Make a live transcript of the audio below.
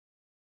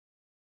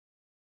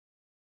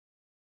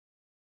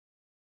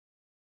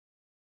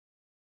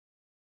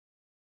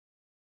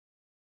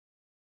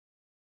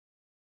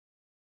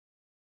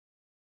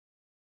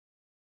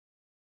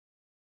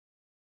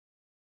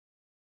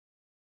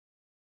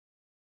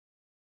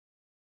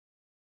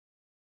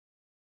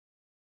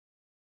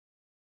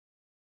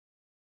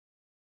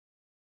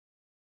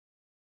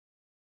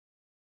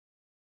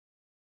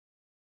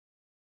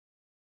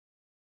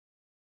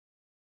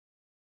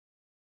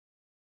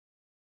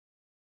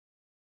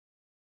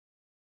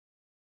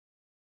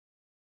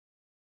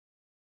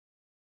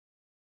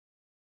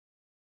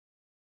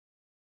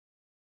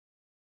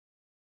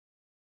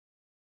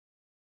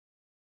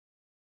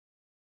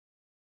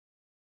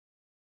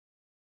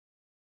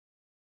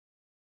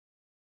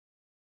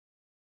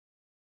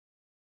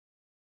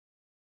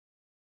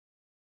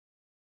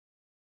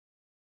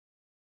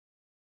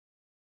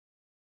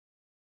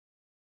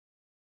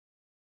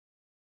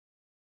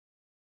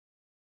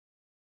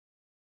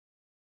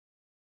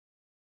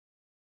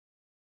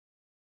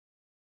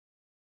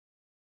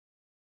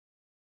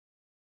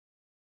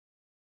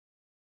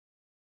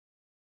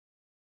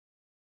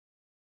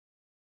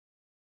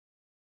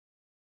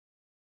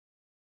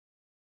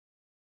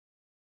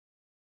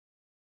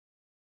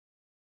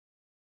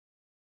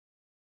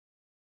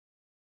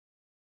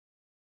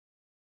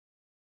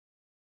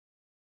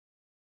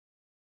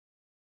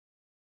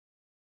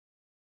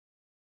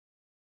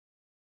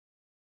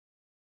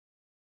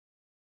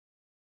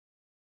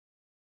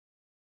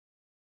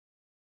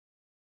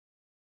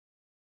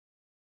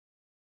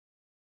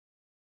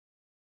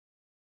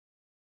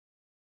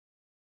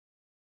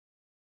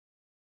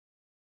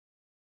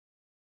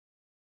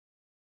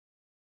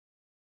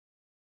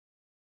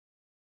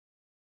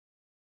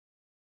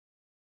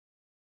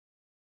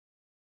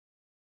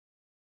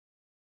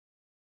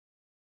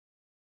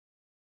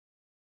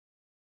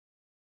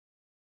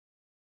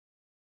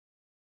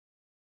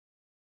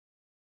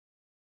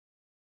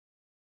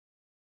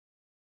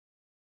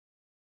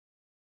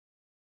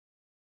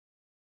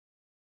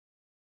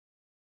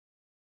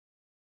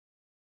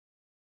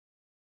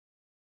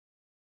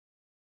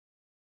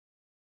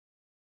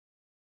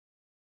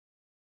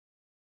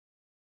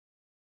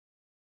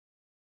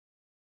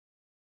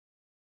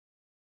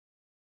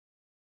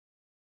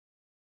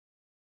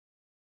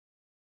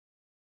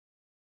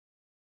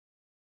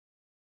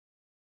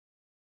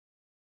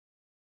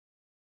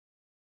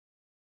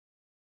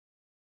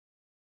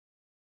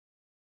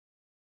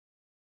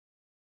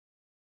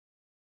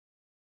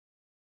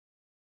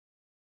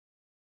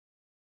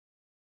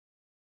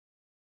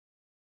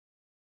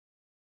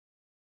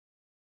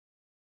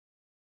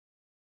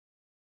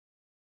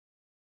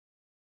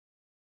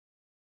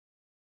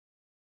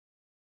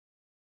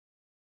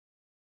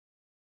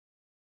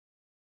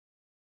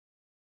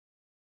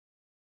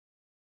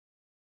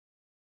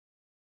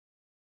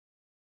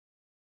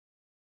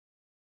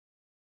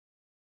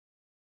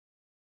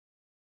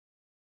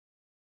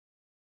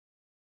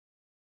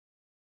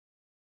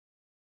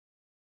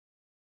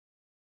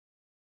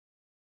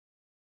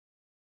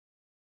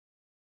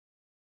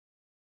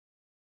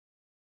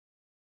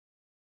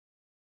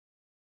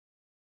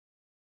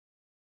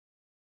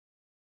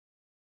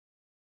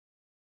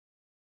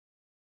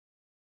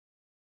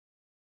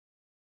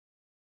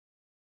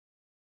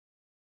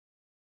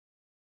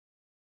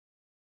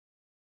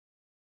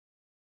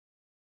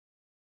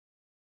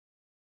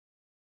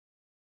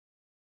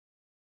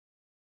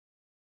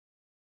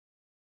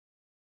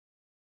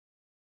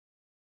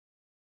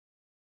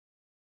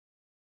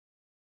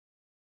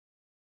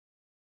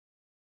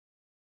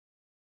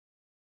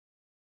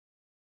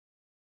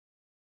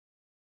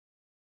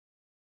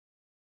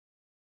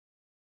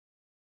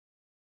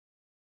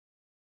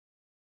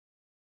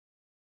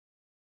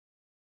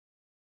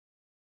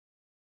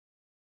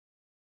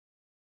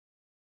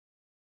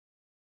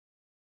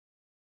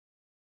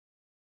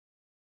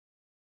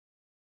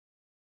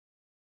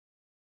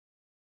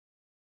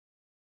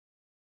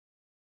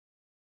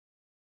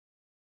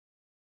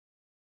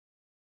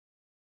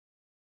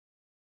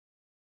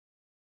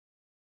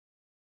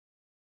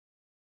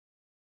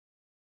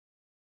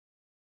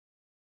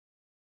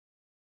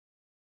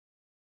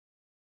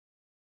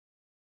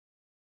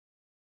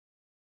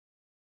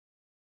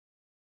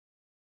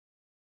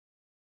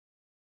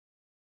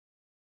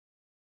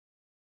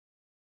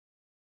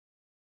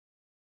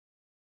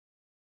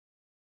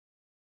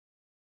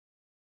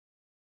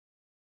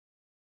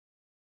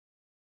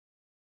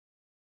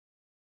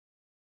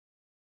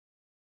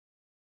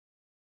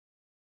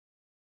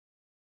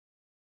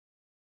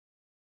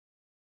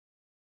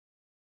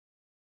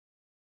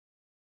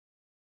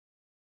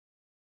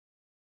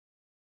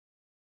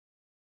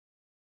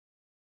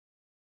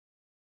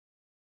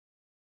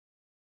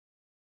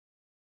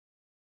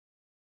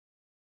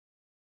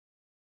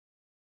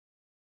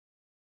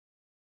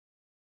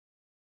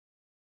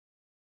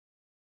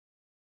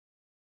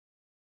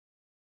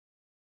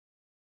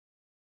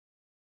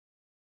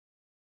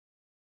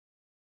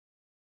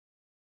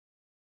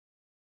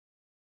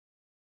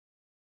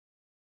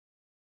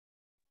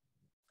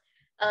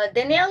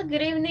Daniel,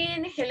 good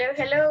evening. Hello,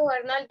 hello.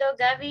 Arnoldo,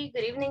 Gaby,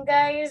 good evening,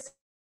 guys.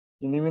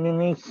 Good evening,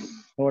 Miss.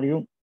 How are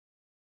you?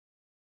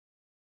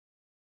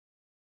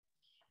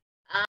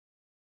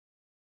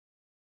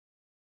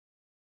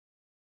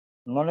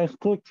 No le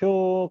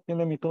escucho,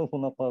 tiene el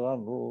micrófono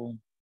apagado.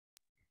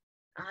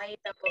 Ay,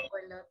 tampoco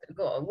el otro.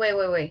 Go.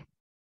 Wait.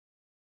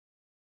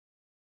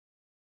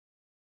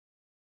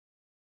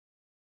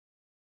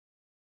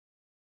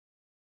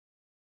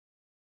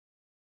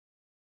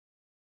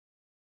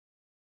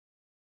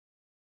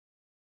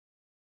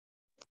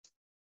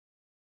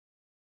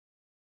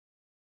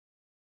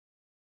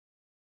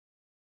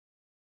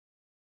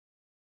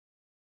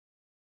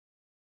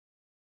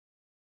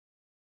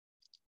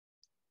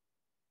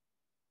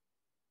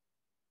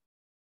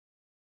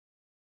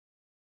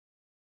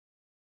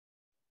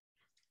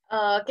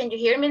 Can you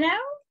hear me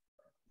now?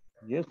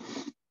 Yes.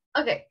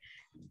 Okay,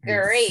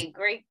 great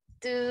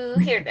to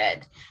hear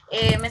that.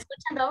 ¿Me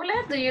escuchan doble?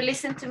 Do you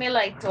listen to me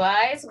like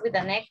twice with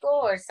an echo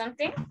or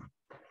something?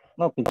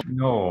 No.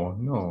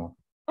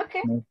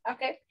 Okay, No.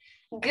 okay.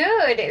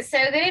 Good. So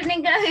good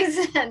evening, guys.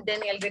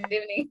 Daniel, good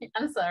evening.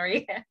 I'm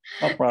sorry.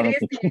 No problem.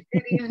 Christian,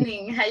 good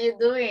evening. How you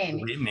doing?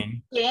 Good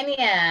evening.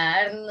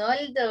 Kenya,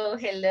 Arnoldo,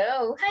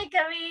 hello. Hi,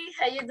 Gaby.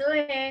 How you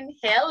doing?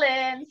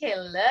 Helen,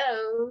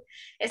 hello.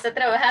 ¿Está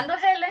trabajando,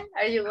 Helen?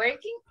 Are you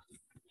working?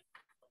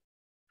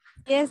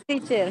 Yes,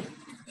 teacher.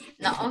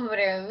 No,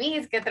 hombre,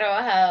 Miss, qué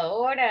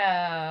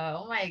trabajadora.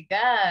 Oh my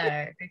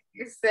God.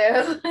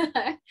 So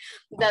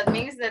that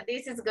means that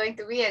this is going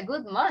to be a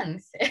good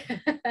month.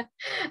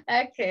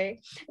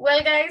 Okay.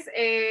 Well, guys,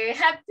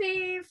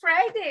 happy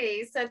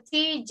Friday. So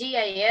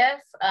TGIF,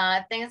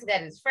 thanks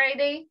God it's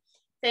Friday.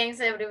 Thanks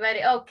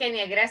everybody. Oh,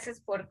 Kenia, gracias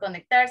por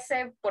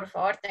conectarse. Por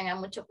favor, tengan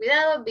mucho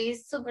cuidado. Be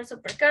super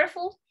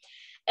careful.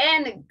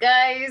 And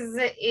guys,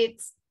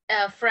 it's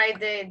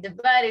Friday. The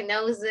body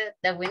knows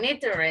that we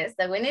need to rest,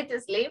 that we need to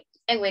sleep,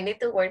 and we need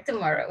to work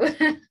tomorrow.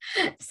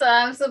 So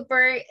I'm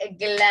super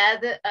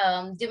glad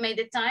you made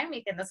the time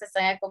y que nos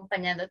están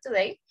acompañando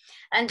today.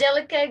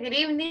 Angelica, good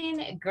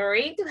evening.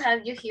 Great to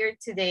have you here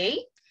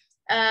today.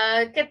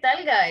 ¿Qué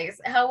tal,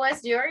 guys? How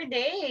was your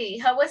day?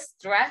 How was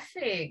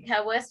traffic?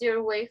 How was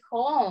your way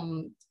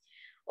home?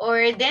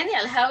 Or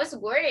Daniel, how was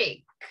work?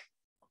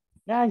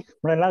 Nice,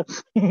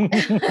 relax.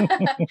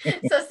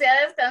 So, ¿se ha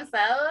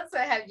descansado? So,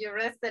 have you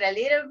rested a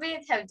little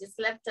bit? Have you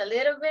slept a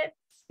little bit?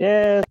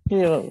 Yes,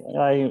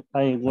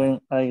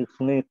 I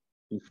sleep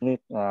 3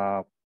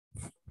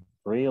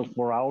 or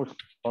 4 hours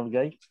all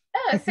day.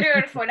 Oh, 3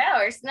 or 4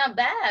 hours. Not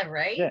bad,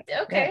 right? Yeah,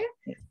 Okay.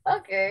 yeah.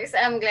 Okay, so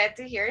I'm glad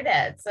to hear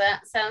that. So,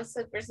 sounds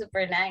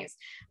super nice.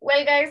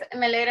 Well, guys,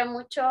 me alegra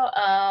mucho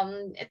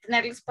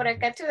tenerlos por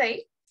acá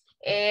today.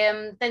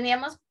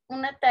 Teníamos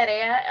una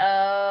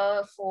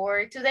tarea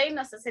for today,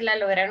 no sé si la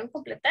lograron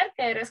completar,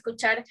 que era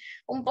escuchar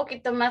un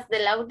poquito más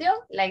del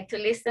audio, like to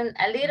listen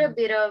a little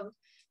bit of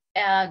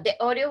the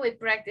audio we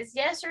practiced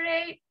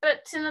yesterday,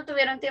 but si no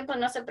tuvieron tiempo,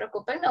 no se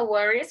preocupen, no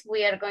worries,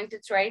 we are going to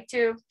try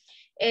to,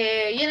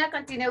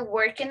 continue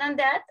working on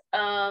that,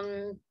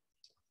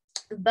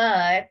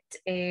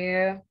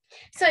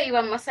 so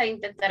íbamos a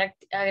intentar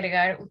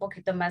agregar un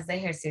poquito más de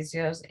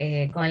ejercicios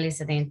con el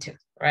listening to,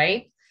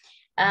 right?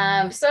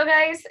 So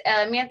guys,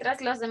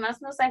 mientras los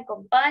demás nos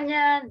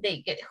acompañan,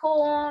 they get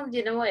home,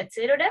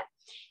 etc.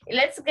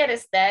 Let's get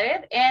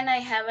started, and I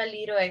have a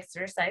little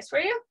exercise for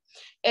you.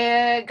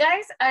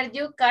 Guys, are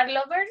you car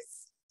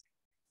lovers?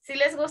 ¿Si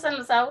les gustan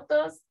los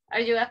autos? Are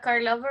you a car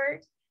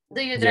lover?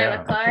 Do you drive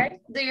a car?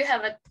 Do you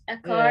have a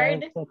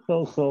card? Yeah,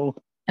 so.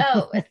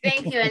 Oh,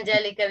 thank you,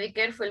 Angelica. Be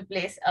careful,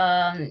 please.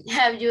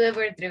 Have you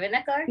ever driven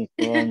a car?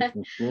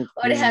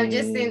 Or have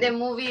you seen the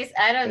movies,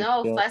 I don't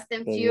know, Fast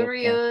and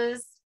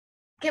Furious?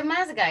 ¿Qué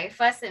más, guys?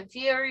 Fast and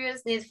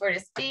Furious, Need for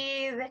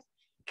Speed.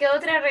 ¿Qué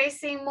otra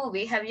racing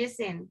movie have you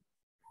seen?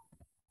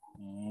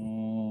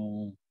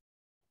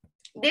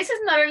 This is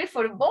not only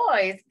for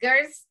boys,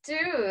 girls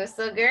too.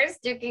 So girls,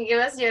 you can give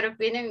us your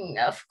opinion,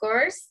 of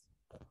course.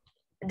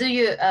 Do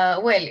you,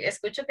 well,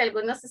 escucho que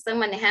algunos están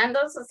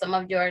manejando, so some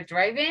of you are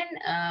driving,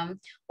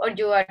 or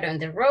you are on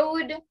the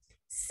road.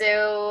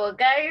 So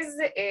guys,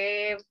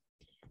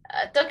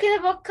 talking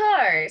about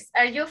cars,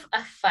 are you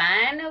a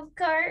fan of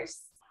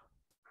cars?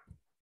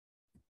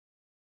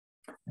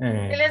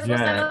 ¿Les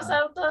gustan los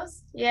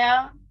autos?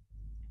 Yeah.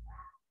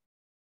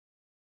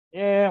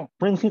 Yeah,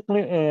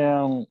 principally,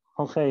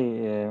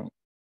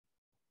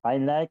 I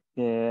like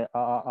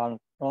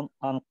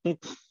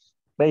antique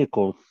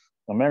vehicles,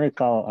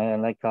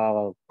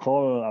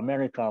 call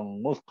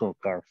American muscle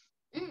cars.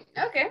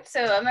 Okay,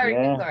 so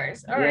American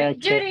cars. All right,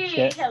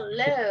 Judy,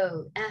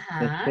 hello.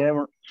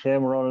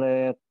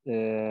 Chevrolet,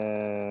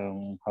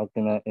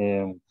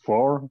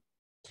 Ford.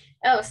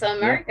 Oh, so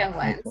American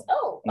ones.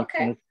 Oh,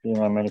 okay.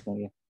 American,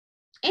 yeah.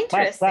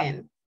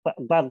 Interesting.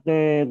 But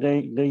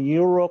the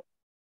Europe,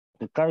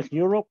 the cars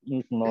Europe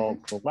is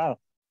not so bad.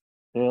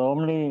 The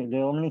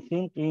only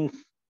thing is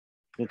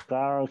the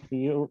cars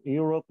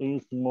Europe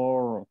is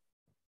more,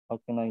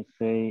 how can I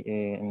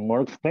say,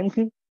 more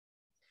expensive.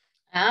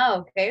 Ah,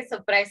 okay. So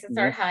prices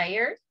are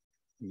higher.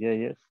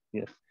 Yeah,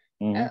 yes.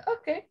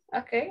 Okay,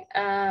 okay.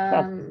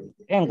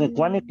 And the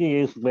quality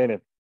is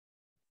better.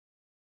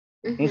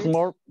 It's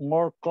more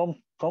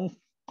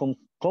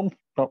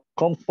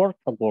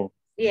comfortable.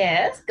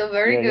 Yes,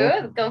 very Yeah.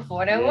 good.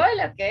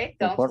 Comfortable, okay.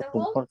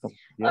 Comfortable. Comfortable.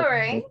 Yes, All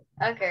right,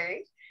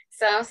 okay.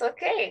 Sounds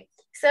okay.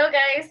 So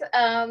guys,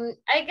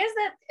 I guess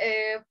that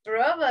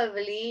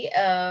probably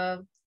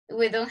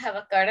we don't have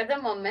a car at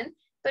the moment,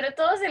 pero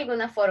todos de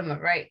alguna forma,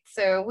 right?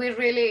 So we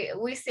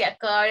see a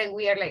car and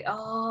we are like,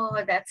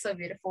 oh, that's so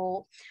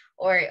beautiful,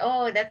 or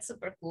oh, that's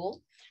super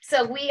cool.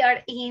 So we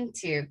are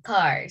into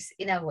cars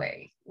in a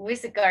way. We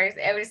see cars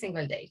every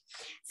single day.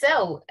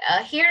 So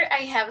here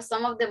I have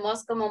some of the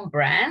most common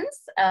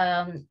brands.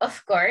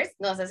 Of course,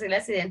 no sé si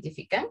las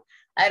identifican.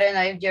 I don't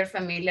know if you're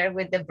familiar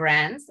with the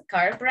brands,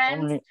 car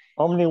brands.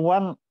 Only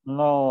one.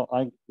 No,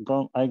 I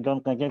don't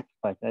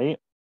identify. Only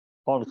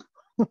one.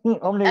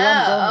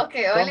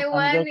 Okay. Only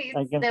one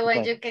is the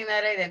one you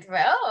cannot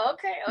identify. Oh,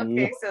 okay.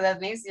 Yeah. So that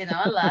means you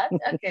know a lot.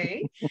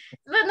 Okay.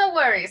 But no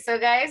worries. So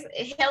guys,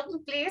 help me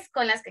please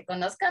con las que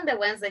conozcan, the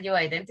ones that you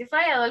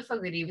identify. Adolfo,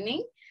 good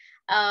evening.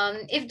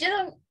 If you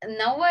don't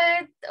know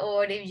it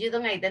or if you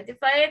don't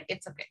identify it,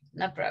 it's okay.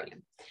 No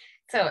problem.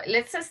 So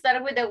let's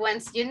start with the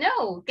ones you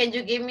know. Can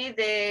you give me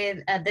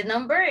the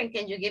number and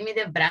can you give me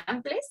the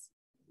brand, please?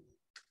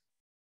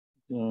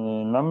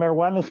 Number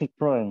one is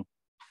Citroën.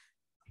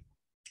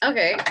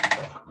 Okay.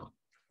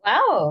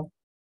 Wow.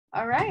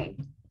 All right.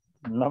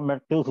 Number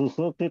two,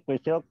 Suzuki,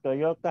 Peugeot,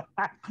 Toyota.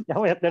 Ya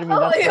voy a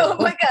terminar. Oh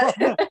my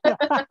God.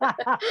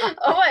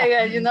 Oh my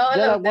God, you know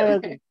all of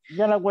them.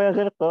 Ya la voy a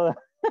hacer todas.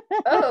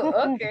 Oh,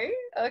 okay,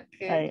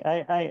 okay.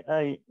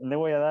 Le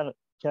voy a dar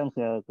chance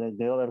de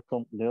other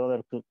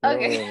two.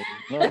 Okay.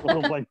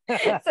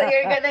 So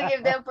you're gonna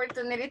give the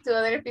opportunity to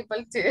other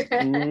people too.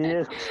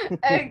 Yes.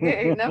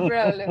 Okay, no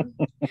problem.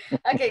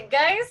 Okay,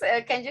 guys,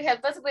 can you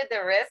help us with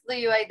the rest? Do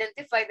you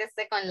identify the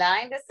second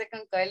line, the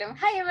second column?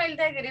 Hi,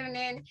 Imelda, good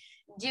evening.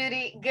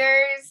 Judy,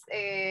 girls,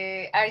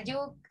 are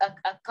you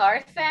a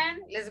car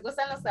fan? ¿Les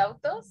gustan los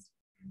autos?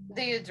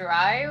 Do you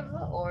drive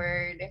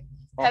or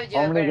have you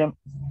ever?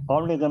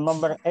 Only the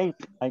number 8.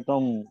 I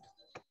don't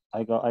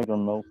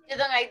know. You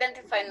don't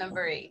identify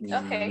number 8.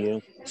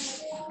 Okay.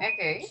 Yes.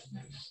 Okay.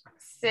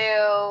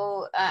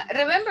 So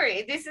remember,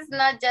 this is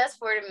not just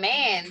for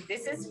men.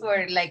 This is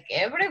for like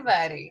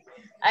everybody.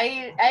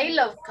 I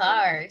love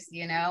cars,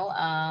 you know.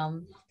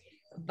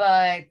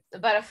 But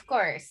of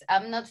course,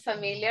 I'm not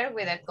familiar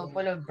with a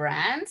couple of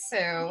brands,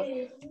 so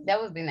that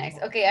would be nice.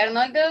 Okay,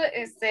 Arnoldo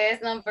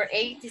says number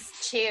 8 is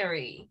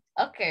Cherry.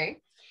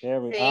 Okay.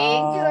 Cherry.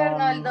 Thank you,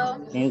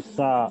 Arnoldo. It's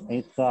a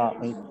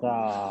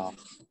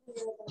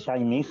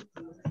Chinese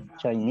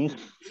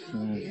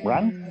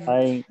brand.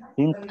 I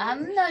think.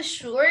 I'm not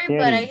sure, Cherry.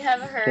 but I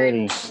have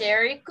heard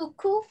Cherry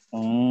Cuckoo.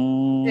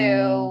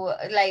 So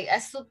like a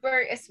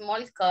super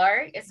small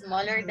car,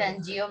 smaller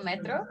than Geo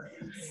Metro.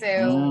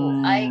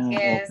 So I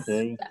guess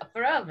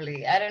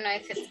probably, I don't know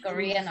if it's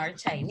Korean or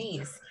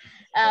Chinese.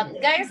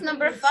 Guys,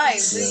 number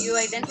 5, do you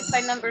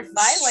identify number 5?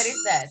 What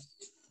is that?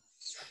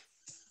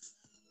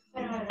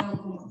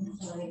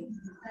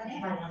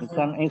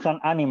 It's an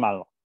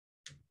animal.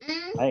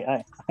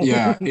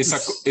 Yeah,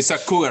 it's a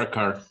cougar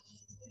car.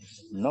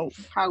 No.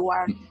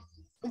 Jaguar.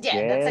 Yeah,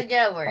 yes, that's a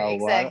jaguar.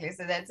 Exactly.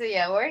 So that's a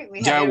jaguar.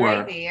 We jaguar.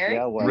 have it right there.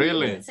 Jaguar.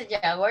 Really? It's a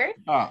jaguar.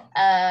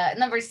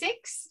 Number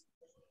 6.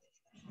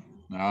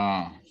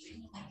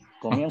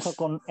 Comienza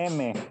con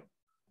M.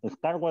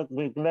 Start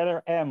with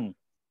letter M.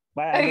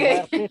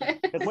 Okay.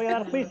 Les voy a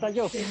dar pista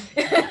yo.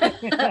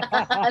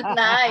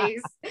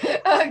 Nice.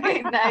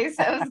 Okay, nice.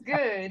 Sounds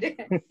good.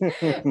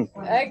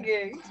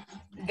 Okay.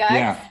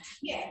 Guys?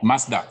 Yeah.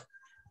 Mazda.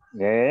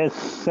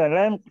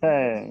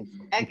 Excelente.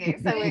 Okay,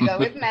 so we go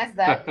with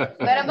Mazda.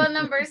 What about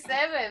number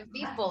 7?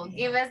 People,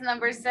 give us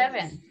number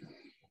 7.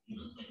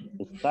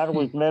 Start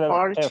with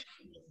letter F.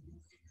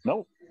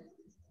 No.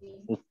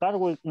 Start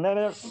with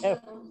letter F.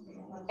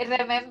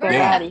 Remember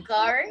that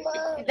car?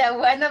 That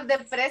one of the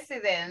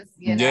presidents,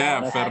 you know,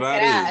 yeah, Ferrari.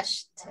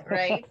 Crashed,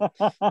 right?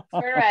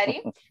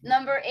 Ferrari.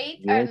 Number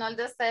 8, yes.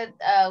 Arnoldo said,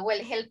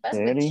 will help us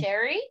with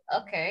Cherry.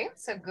 Okay,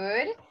 so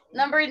good.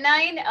 Number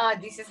 9,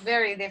 this is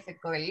very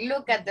difficult.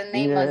 Look at the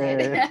name on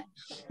it.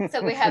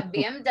 So we have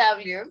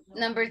BMW.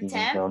 Number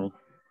 10.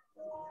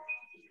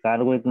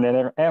 Start with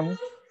letter M.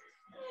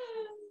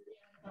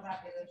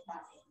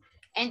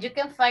 And you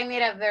can find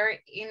it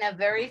in a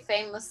very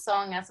famous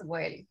song as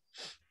well.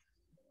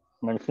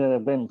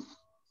 Mercedes-Benz.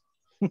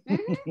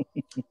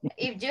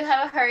 If you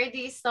have heard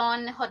this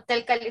on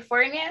Hotel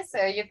California,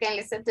 so you can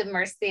listen to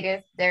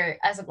Mercedes there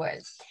as well.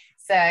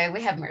 So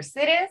we have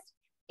Mercedes.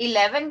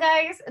 11,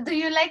 guys. Do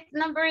you like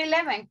number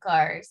 11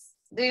 cars?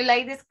 Do you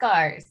like these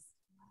cars?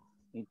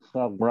 It's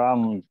a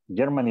brand,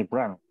 Germany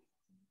brand.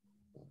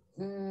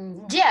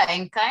 Yeah,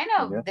 and kind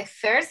of the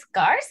first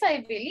cars,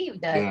 I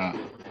believe that,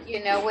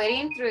 you know, were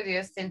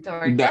introduced into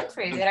our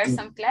country. There are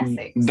some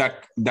classics.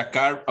 The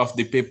car of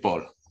the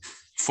people.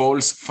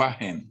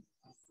 Volkswagen.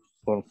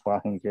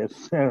 Volkswagen, yes,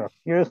 sir.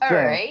 Yes, all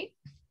sir. Right.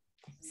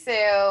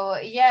 So,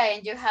 yeah,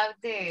 and you have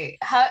the,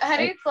 how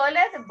do you call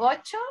it?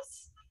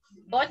 Bochos?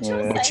 Bochos,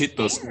 I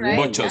Bochitos, think, right?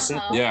 bochos,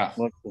 yeah.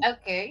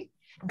 Okay.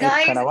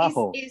 Guys,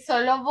 it's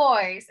solo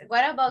boys.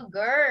 What about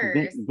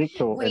girls?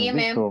 Victor,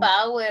 Women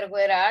power,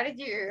 where are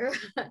you?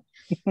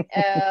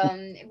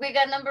 We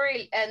got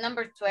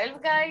number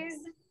 12, guys.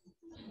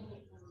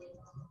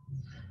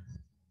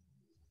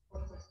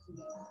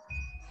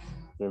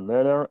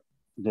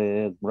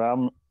 The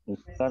gram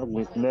start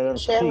with letter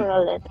C.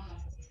 Chevrolet.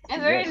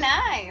 Very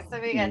nice. So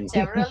we got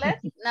Chevrolet.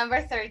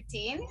 Number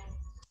 13.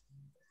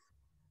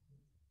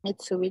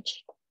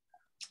 Mitsubishi.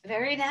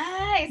 Very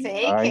nice.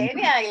 Hey,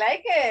 Katie, I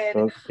like it.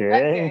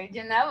 Okay,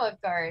 you know, of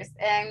course.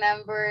 And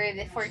number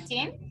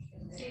 14?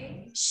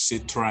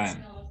 Citroen.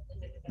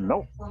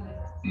 No.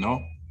 No.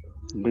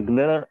 With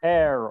letter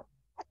R.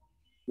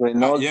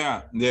 Renault.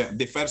 Yeah,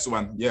 the first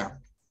one. Yeah.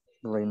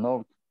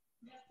 Renault.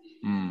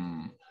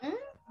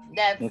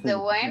 That's the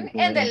one.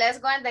 And the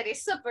last one that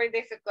is super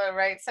difficult,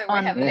 right? So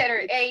we have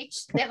letter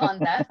H, the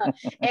Honda.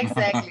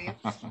 Exactly.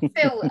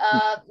 So,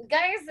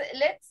 guys,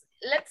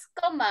 let's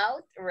come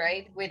out,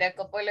 right, with a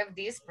couple of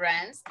these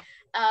brands.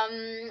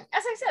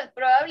 As I said,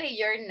 probably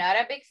you're not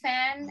a big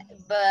fan,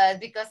 but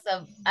because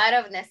of out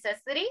of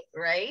necessity,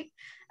 right?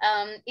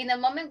 In a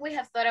moment we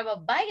have thought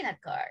about buying a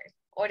car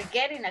or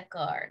getting a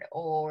car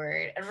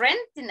or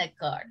renting a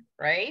car,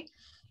 right?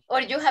 Or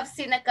you have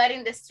seen a car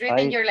in the street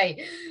and you're like,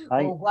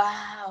 oh,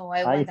 wow,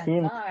 I want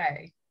a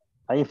car.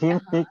 I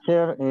think,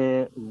 teacher,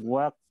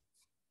 what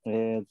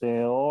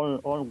the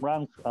all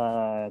brands,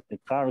 the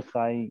cars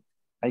I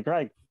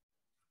drive.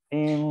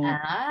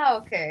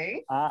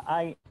 Okay.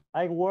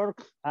 I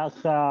work as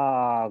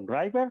a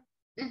driver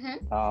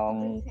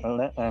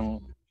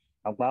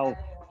about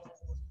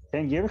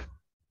 10 years.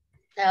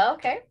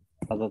 Okay.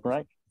 As a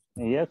driver.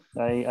 Yes,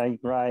 I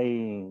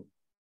drive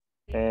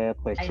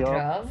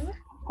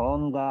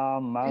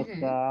Honda,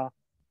 Mazda,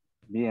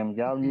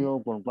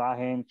 BMW,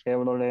 Volkswagen,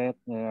 Chevrolet,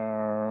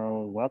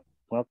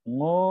 what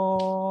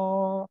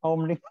more?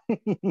 Only.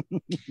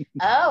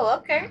 Oh,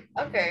 okay,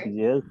 okay.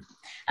 Yes.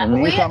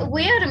 We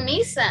are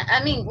missing.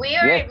 I mean, we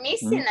are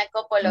missing a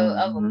couple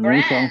of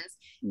brands.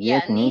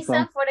 Yeah,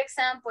 Nissan, for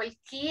example,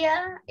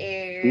 Kia.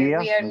 We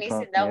are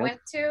missing that one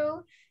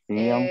too.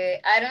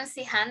 I don't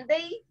see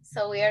Hyundai,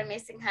 so we are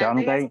missing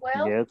Hyundai as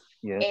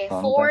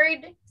well.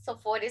 Ford, so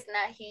Ford is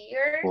not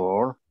here.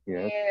 Ford,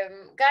 yes.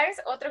 Guys,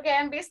 otro que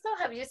han visto?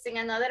 Have you seen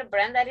another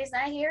brand that is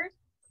not here?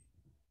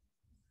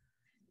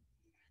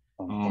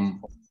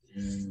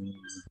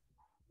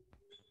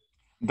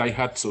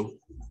 Daihatsu.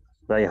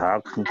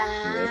 Daihatsu.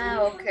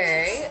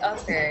 Okay.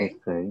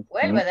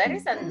 Well, but that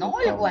is an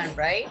old one,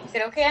 right?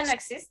 Creo que ya no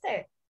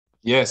existe.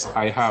 Yes,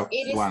 I have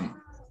one.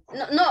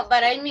 No,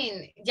 but I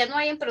mean, ya no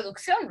hay en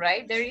producción,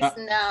 right? There is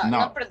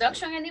no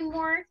production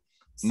anymore.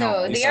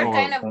 So they are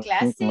kind of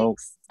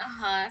classics.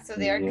 So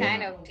they are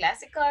kind of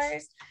classic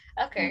cars.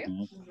 Okay.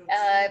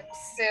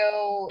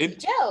 So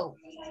Joe,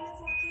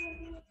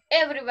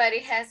 everybody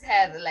has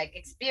had like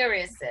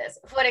experiences.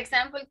 For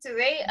example,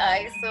 today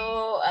I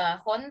saw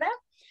Honda.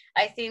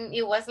 I think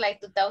it was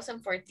like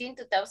 2014,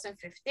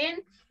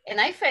 2015,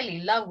 and I fell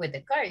in love with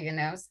the car, you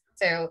know.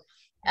 So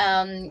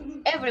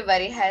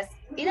everybody has,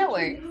 in a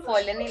way,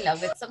 fallen in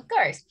love with some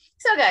cars.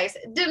 So guys,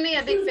 do me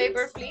a big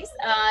favor, please.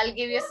 I'll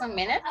give you some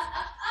minutes.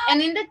 And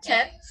in the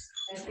chat,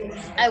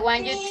 I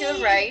want you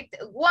to write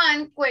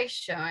one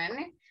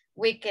question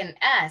we can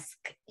ask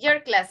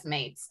your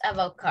classmates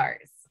about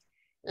cars.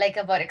 Like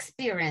about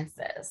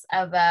experiences,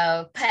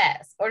 about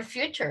past or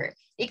future.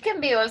 It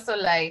can be also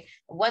like,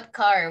 what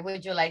car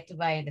would you like to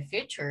buy in the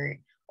future?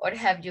 Or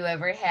have you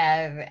ever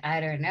had, I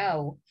don't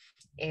know,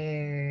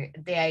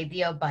 the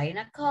idea of buying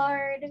a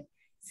car?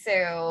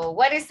 So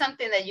what is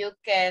something that you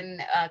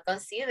can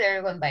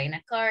consider when buying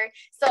a car?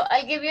 So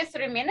I'll give you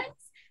 3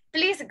 minutes.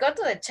 Please go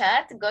to the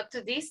chat, go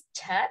to this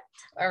chat,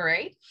 all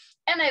right?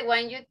 And I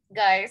want you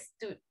guys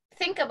to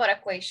think about a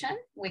question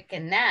we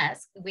can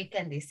ask, we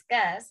can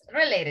discuss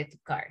related to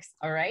cars,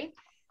 all right?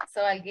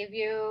 So I'll give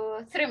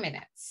you 3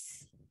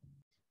 minutes.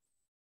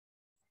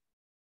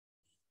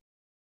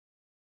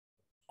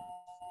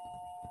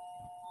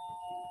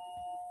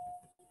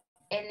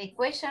 Any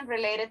question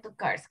related to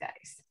cars,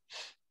 guys?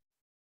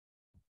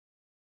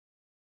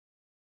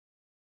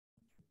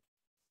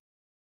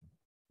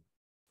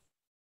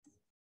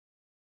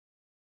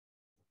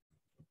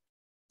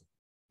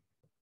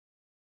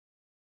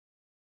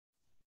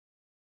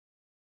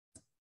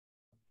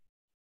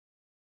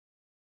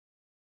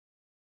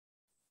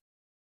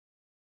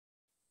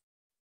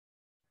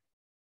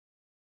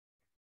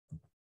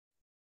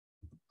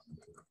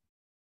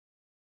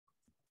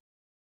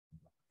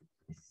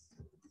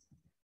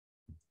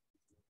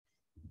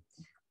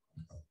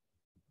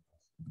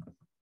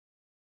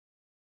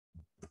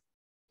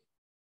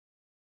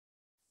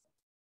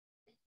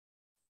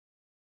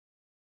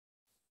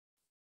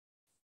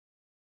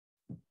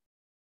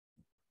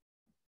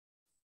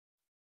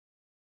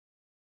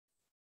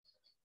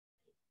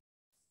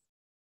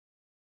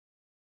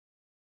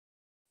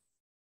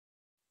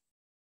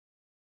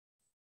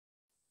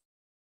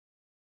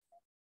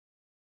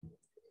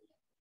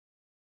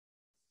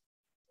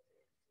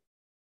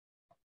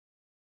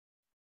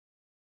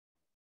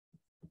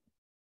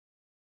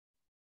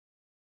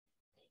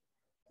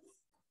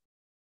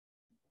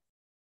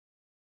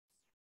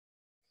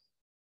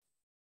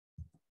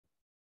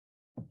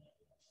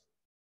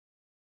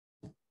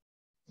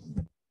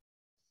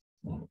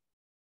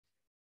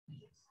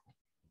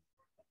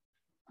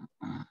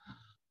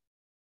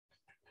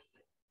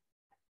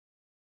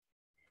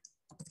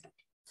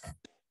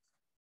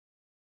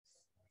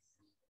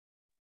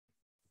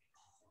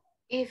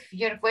 if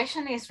your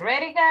question is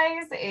ready,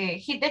 guys,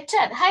 hit the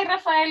chat. Hi,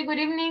 Rafael, good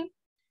evening.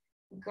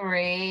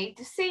 Great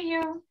to see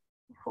you.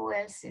 Who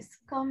else is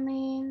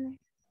coming?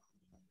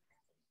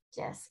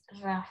 Yes,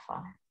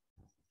 Rafa.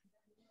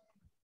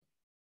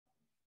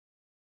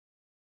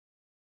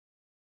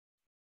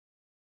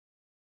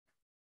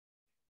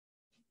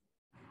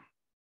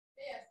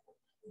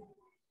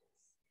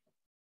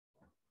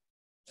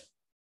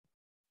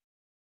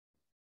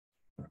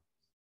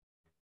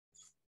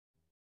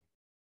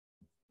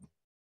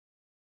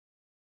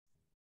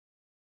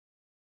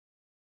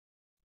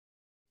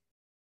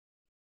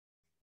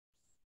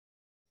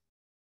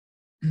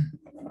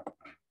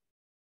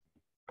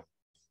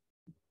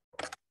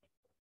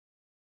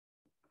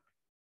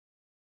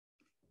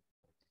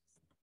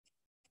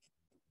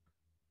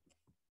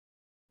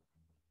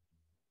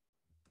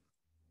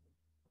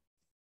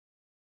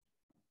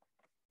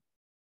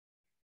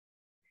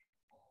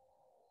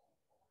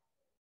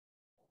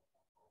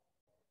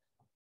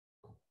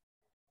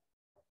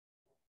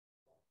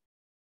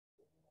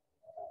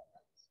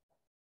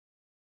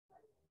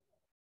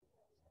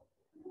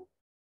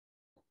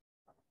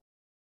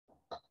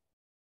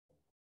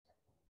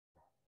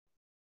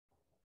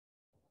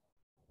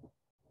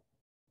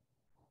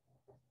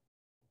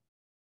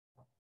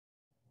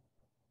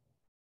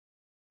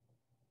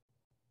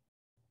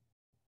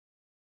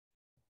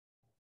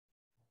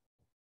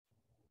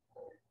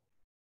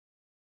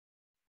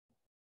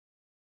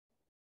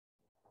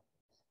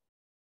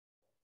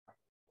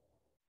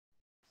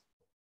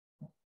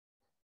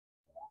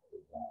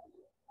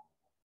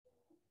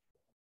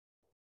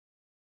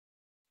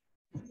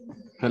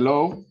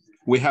 Hello,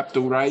 we have to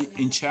write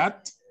in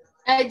chat.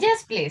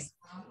 Yes, please.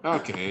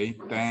 Okay,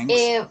 thanks.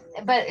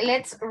 But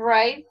let's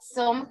write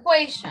some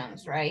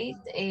questions, right?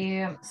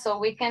 So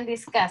we can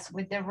discuss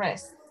with the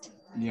rest.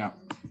 Yeah.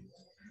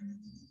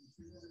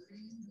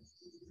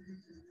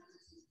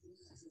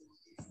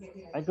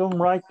 I don't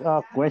write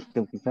a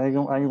question.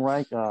 I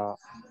write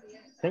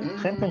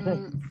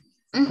sentences.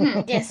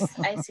 Yes,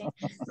 I see.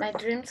 My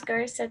dreams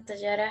car at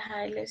Toyota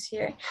Hilux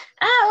here.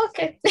 Ah,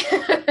 okay.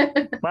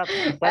 But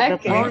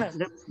Okay.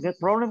 the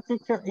problem,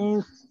 teacher,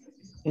 is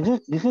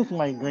this is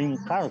my dream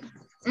car,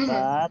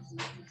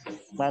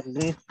 but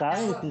this car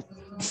is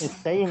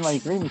stay in my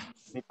dreams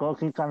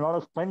because it's a lot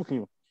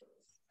expensive.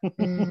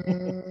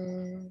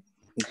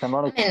 It's a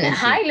lot I mean, expensive.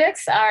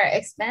 Hilux are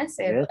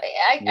expensive.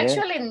 Yes,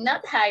 Actually,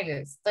 not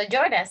Hilux.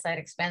 Toyotas are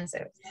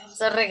expensive.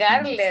 So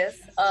regardless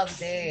of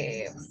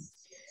the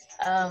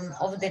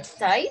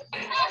type,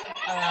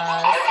 so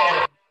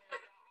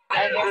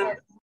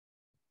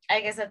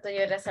I guess that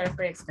Toyotas are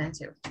pretty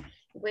expensive.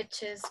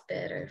 Which is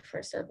better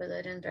for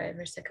Salvadorian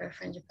drivers, a car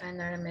from Japan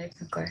or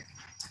American car?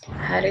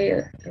 How do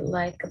you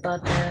like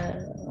about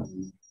the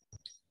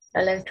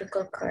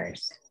electrical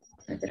cars?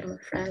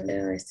 Friendly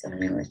or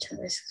something which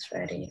is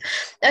ready.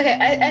 Okay,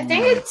 I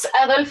think it's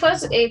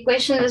Adolfo's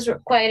question is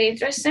quite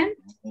interesting.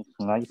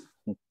 Nice.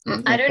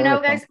 I don't know,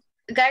 guys.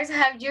 Guys,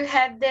 have you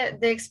had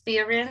the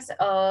experience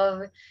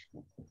of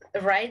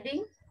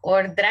riding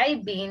or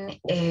driving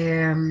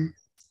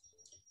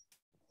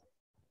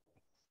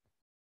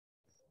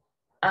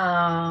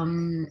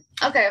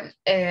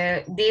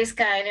these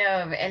kind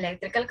of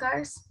electrical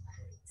cars?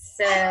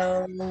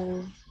 So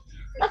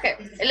okay,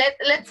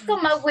 let's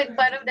come up with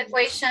one of the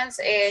questions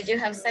you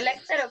have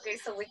selected. Okay,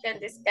 so we can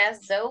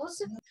discuss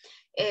those.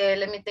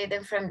 Let me take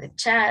them from the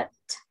chat.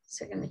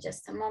 So give me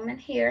just a moment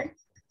here.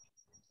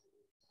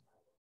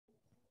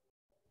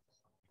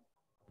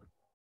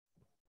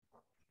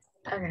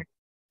 Okay.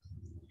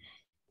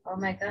 Oh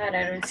my God,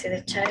 I don't see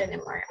the chat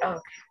anymore. Oh,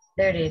 okay,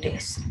 there it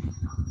is.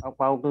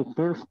 About the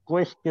first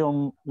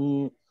question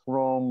is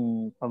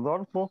from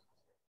Adolfo.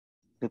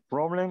 The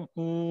problem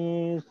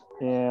is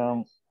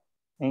in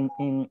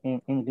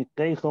the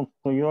case of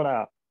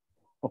Toyota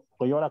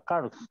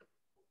cars,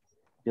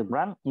 the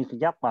brand is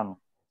Japan.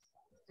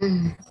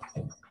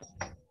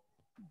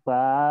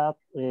 But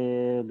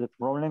the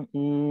problem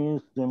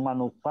is the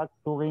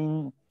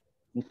manufacturing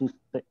is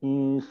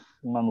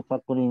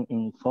manufacturing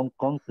in some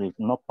countries,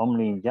 not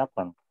only in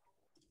Japan.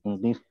 In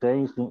this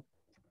case,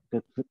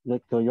 the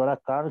Toyota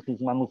cars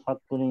is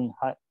manufacturing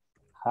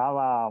have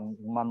a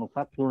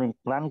manufacturing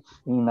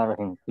plants in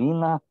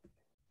Argentina,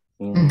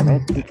 in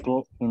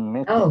Mexico,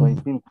 Oh. I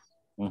think.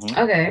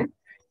 Okay.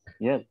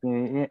 Yes,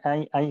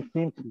 I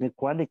think the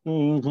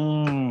quality is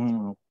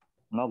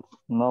not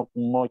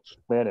much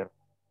better.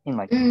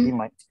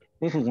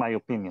 This is my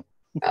opinion.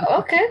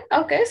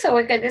 Okay, so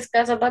we can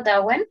discuss about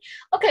that one.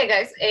 Okay,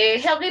 guys,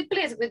 help me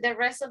please with the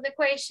rest of the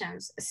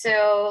questions.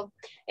 So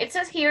it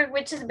says here,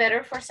 which is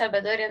better for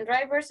Salvadorian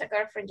drivers, a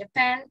car from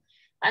Japan,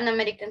 an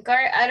American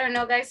car. I don't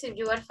know, guys, if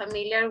you are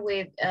familiar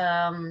with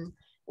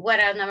what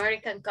an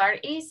American car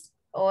is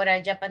or a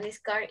Japanese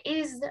car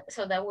is.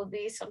 So that would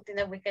be something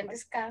that we can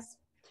discuss.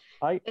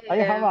 I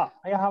have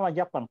a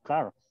Japan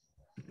car,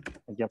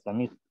 a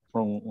Japanese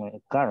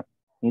car.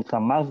 It's a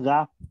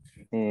Mazda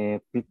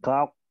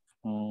pickup.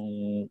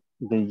 The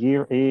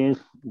year is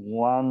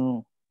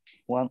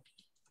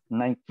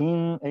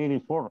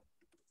 1984.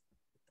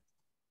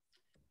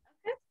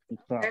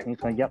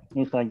 It's a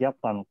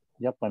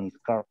Japanese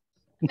car.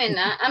 I mean,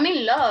 I'm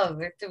in love,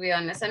 to be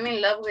honest. I'm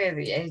in love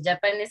with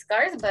Japanese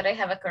cars, but I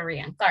have a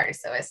Korean car,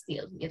 so I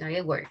still, you know,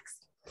 it works.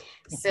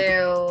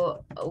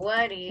 So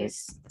what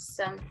is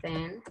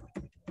something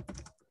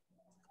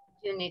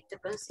you need to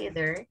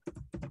consider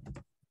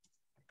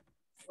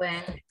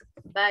when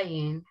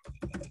buying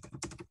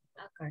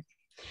a car?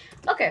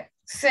 Okay,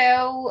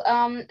 so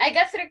I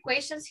got 3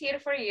 questions here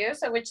for you.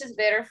 So which is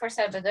better for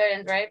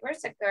Salvadorian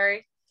drivers, a car?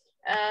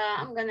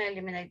 I'm gonna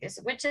eliminate this.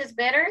 Which is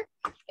better?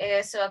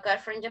 So a car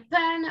from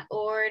Japan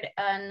or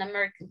an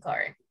American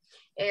car?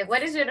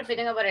 What is your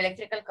opinion about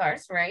electrical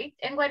cars, right?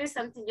 And what is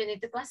something you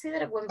need to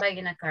consider when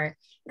buying a car?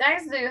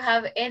 Guys, do you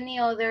have any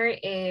other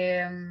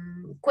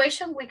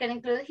question we can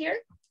include here?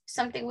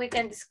 Something we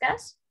can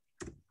discuss?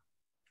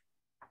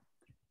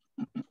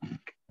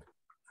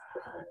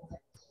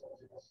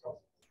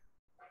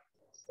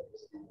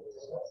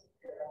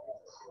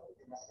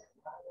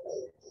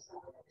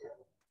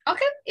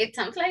 Okay, it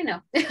sounds like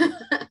no.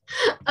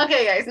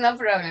 Okay, guys, no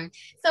problem.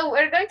 So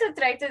we're going to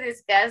try to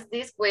discuss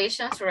these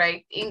questions,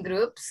 right, in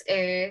groups.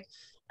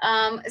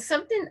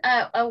 Something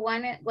I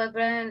wanted,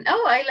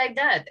 oh, I like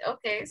that.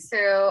 Okay,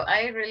 so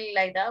I really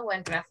like that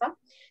one, Rafa.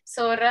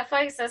 So Rafa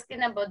is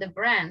asking about the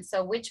brand.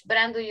 So which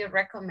brand do you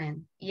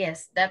recommend?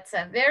 Yes, that's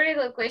a very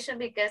good question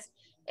because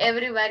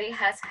everybody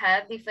has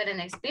had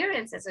different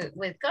experiences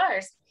with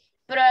cars.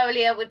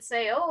 Probably I would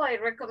say, oh, I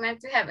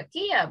recommend to have a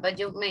Kia, but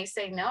you may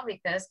say no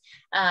because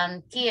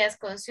Kias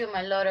consume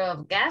a lot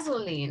of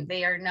gasoline.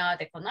 They are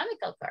not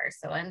economical cars.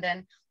 So, and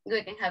then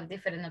we can have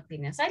different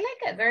opinions. I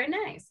like it, very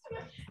nice.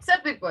 So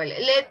people,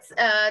 let's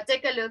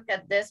take a look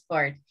at this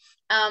part.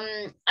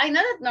 I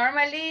know that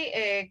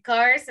normally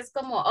cars is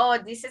como, oh,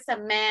 this is a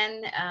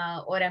man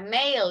or a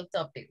male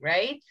topic,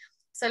 right?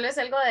 Solo es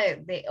algo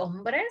de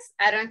hombres?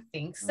 I don't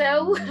think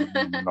so.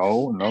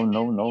 No.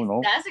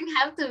 It doesn't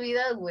have to be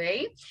that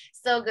way.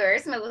 So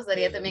girls, me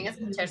gustaría también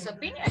escuchar su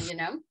opinión, you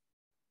know.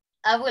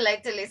 I would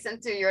like to listen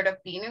to your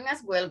opinion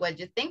as well, what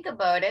you think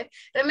about it.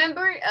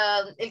 Remember,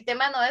 el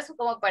tema no es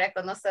como para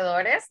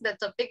conocedores. The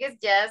topic is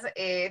just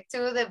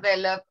to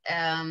develop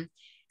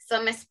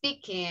some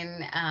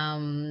speaking,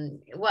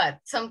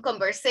 some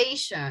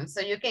conversation, so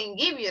you can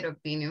give your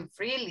opinion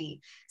freely.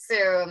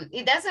 So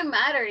it doesn't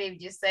matter if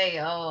you say,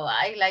 oh,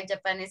 I like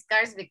Japanese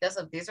cars because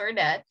of this or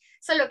that.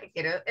 So lo que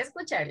quiero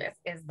escucharles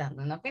es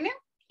dando una opinión.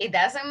 It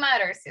doesn't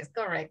matter if it's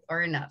correct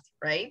or not,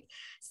 right?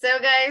 So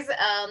guys,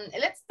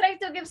 let's try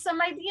to give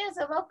some ideas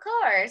about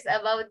cars,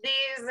 about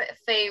these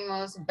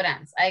famous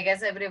brands. I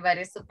guess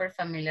everybody's super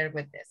familiar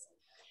with this.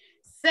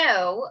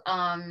 So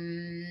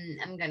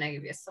I'm gonna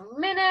give you some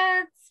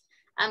minutes.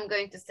 I'm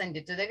going to send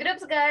you to the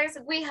groups, guys.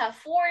 We have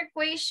 4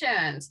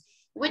 questions.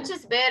 Which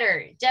is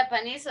better,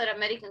 Japanese or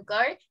American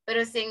car?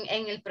 Pero si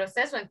en el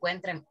proceso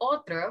encuentran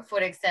otro,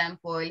 for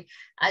example,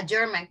 a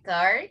German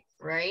car,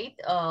 right?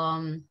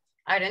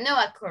 I don't know,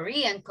 a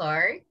Korean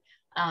car,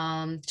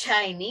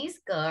 Chinese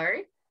car.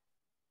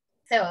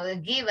 So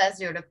give us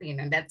your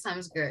opinion. That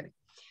sounds good.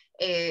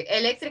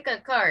 Electrical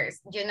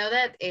cars, you know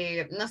that,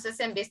 no sé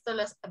si han visto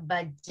los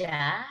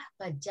Bajaj,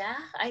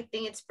 I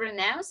think it's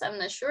pronounced, I'm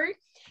not sure.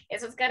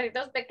 Esos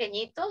carritos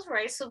pequeñitos,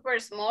 right, super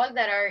small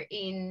that are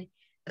in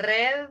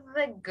red,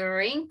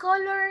 green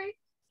color,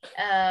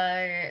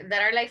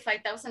 that are like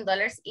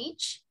 $5,000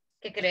 each,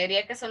 que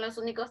creería que son los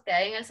únicos que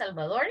hay en El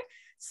Salvador.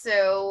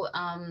 So,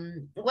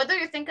 what do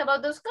you think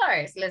about those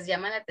cars? ¿Les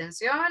llama la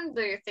atención?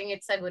 Do you think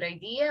it's a good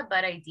idea,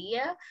 bad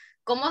idea?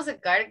 ¿Cómo se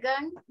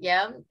cargan?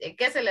 Yeah,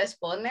 ¿qué se les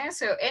pone?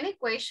 So any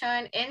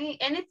question,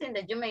 anything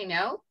that you may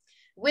know.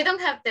 We don't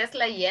have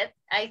Tesla yet,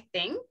 I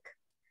think.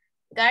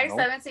 Guys,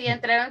 ¿saben si ya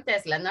entraron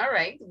Tesla? No,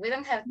 right? We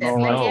don't have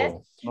Tesla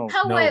yet.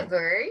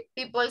 However,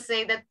 people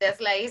say that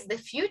Tesla is the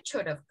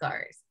future of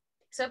cars.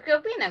 So, ¿qué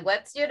opinan?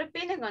 What's your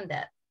opinion on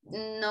that?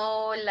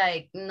 No,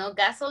 like, no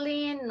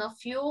gasoline, no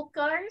fuel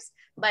cars,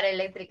 but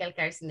electrical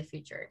cars in the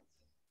future.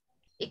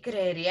 Y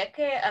creería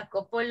que a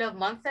couple of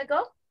months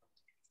ago,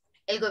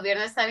 el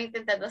gobierno estaba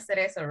intentando hacer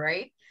eso,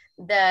 right?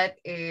 That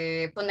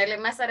ponerle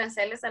más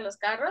aranceles a los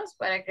carros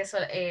para que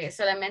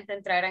solamente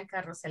entraran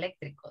carros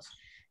eléctricos.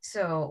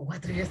 So,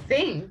 what do you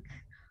think?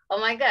 Oh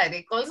my God,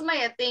 it calls my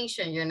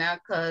attention, you know,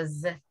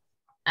 because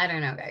I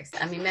don't know, guys.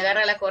 A mí me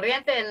agarra la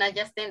corriente and I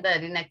just think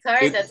that in a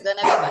car, that's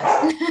gonna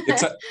be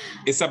bad.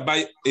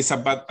 it's a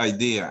bad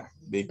idea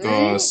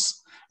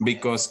because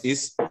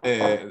it's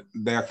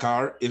the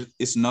car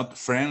is not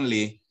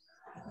friendly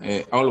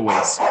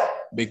always,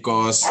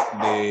 because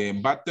the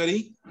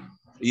battery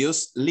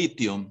use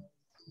lithium,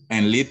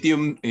 and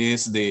lithium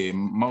is the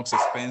most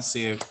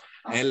expensive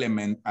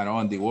element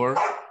around the world,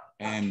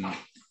 and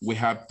we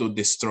have to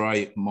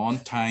destroy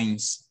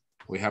mountains,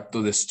 we have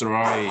to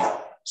destroy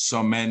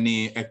so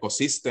many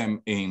ecosystems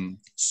in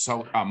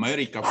South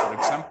America, for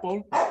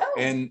example,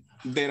 and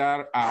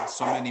there are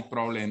so many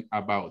problems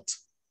about.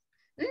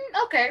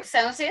 Okay,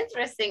 sounds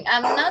interesting.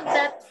 I'm not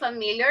that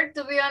familiar,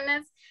 to be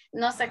honest.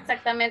 No sé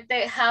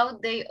exactamente how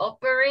they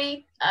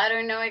operate. I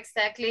don't know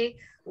exactly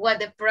what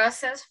the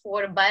process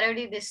for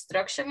battery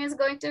destruction is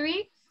going to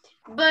be.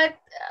 But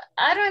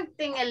I don't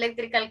think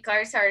electrical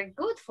cars are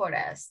good for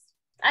us.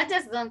 I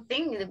just don't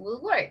think it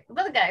will work.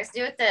 But guys,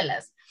 you tell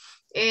us.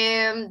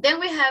 Then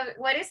we have,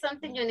 what is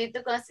something you need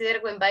to consider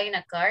when buying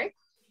a car?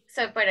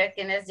 So para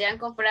quienes ya han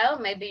comprado,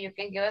 maybe you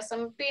can give us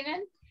some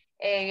opinion.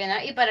 You know,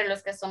 y para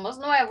los que somos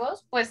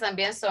nuevos, pues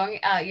también son,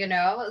 you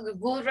know,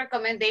 good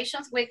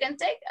recommendations we can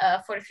take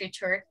for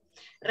future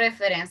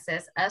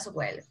references as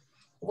well.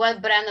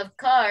 What brand of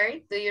car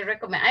do you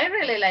recommend? I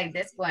really like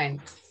this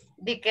one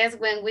because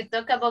when we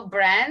talk about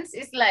brands,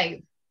 it's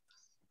like,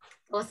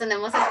 todos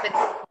tenemos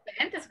experiencias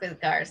diferentes with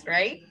cars,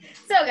 right?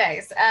 So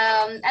guys,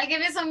 I'll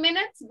give you some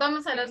minutes.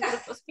 Vamos a los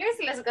grupos, please.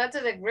 Let's go to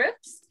the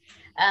groups.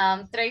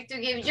 Try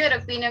to give your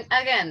opinion.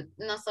 Again,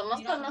 no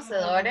somos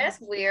conocedores.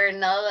 We are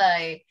not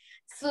like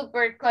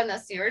super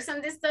connoisseurs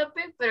on this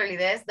topic, pero la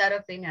idea es dar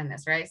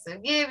opiniones, right? So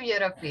give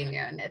your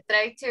opinion.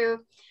 Try to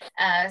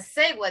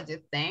say what you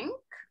think.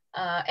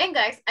 And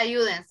guys,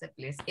 ayúdense,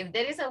 please. If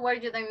there is a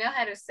word you don't know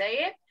how to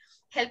say it,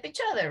 help each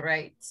other,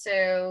 right?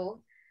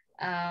 So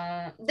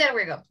there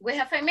we go. We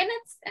have 5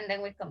 minutes and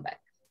then we come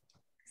back.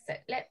 So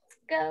let's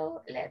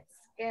go, let's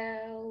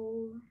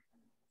go.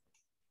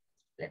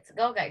 Let's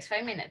go, guys,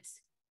 5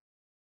 minutes.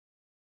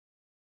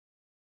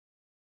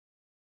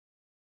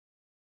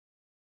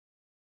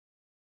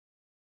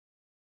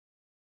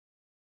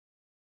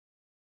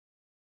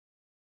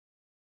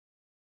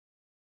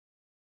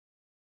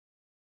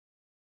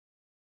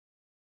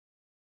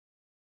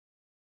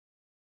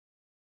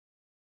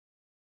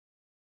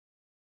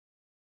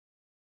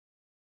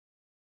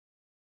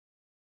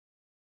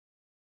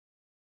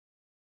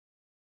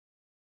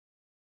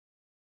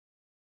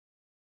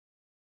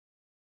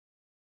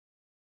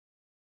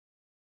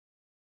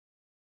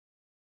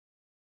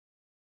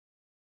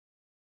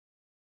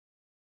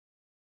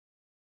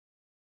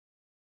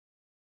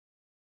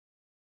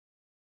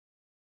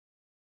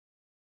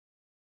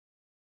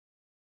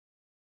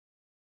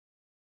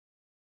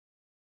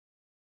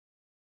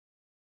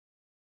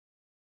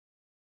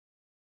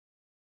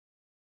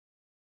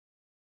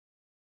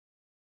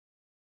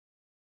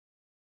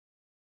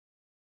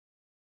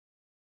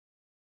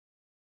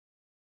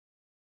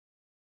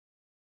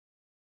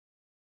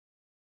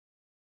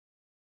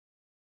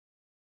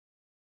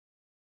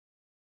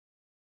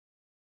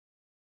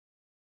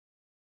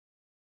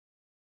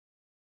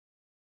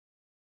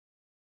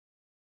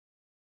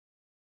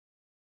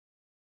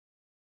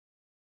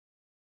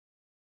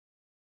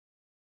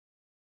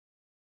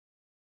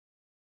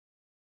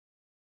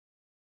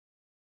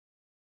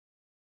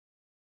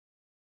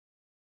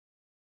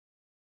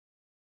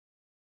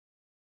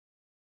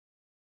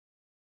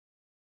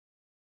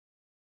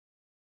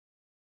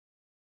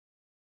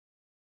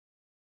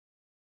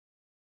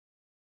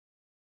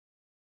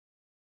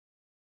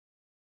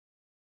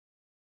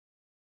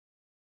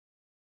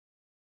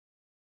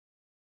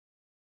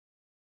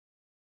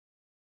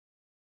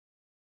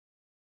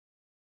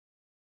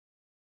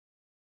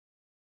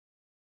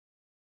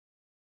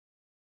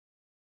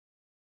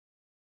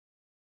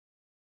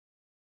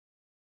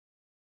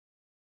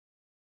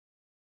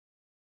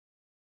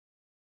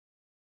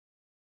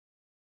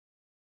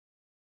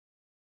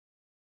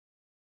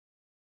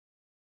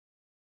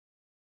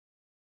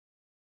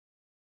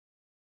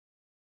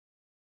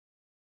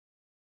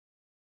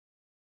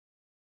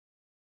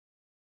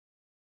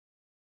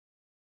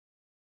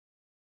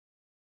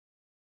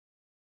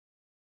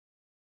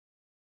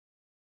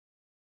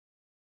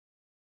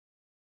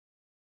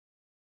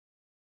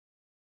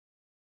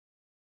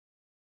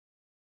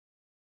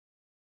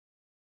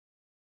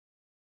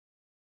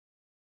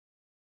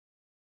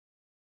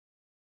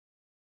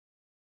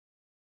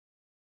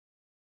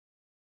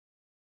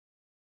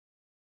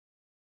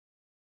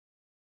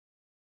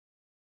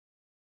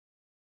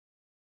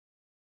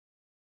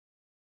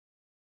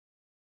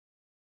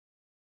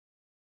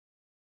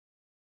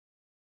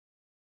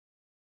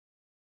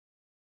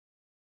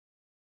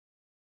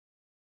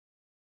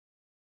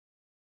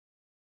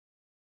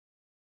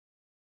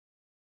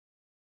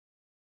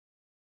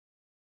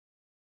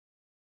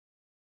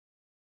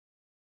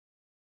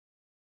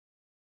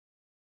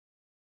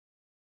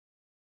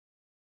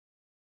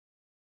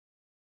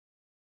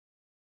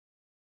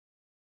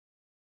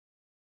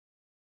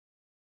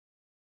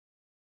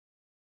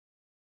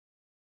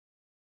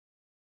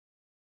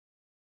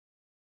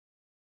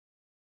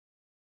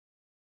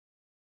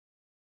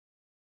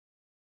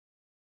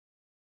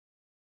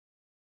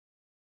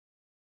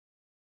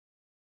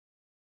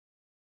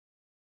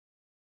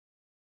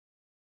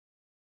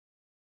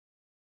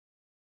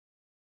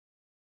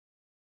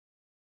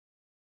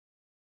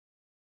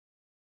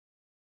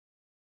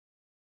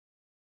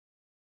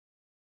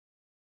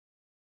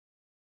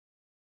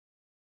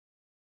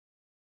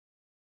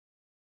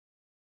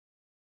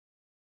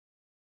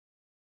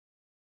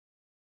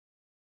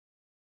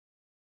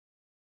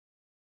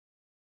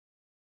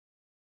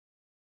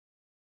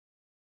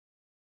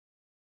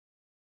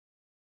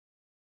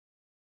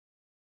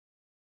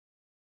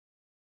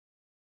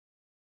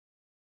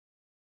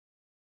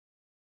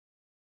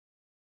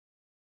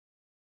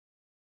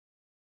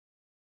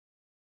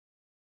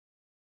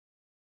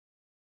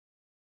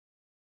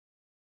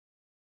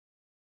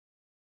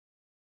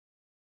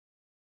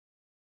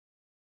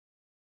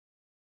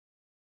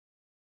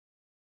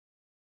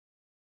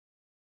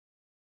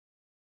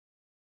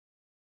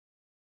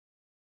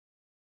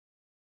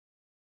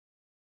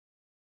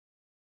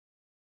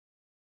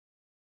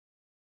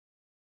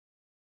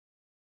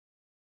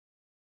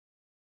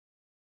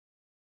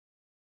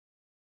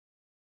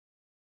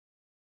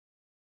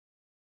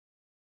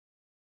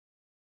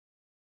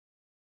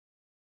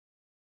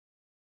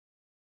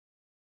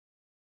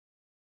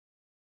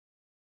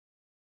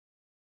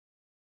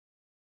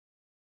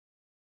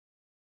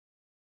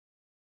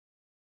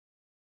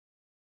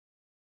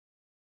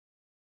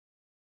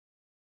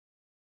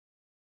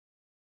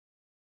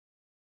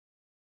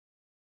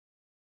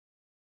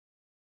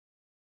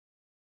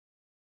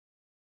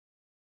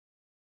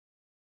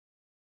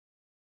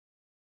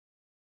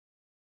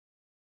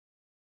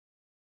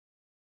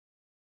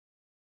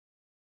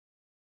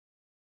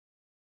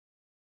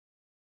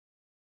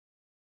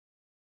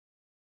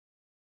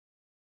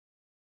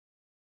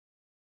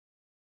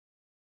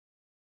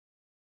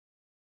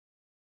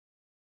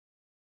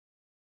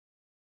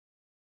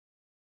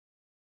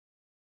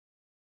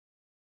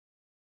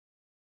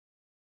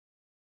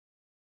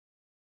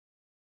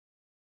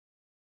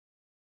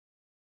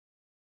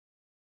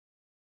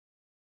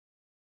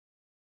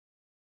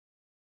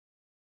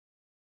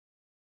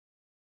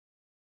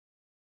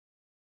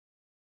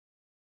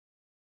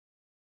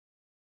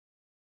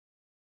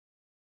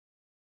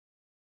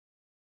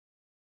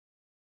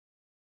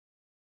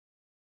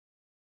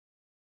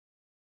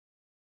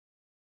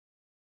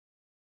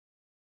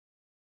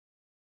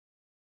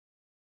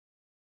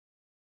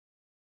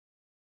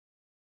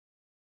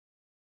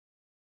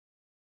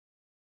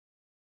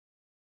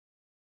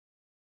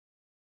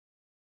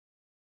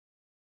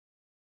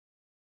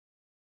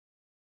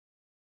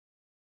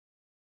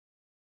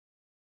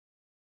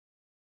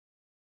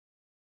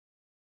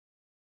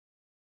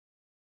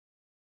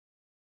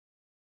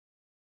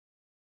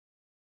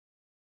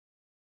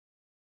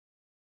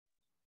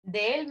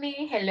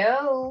 Delmi,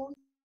 hello.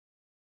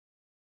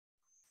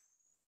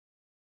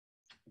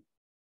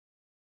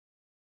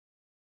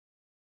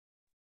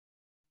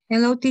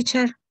 Hello,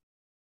 teacher.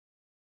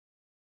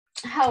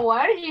 How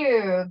are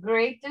you?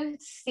 Great to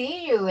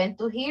see you and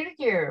to hear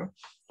you.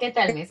 ¿Qué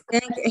tal, Miss?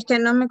 Es que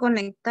no me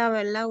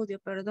conectaba el audio,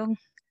 perdón.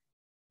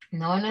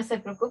 No, no se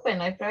preocupe,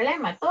 no hay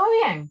problema. ¿Todo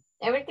bien?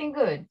 Everything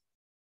good?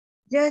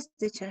 Yes,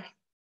 teacher.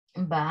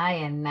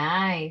 Vaya,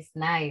 nice,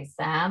 nice.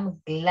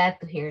 I'm glad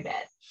to hear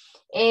that.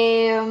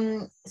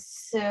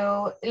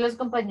 So, los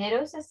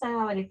compañeros están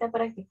ahorita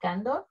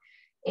practicando.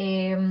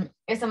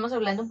 Estamos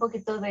hablando un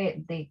poquito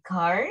de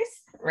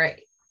cars,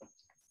 right?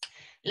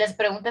 Las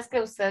preguntas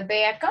que usted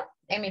ve acá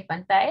en mi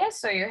pantalla.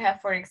 So you have,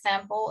 for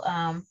example,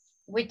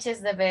 which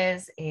is the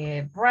best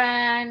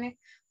brand,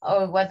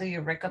 or what do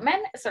you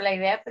recommend? So la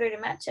idea pretty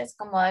much es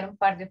como dar un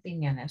par de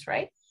opiniones,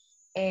 right?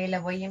 La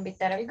voy a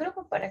invitar al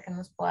grupo para que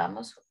nos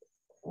podamos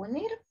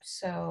unir.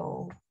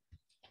 So,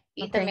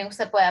 y Okay. también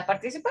usted pueda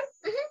participar.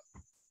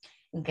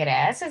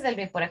 Gracias,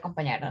 Delvi, por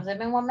acompañarnos.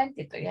 Deme un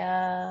momentito,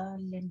 ya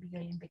le envío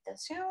la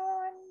invitación.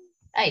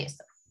 Ahí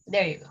está.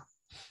 There you go.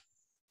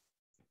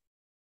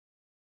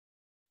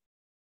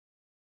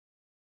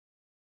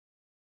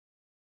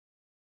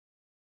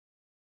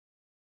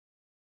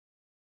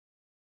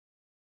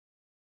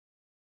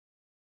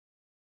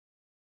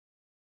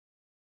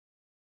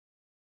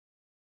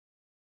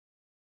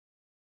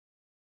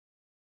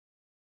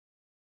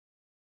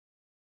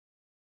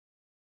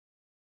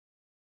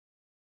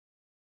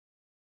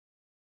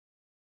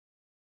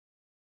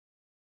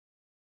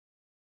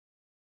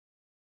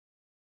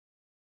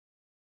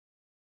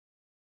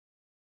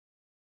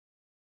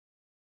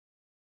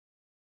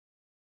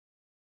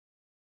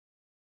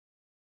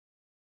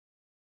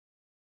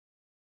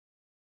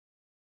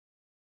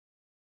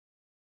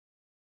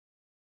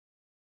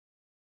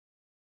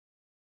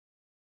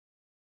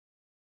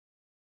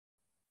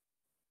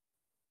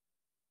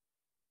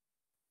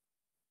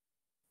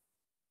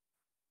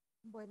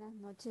 Buenas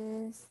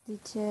noches,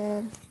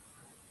 teacher.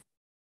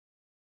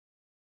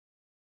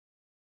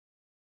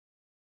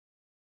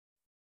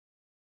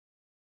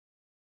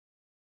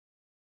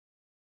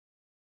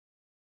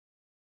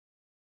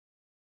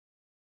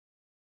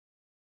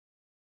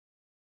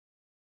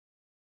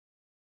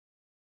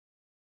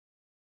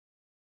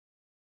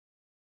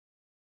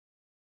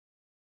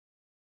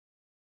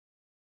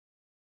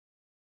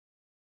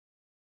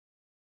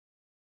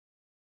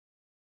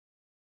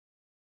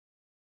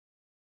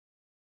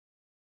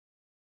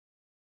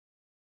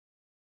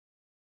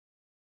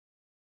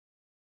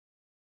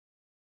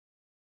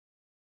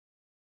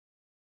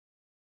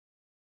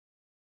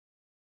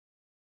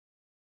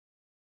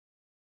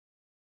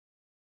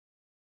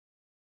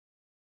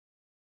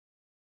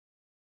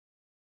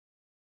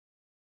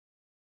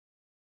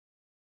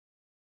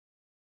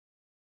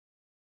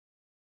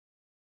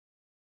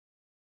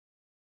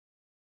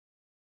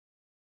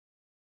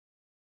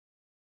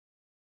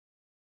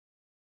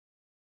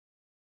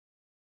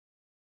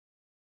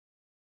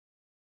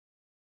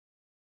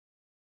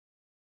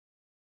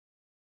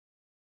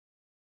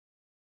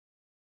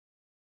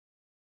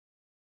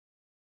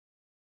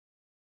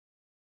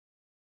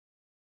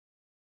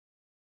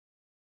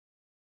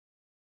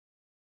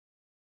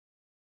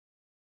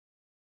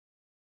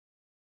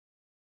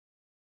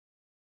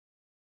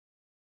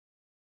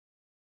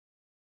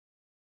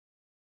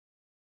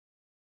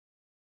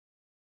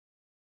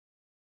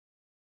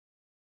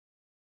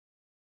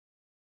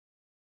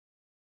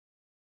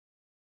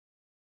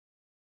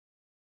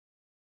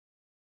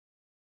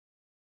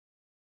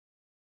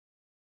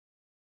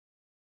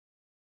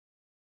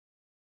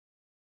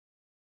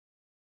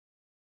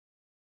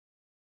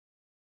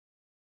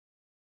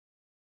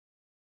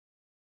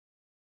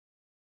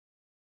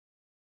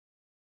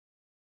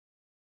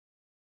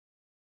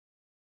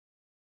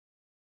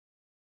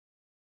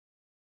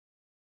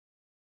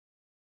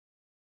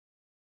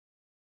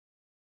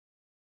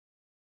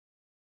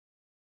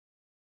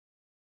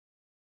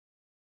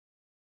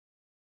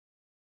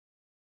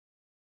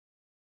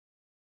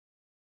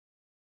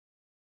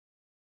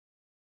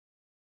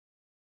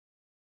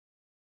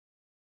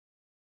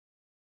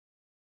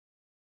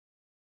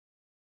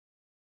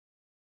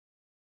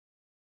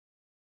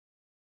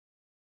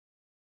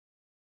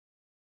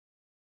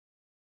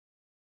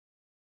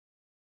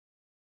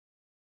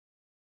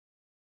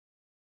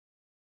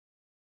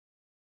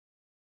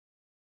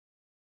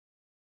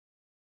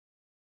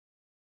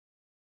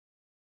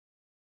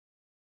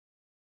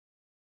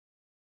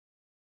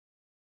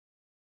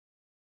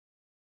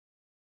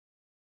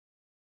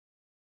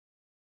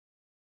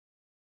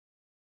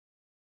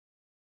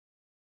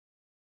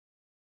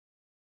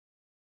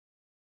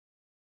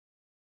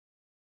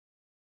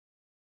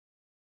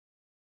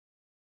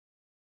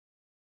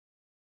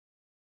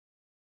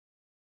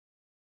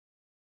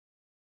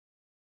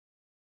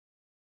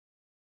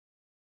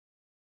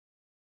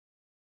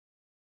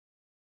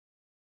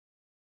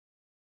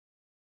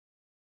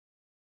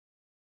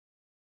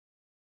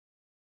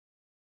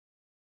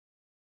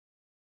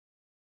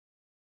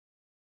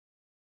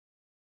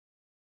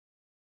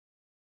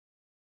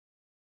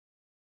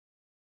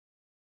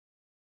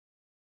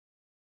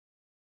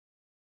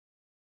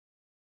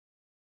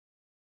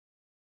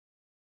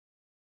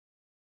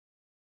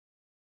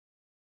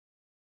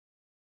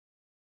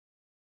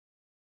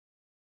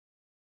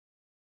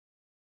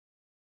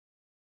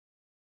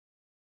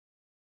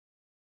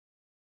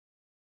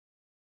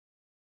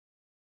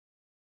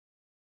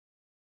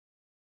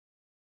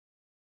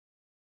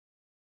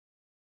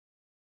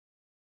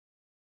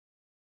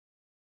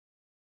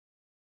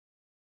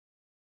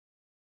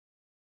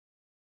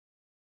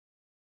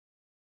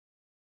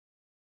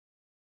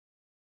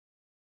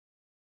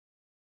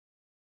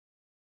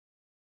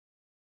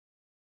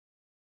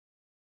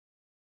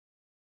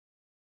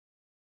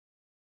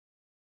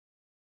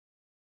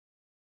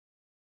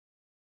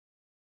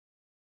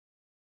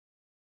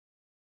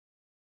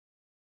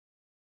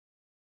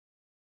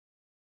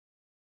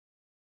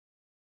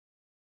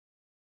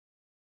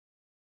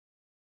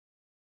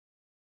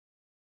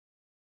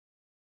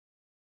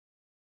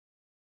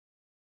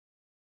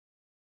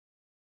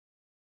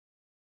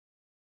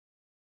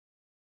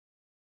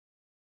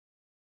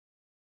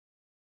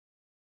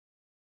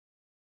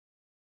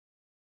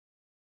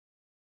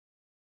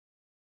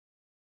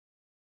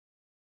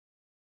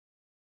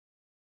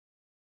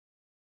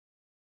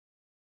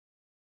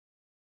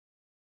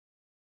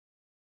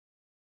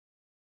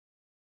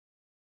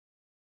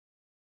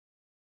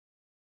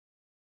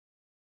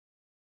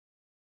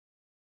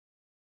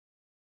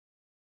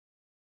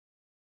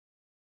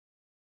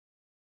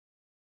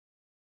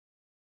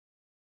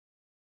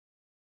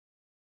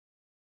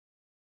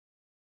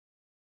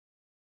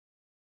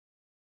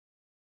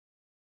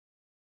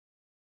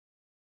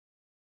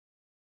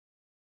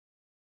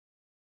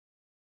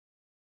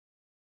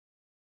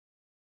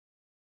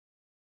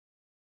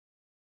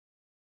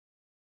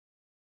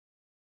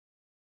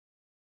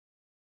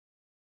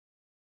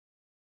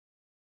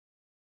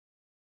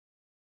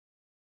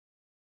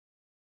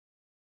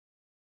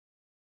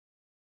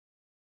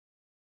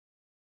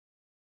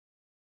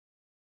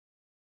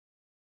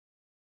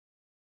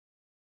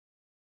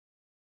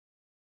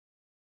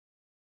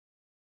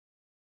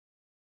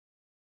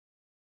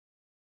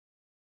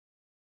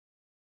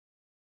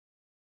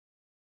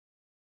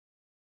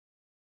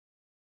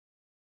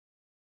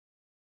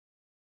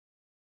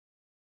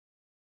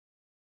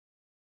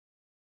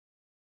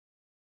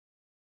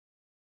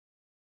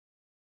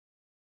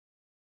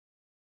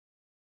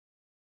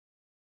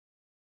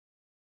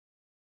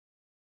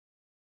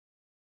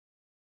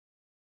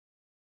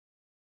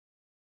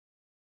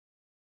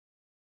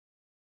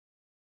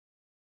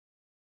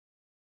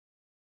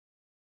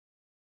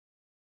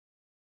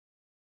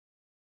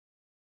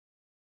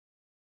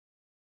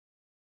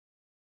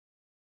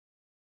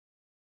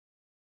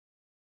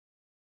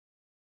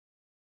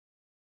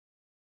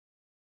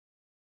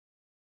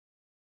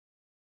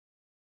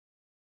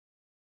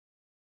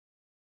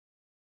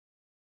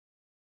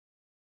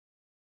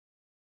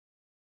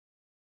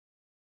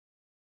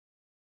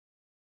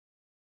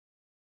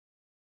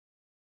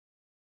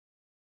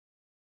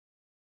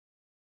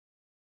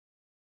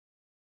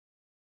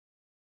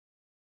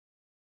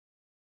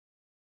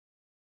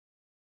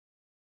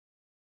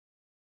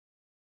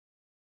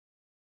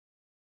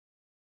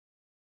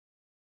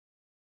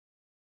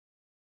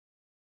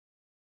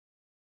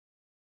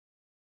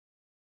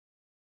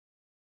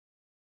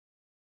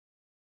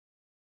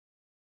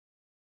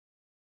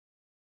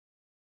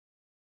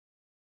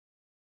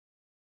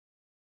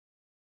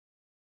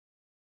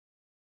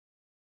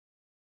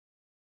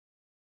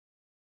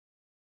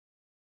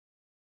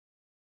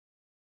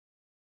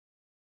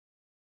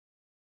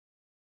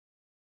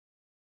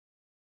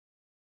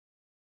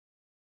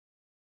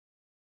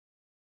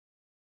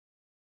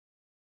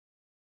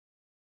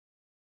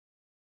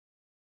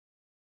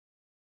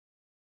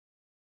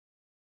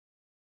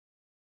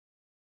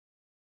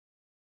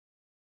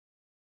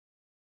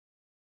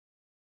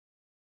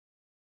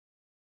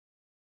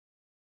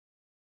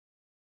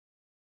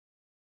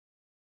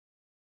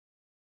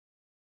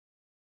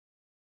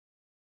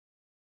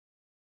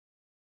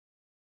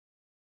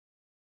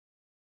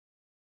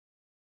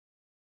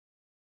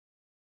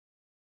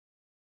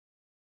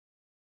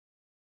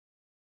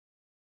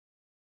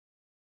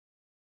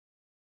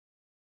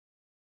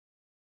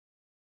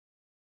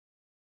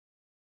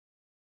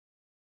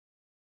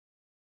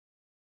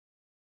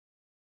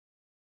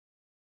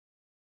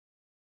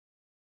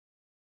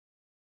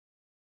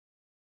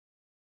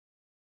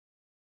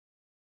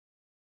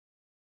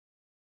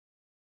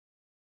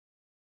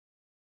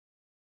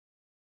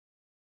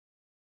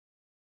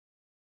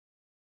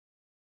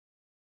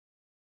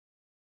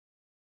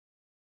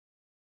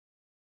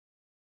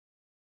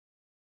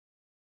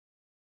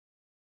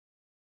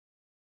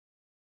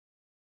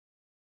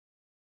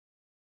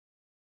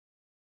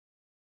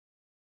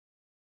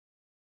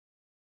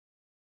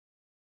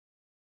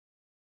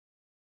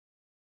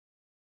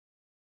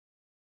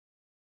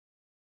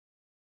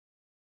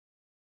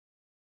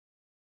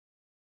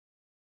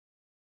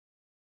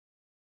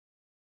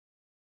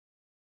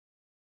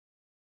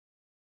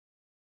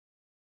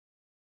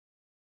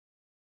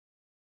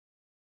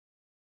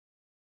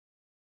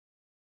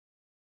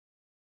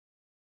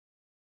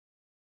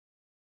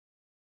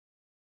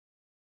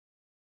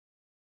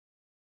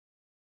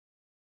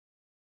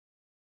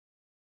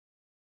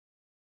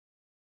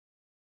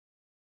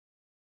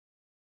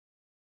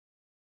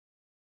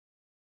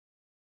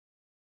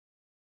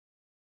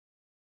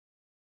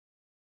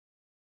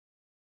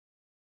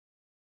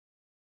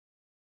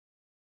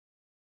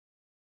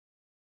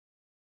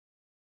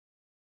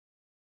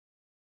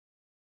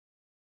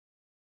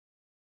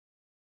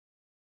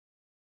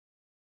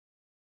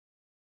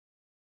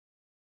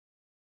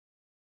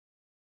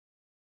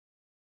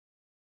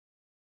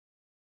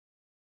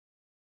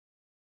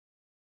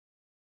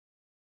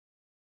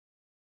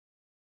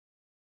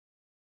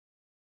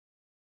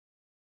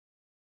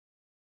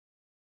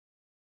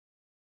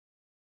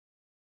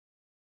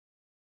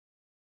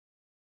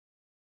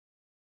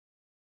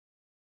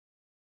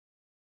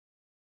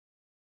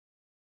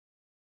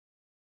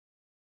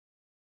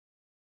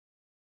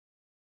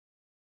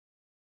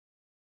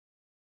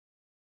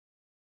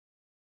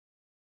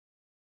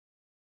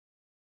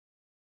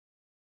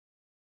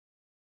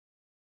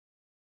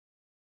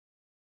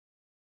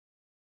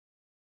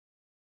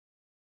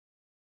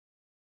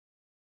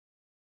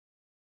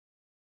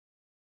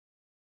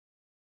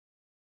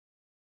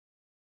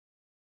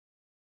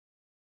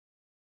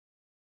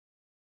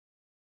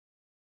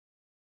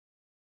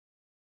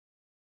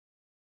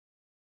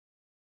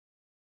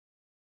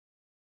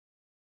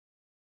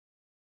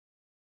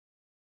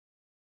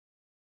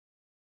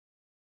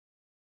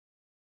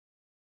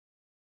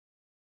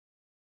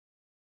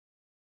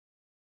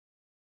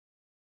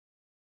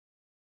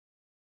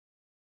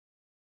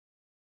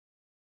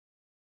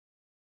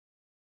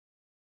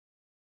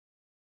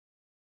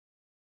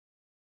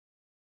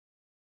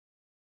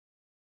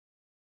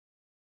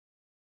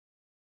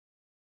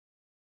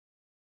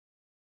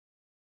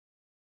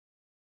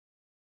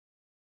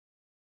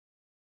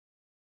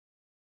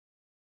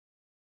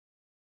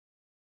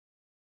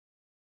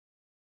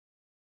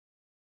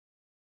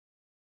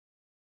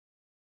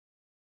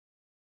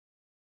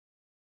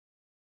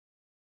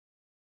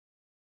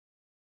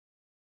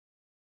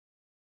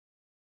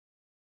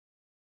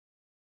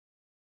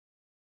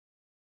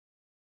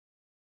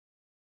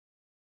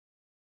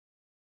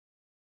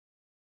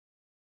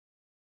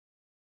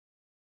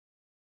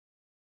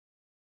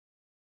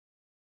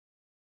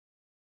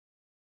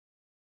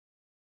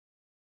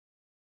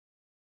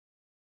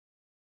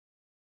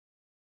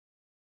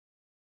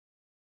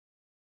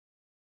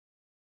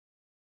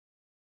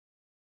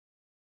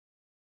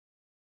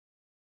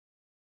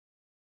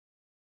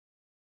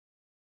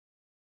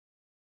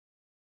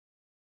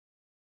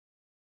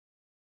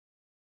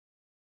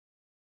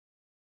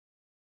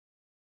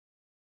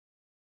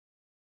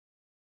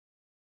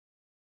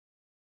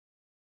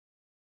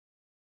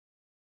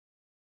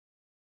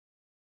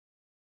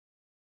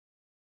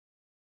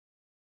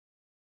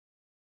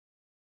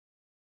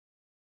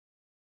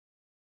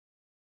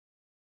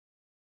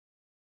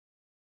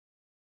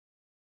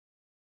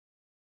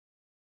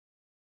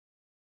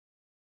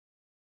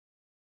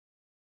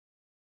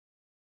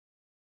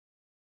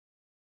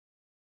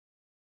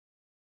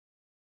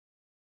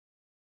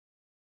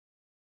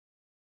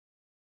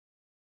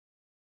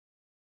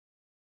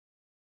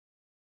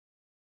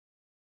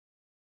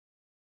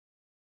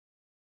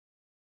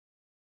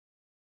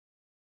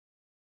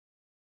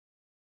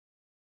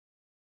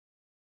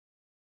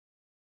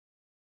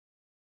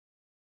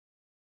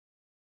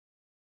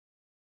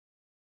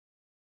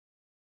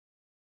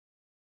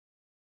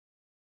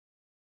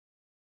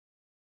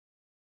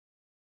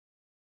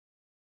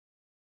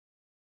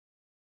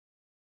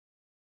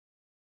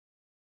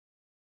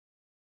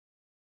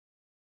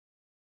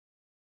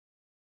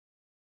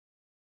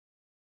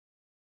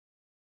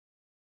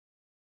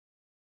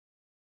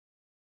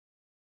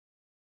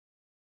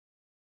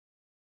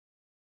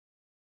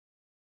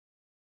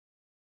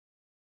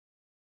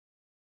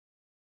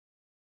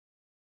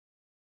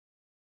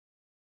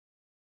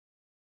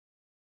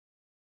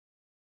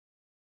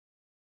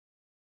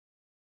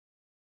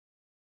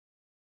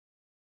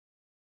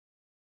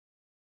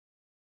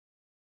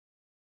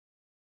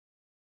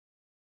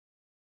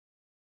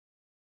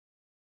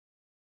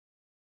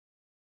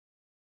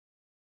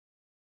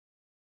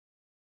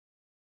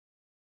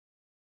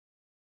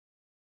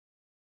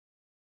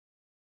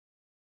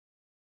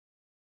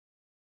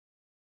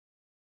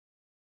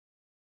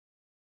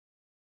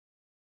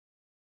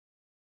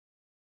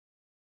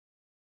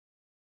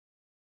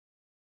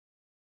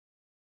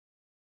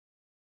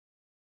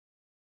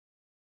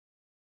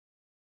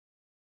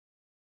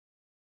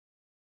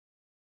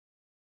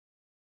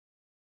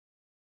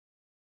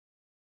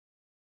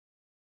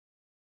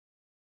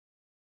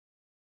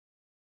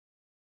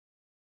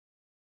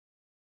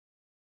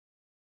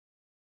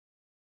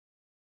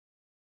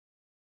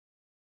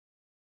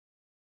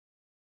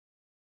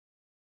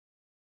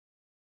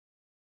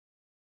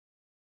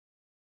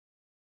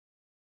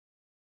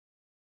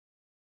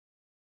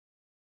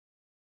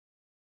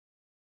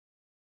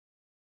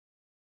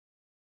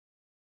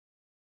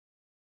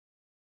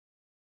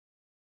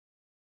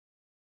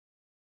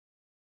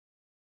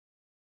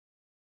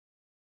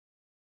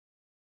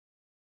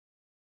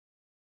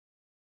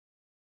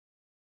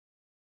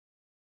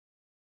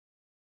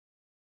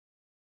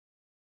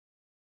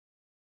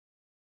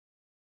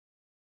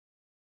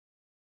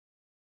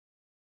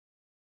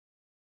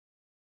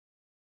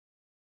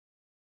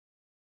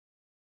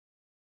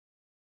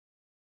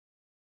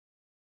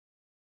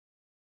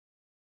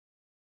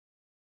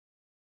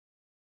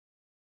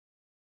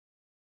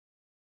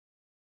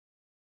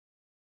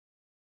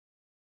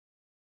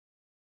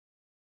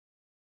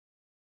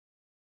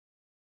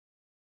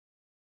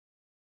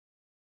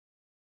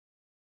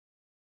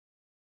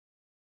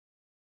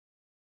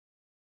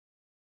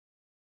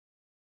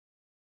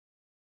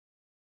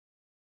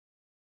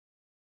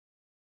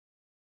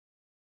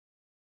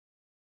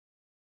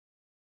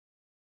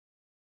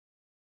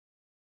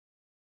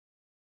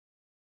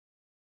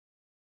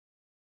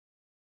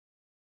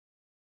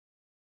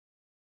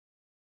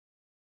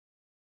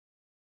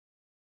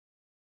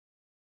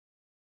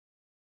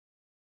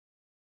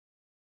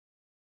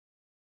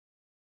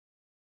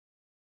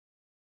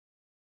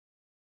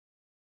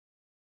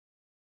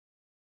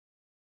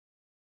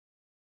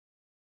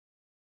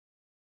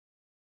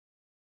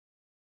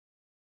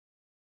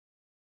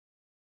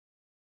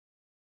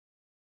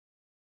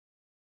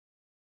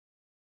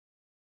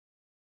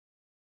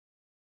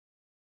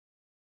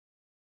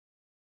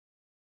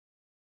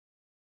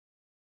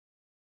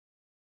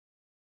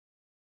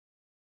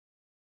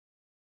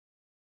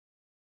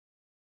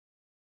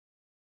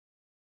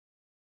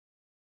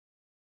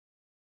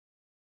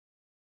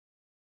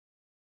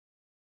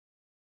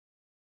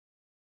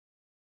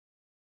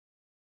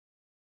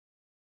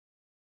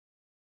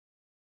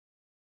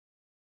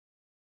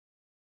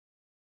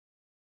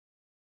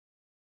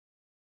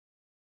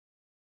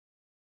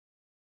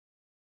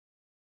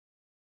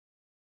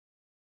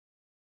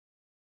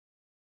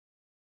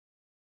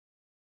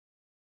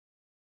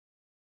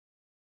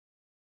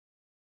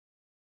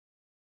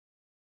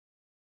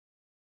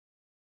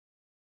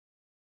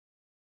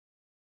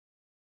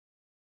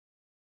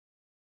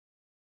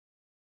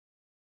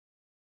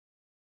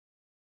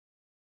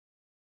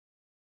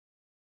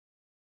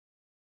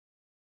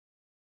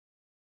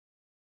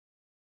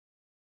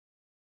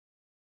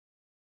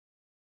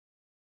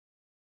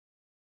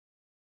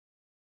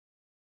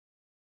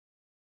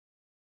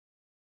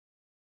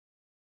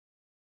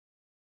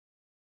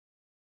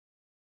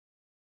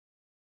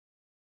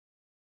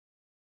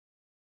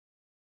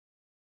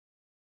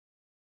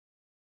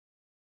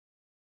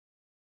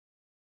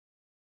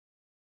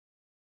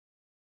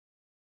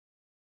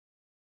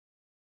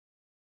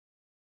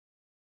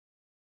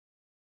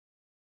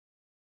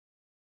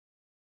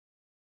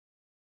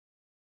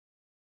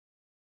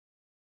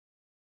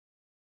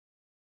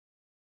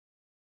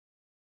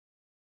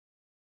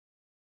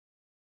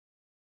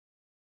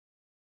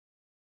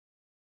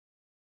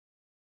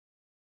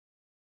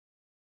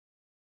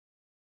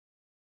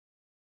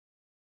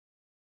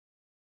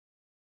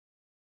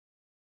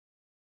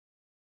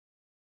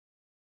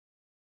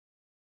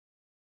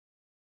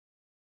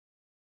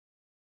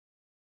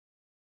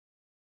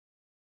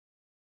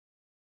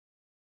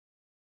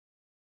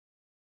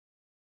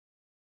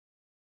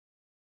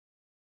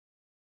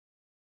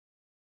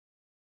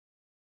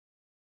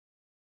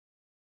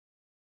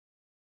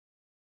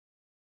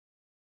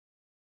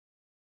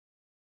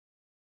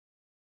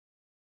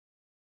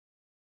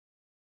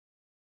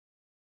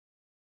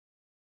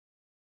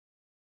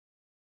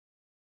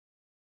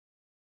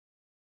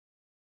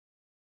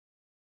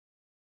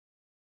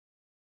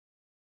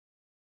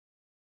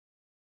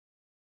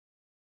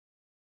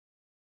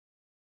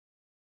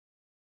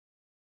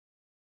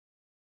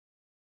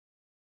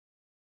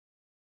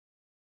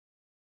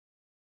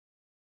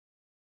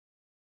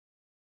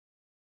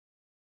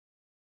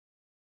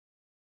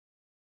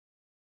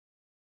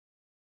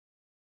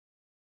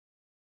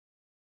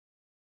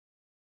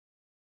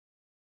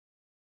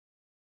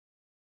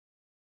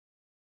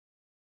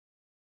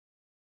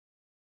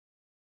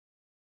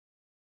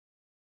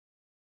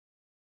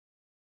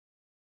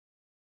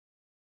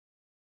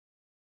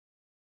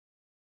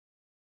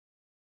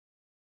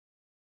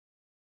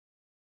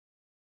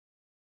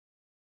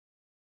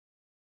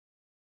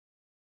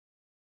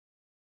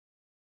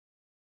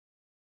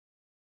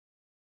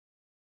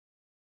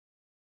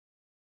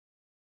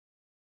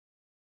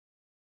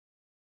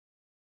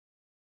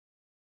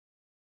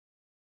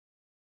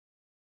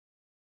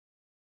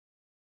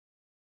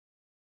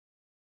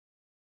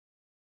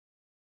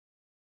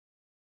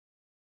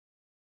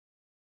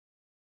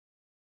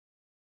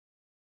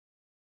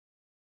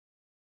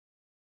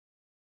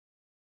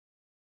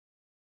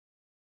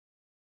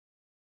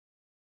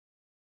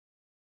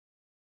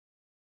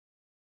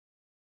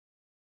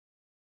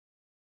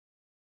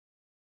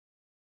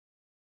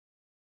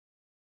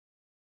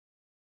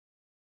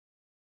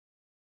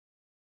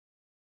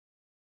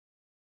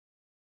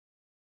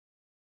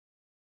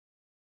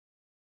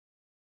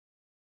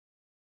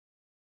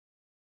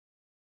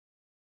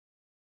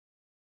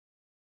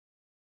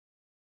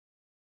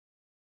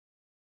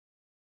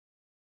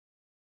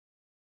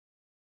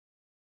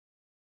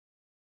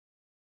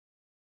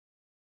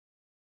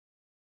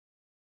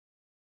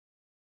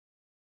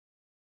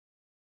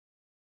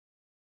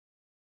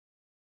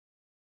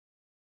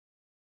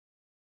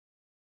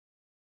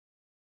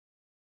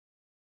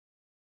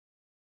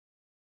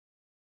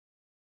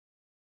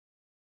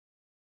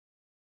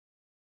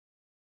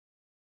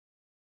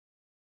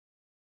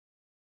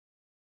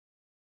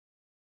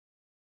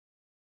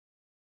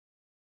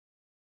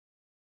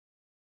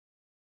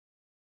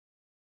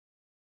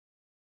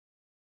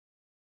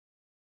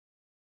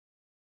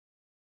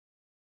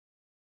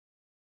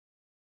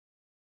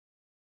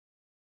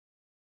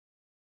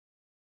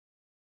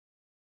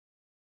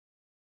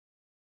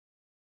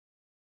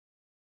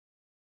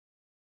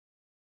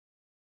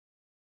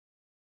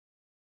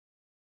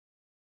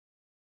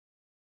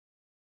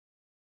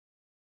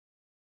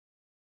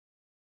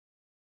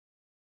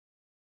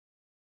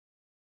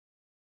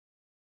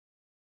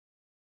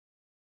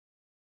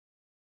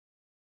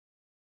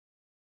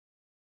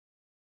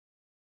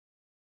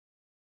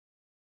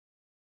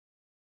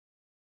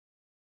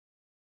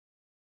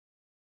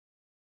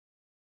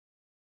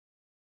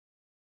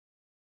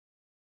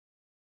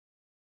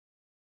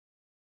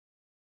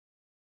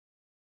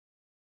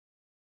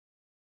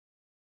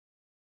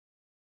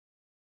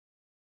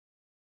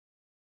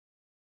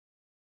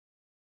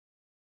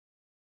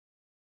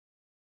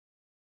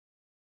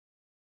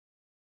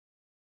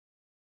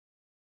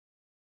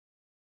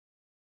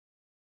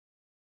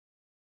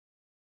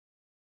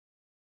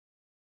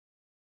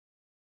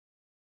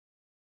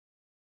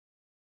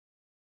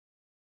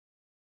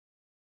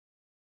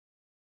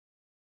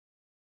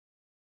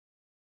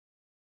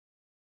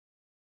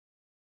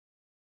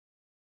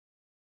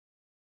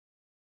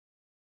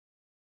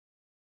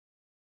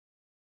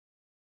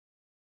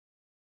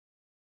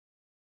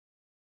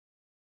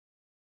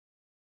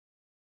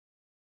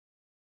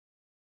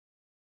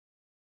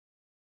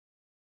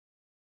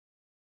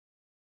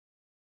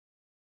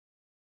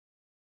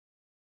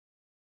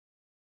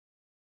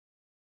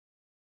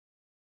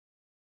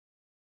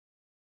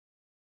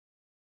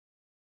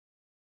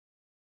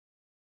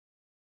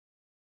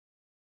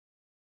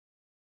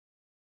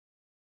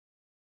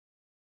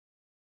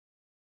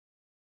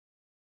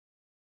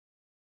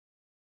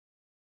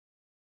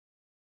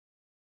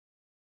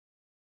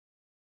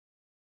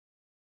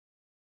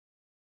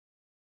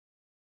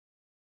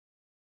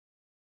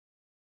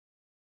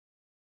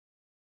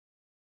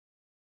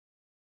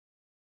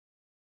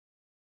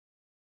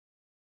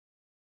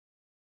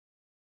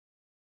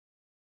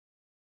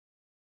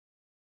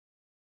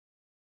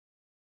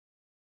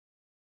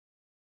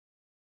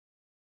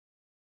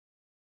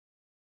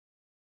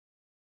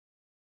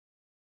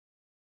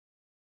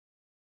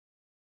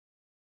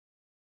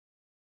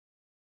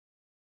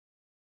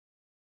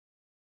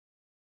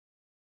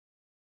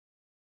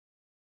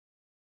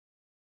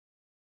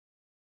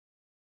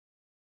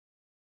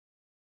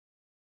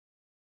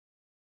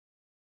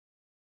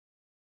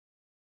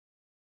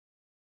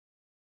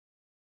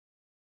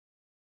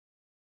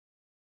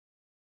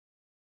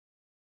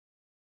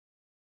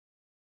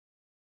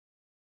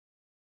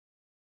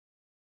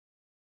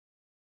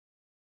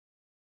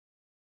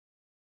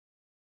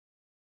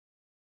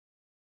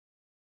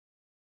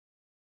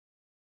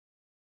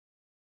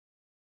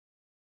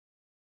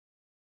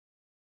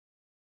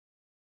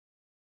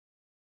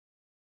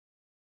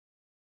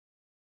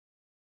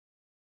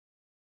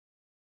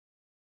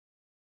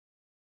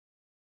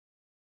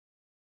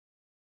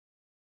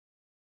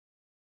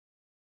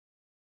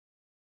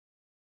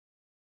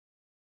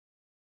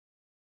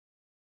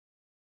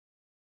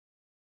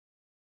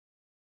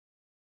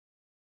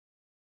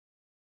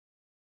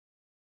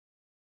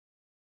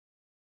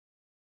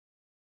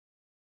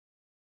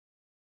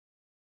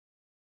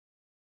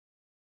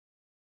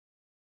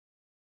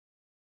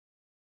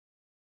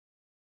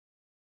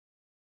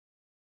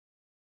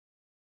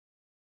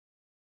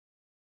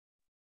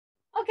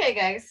 Okay,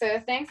 guys, so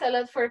thanks a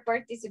lot for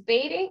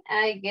participating.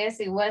 I guess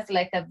it was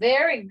like a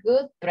very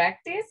good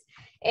practice.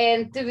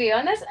 And to be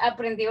honest,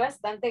 aprendí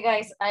bastante,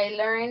 guys. I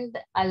learned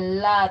a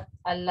lot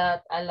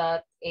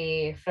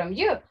from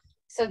you.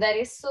 So that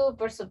is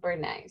super, super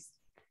nice.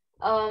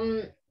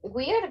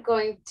 We are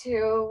going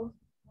to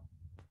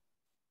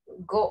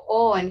go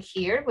on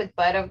here with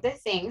part of the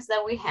things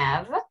that we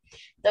have,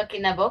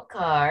 talking about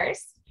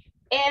cars.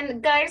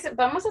 And guys,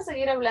 vamos a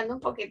seguir hablando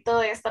un poquito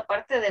de esta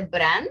parte de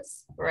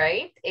brands,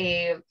 right?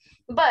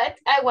 But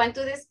I want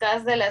to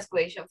discuss the last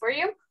question for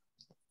you.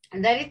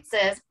 And that it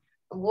says,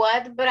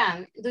 what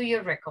brand do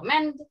you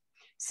recommend?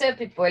 So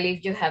people,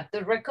 if you have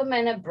to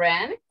recommend a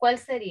brand, ¿cuál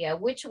sería?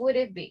 Which would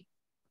it be?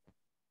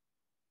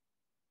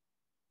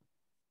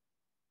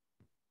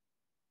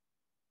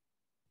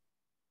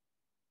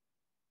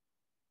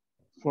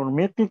 For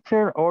me,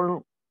 teacher,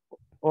 all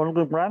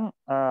the brands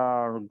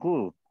are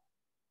good.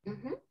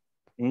 Mm-hmm.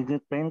 It's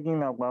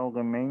depending about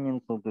the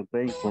maintenance of the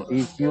vehicle.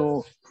 If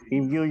you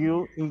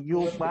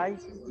buy,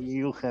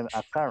 you have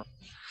a car.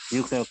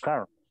 You have a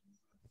car.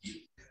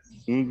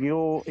 If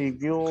you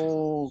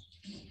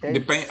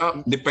depend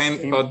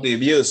on the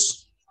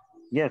views.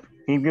 Yes,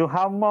 if you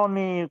have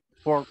money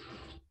for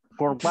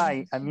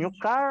buy a new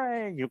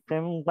car, you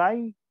can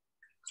buy.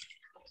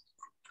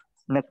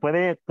 Le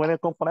puede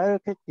comprar el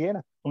que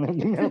quiera con el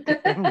dinero que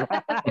tenga.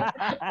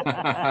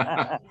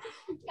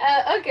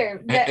 Okay,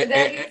 that is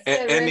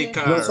any really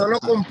car. No solo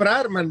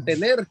comprar,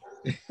 mantener.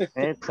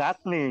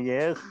 Exactly,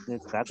 yes,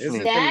 exactly.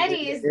 That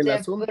is the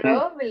asunto.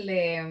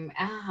 problem.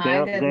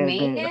 The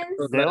maintenance.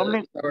 La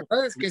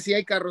verdad es que sí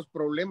hay carros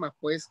problemas,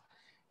 pues,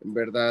 en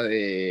verdad,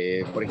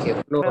 por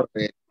ejemplo,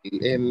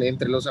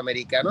 entre los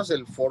americanos,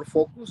 el Ford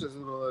Focus es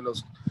uno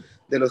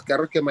de los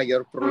carros que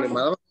mayor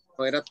problema daba.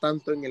 No era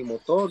tanto en el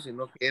motor,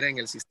 sino que era en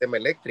el sistema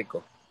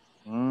eléctrico.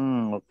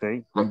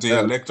 Okay. The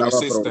electric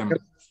system.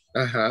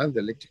 Ajá,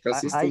 the electrical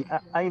system.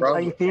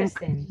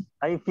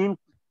 I think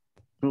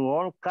to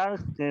all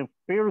cars, the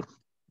first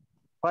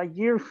 5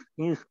 years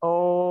is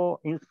all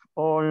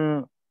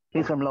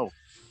system low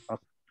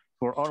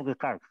for all the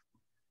cars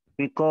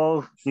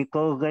because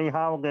they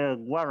have the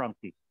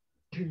warranty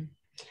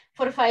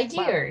For 5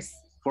 years.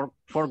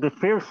 For the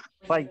first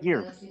 5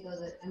 years.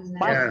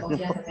 Yeah.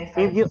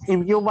 If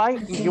you buy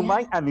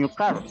a new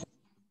car,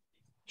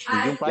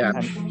 if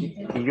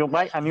you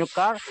buy a new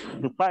car,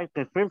 the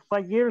first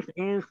 5 years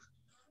is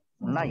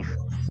nice.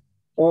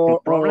 Or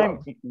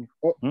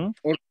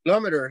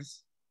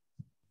kilometers.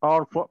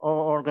 Or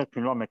the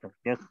kilometers,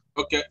 yes.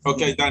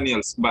 Okay,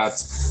 Daniels, but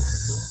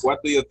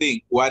what do you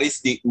think? What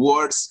is the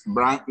worst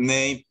brand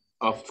name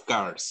of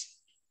cars?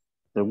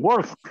 The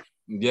worst?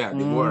 Yeah,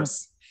 the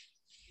worst.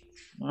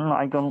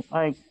 I don't.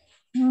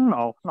 You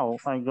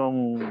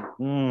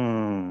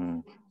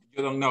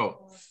don't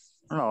know?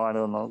 No, I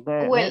don't know.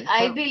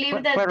 I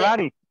believe that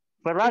Ferrari.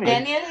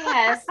 Daniel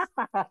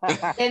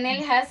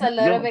has a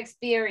lot of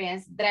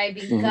experience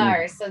driving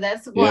cars, so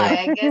that's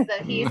why I guess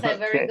that he is a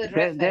very good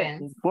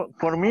reference.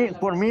 For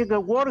me, the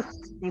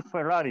worst is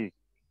Ferrari.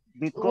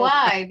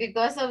 Why?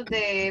 Because of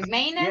the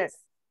maintenance?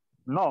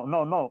 Yeah.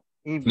 No.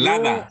 If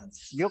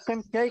you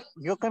can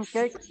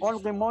take all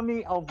the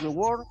money of the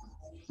world,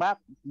 but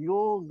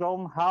you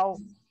don't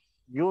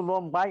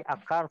buy a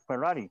car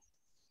Ferrari.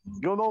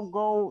 You don't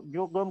go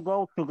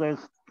to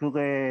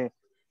the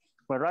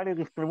Ferrari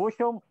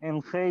distribution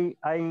and say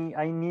I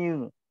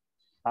need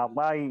to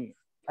buy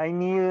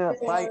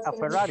a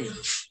Ferrari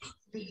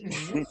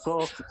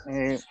because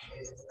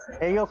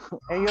ellos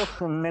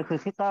se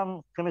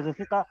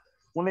necesita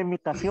una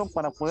invitación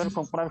para poder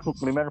comprar su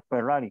primer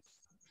Ferrari.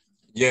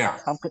 Yeah.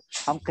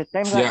 Aunque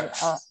tenga,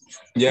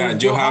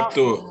 you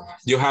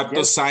have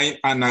to sign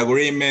an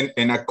agreement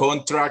and a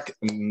contract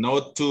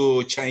not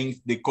to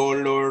change the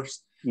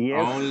colors.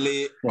 Yes,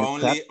 only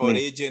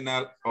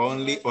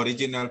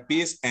original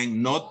piece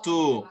and not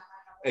to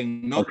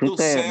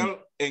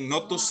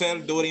sell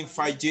during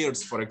 5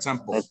 years, for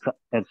example.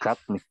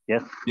 Exactly.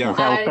 Yes. Yeah.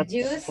 Are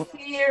you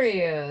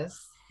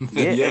serious?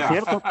 Yeah.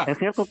 Es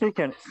cierto,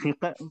 teacher.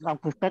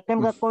 Aunque usted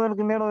tenga todo el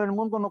dinero del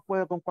mundo, no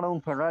puede comprar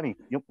un Ferrari.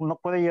 No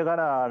puede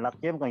llegar a la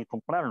tienda y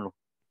comprarlo.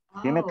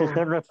 Tiene que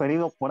ser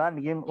referido por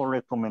alguien o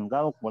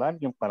recomendado por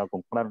alguien para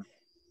comprarlo.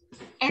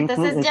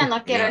 Entonces ya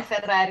no quiero el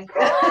Ferrari.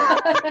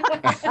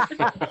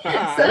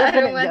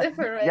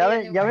 Ya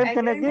ven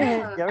que les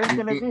dije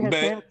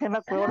que es la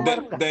peor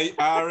marca. They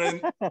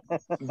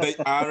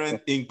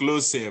aren't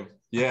inclusive.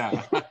 Yeah.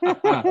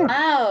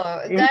 Oh,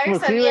 guys,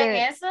 ¿sabían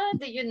eso?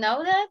 Do you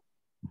know that?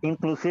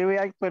 Inclusive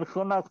hay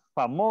personas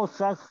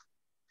famosas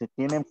que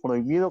tienen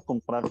prohibido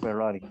comprar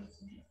Ferrari.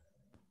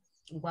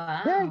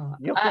 Wow,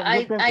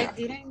 I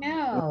didn't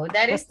know.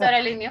 That is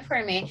totally new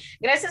for me.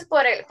 Gracias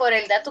por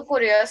el dato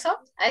curioso.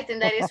 I think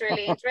that is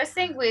really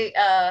interesting.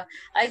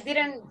 I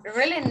didn't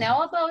really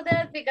know about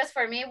that because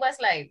for me it was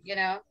like, you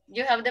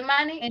have the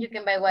money, you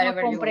can buy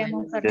whatever you want.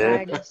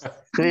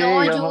 Sí,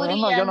 no, yo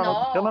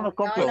no lo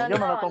compro.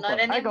 Not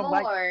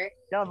anymore.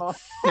 Yo no.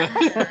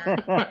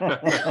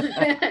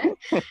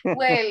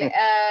 Well,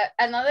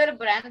 another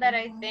brand that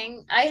I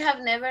think I have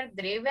never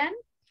driven,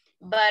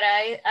 but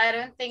I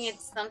don't think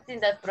it's something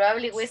that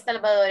probably we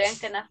Salvadorian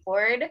can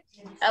afford.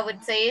 I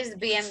would say is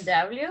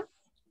BMW.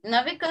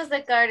 Not because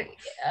the car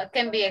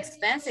can be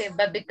expensive,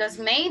 but because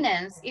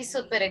maintenance is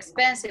super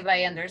expensive,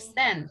 I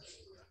understand.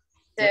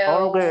 So,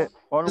 all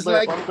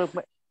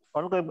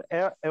the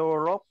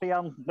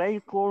European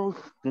vehicles,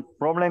 the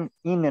problem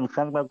in El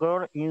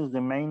Salvador is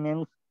the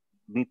maintenance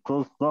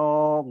because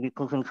El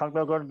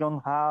Salvador don't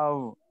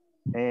have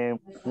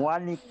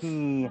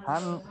quality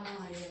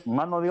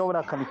mano de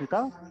obra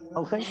calificada.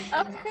 okay,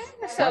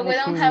 so we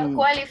don't have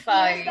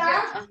qualified.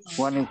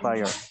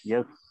 Qualifier,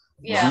 yes.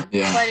 Yeah,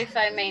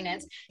 qualified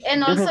maintenance.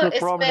 And also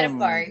spare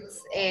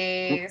parts.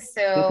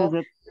 So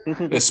this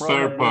is the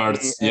spare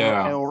parts,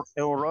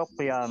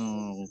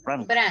 European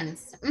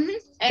brands.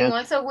 And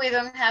also we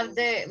don't have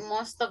the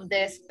most of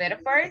the spare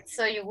parts,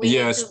 so we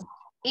need to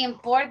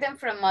import them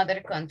from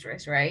other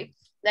countries, right?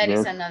 That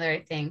is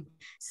another thing.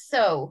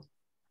 So,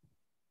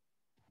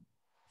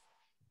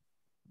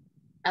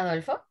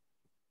 Adolfo?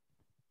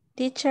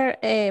 Teacher,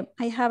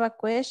 I have a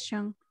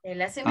question. We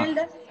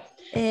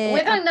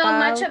don't know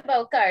much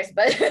about cars,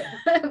 but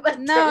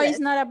no, it's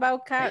not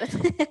about cars.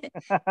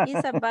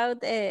 It's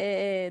about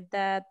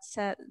that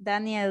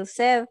Daniel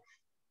said,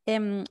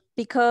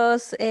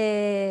 because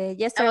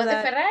yesterday. About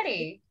the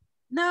Ferrari?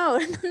 No,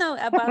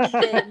 about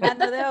the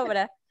mano de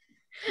obra.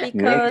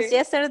 Because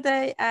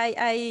yesterday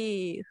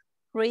I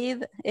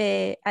read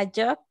a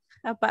joke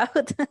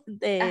about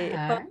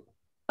the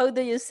how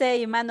do you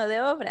say mano de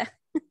obra,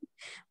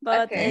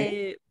 but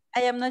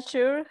I am not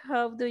sure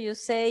how do you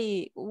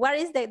say, what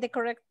is the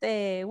correct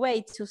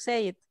way to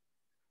say it?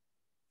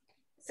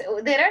 So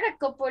there are a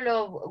couple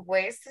of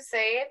ways to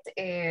say it,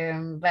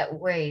 but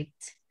wait,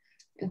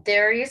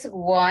 there is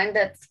one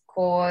that's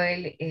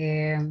called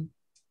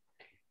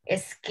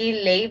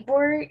skill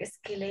labor,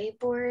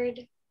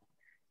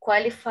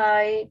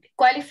 qualified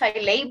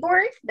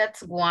labor,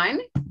 that's one.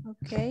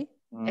 Okay.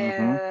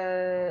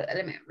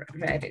 Let me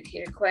write it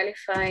here,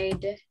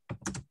 qualified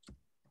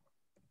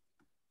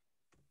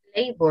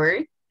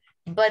labor,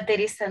 but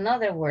there is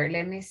another word.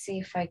 Let me see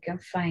if I can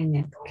find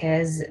it,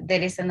 because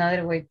there is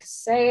another way to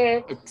say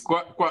it.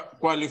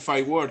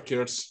 Qualified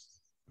workers.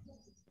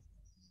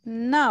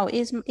 No,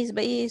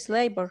 it's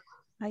labor.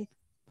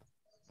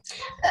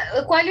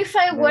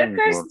 Qualified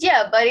workers,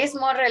 yeah, but it's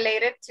more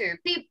related to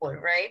people,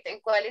 right? And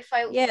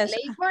qualified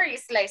labor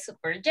is like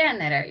super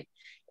general.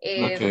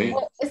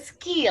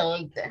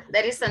 Skilled,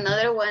 that is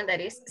another one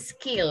that is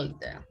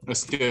skilled.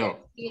 Skill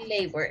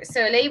labor.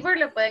 So labor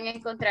lo pueden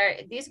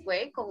encontrar this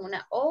way con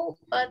una O,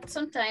 but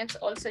sometimes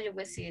also you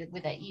will see it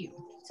with a U.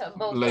 So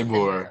both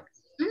labor.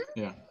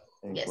 Yeah.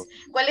 Yes.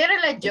 ¿Cuál era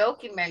la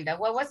joke, Imelda?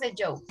 What was the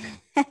joke?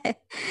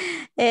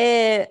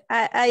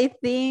 I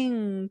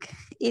think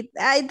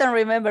I don't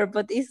remember,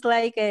 but it's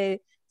like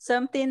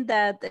something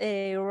that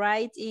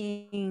write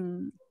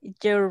in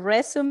your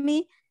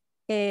resume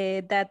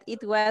that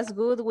it was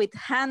good with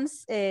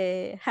hands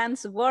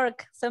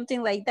work,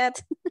 something like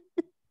that.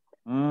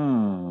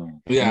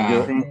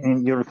 Yeah.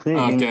 In your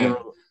CV,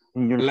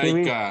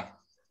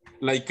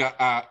 like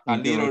a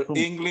little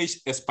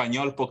English,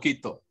 español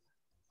poquito.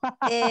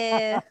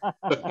 I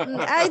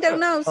don't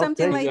know,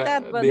 something like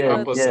that, but the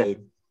opposite.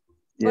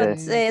 But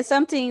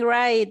something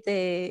right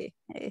that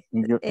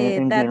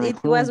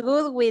it was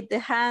good with the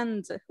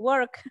hand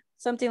work,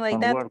 something like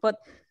that. But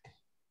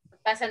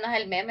pásanos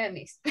el meme,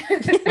 miss.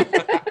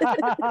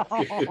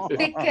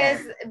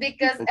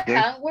 because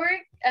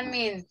handwork, I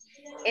mean,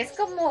 es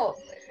como,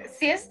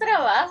 sí es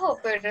trabajo,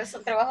 pero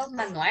son trabajos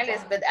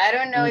manuales, but I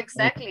don't know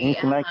exactly.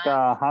 It's like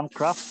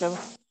handcrafted.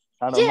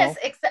 Yes,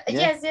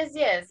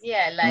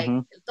 yeah, like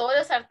todos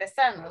los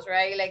artesanos,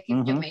 right? Like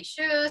if you make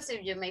shoes,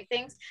 if you make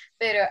things,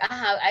 pero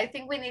I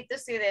think we need to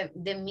see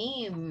the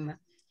meme.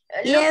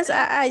 Yes,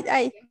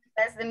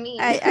 that's the meme.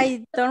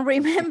 I don't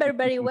remember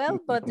very well,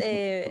 but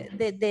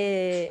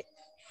the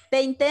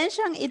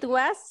intention it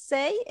was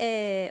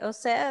say, o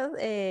sea,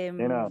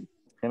 era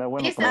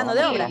bueno mano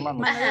de obra.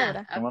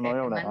 Mano de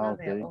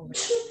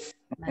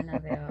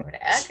obra.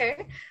 Okay.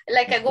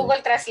 Like a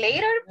Google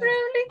Translator,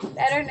 probably.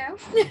 I don't know.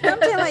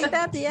 Something like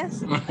that,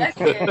 yes.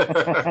 Okay.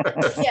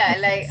 Yeah,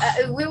 like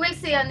we will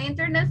see on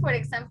internet, for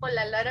example,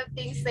 a lot of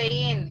things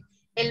saying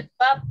el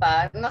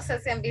papa. No sé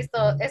si han visto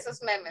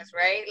esos memes,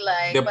 right?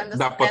 Like the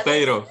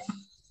potato.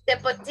 The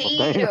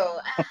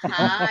potato.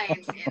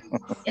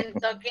 And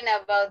talking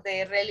about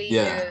the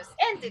religious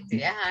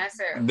entity.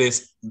 So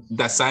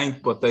the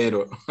saint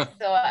potato.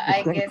 So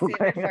I guess it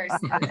refers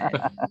to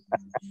that.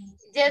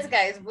 Yes,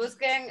 guys,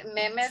 busquen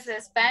memes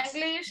de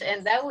Spanglish,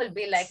 and that will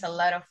be like a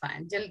lot of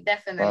fun. You'll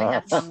definitely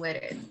have fun with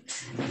it.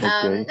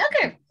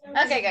 Okay,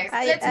 guys,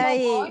 let's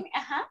move on.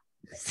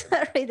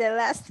 Sorry, the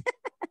last.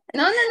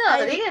 No,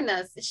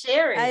 díganos,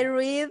 share it. I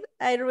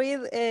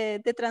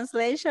read the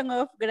translation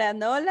of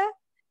granola.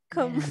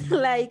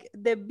 Like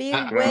the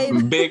big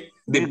wave.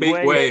 The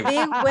big wave.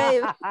 Big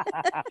wave.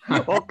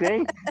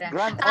 Okay.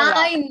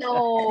 I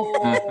know.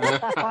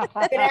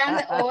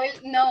 Gran oil,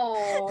 no.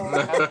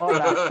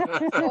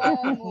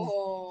 Come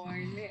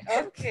on.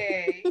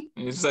 Okay.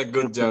 It's a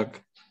good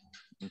joke.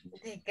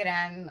 De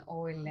gran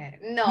ola.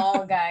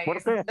 No, guys.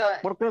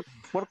 ¿Por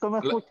qué no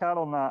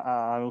escucharon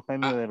a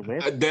Eugenio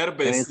Derbez?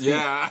 Derbez,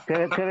 ya.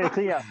 Que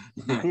decía,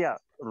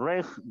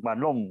 res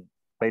balón,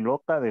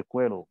 pelota de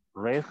cuero,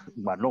 res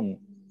balón.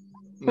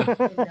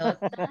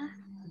 Pelota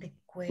de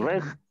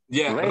cuero.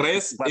 Yeah,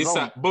 res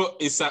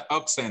is a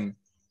oxen.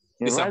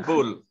 It's a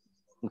bull.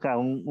 O sea,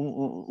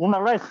 una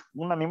res,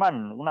 un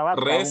animal, una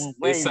vaca, res un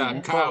buey, is a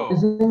un cow.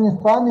 It's in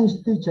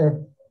Spanish,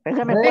 teacher. Es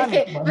en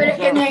Pero es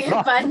que no en No.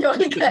 español,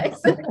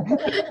 guys.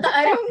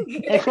 I don't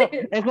get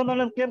it. Eso no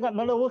lo entiendo,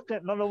 no le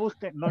busque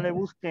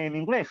en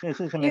inglés,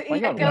 eso es en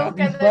español. Acá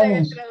buscando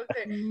el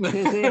traductor.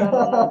 Sí,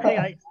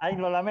 ahí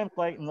lo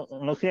lamento, ahí,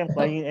 lo siento,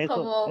 ahí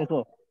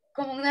eso.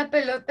 Como una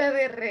pelota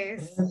de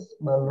res.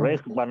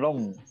 Res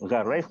balón, o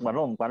sea, res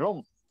balón,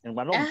 el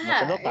balón,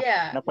 Ajá,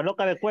 la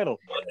pelota de cuero.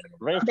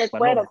 Res De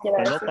balón, cuero,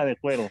 pelota de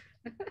cuero.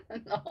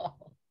 No.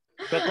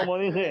 Pero como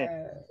dice,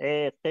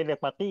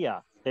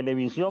 telepatía,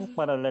 televisión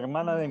para la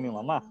hermana de mi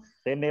mamá,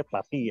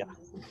 telepatía.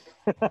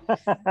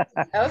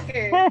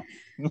 Okay.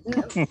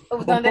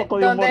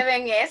 ¿Dónde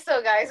ven eso,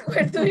 guys?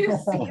 Where do you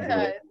see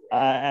that?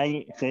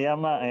 Ahí se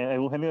llama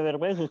Eugenio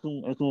Derbez, es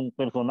un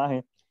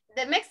personaje.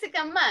 The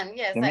Mexican man,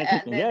 yes,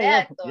 the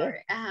actor.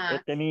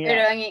 Yeah.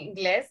 Pero en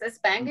inglés,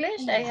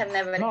 Spanglish, I have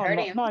never heard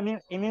him. No, en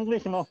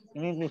inglés no,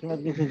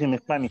 this is in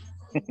Spanish.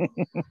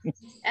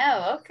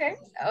 Oh, okay.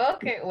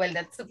 Well,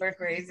 that's super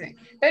crazy.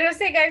 Pero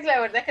sí, guys, la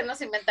verdad es que nos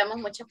inventamos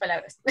muchas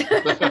palabras.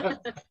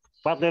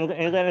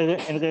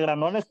 El de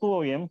Granón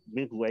estuvo bien,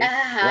 Big Wave.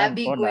 Ajá,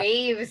 Big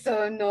Wave,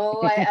 so no,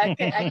 I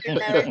can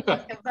never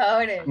talk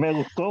about it. Me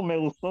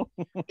gustó.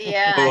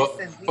 Yeah,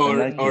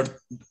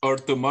 or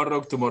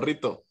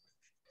tomorrito.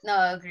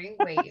 No, Green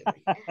Wave.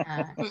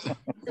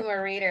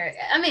 Reader.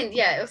 I mean,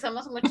 yeah,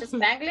 usamos mucho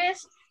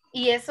Spanglish.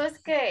 Y eso es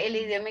que el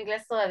idioma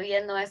inglés todavía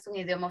no es un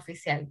idioma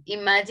oficial.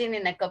 Imagine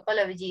in a couple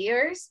of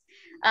years.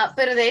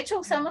 Pero de hecho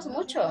usamos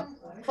mucho.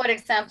 For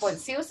example,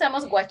 si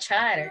usamos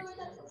guachar.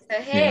 So,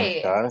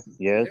 hey,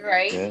 yes,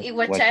 right? Yes, y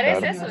guachar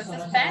es eso, es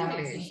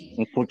Spanglish.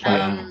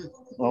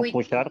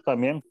 Puchar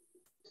también.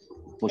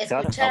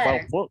 Puchar.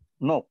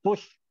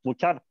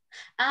 Puchar.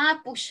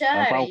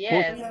 Pushar,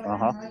 yes.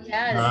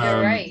 Yeah,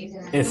 you're right.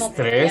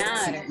 Stress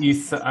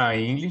is an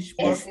English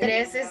word?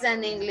 Stress is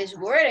an English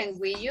word and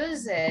we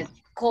use it.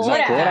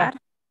 Cora.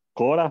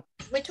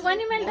 Which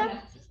one,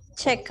 Imelda?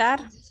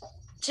 Checar,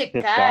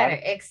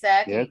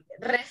 exactly. Yes.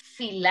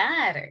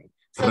 Refilar.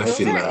 So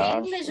those are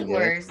English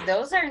words.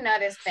 Those are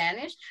not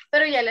Spanish,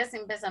 pero ya les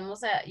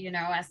empezamos a,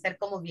 hacer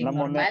como bien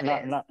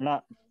normales.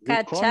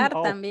 cachar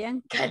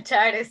también.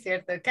 Cachar, es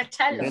cierto.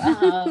 Cacharlo.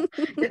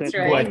 That's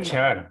right.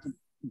 Guachar.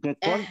 The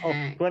coin of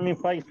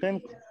 25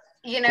 cents.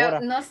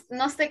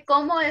 No sé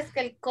cómo es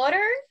que el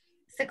quarter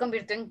se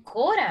convirtió en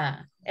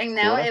Cora. And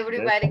now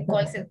everybody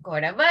calls it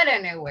Cora. But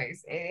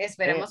anyways,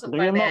 esperemos un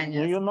par de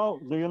años.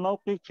 Do you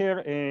know,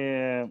 teacher,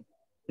 the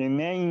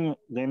name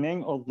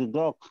of the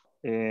dog,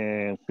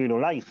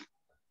 Firulais?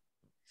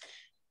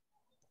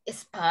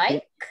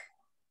 Spike?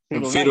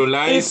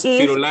 Firulais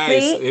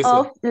is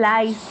of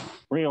life.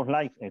 Free of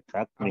life,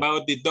 exactly.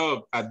 About the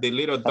dog, the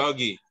little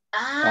doggy.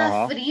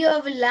 Free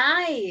of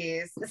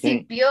lice.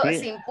 Sin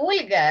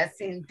pulgas,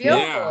 sin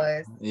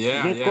piojos.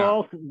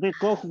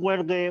 Because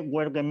where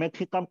the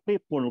Mexican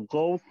people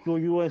go to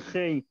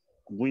USA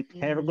with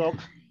her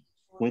dogs,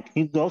 with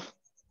his dogs,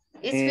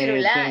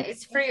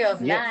 it's free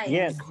of lice.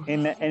 Yes,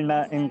 in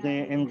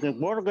the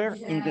burger,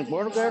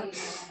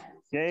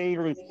 they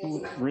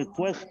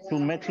request to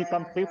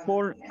Mexican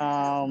people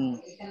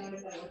un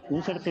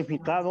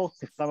certificado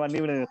que estaba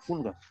libre de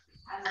pulgas.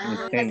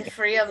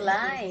 Free of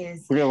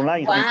lies. Free of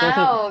lies. Wow,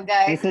 entonces,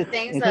 guys,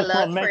 thanks a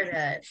lot for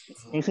that.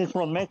 This is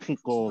from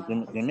Mexico,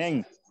 the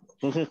name.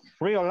 Entonces,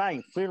 free of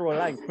lies,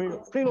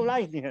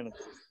 dijeron.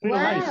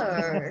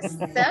 Wow,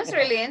 sounds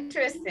really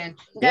interesting.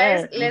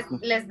 Guys,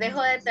 les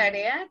dejo de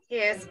tarea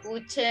que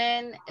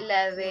escuchen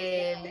la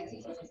del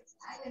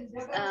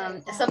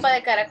sopa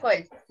de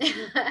caracol.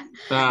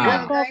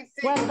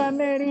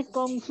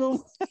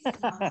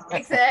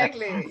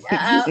 Exactly.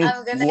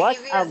 I'm gonna what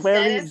give you a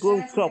very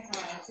good soup.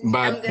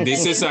 But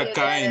this is a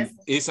kind,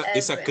 it's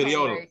a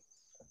Creole.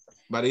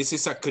 But this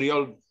is a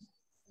Creole,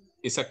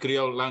 it's a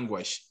Creole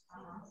language.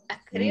 A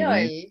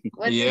Creole?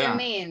 What do you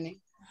mean?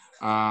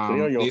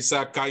 It's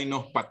a kind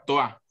of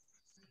patois.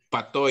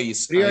 Patois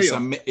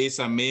is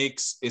a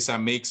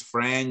mix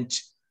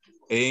French,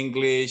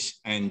 English,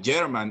 and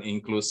German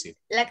inclusive.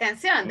 La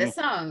canción, the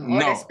song, or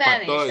no,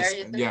 Spanish? patois, Are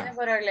you talking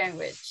about our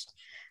language?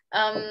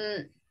 I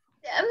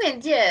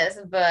mean, yes,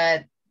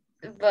 but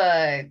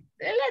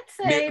let's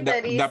say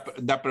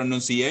the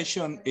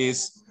pronunciation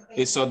is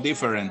so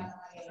different.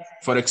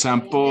 For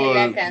example,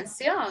 de la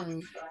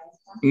canción.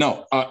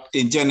 No,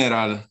 in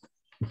general,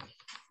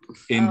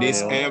 in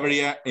this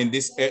area, in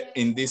this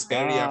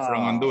area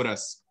from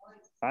Honduras.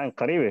 En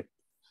Caribe.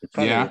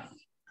 Yeah.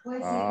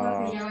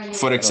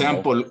 For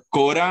example,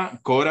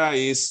 Cora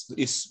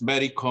is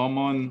very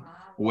common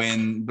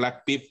when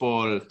Black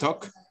people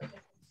talk.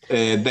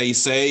 They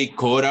say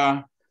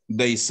Cora,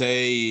 they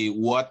say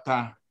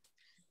Wata,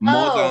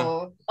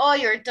 Moda. Oh,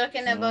 you're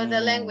talking about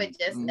the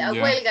languages. Yeah.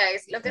 Well,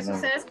 guys, lo que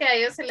sucede es que a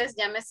ellos se les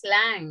llama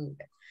slang.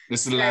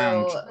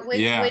 Slang. So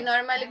we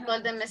normally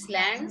call them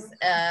slangs.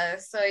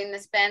 So in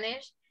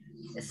Spanish,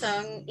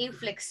 son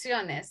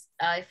inflexiones,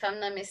 if I'm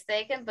not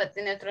mistaken, but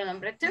tiene otro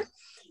nombre too.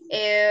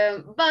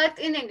 But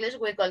in English,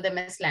 we call them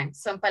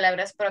slangs. Son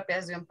palabras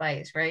propias de un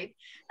país, right?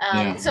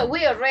 So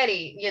we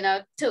already, you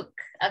know, took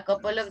a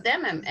couple of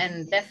them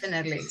and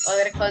definitely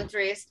other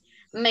countries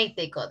may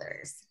take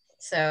others.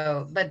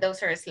 So, but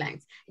those are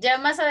slangs. Ya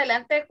más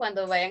adelante,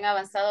 cuando vayan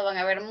avanzado, van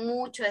a ver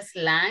mucho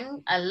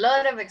slang, a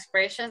lot of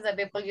expressions that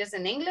people use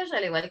in English,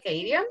 al igual que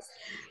idioms.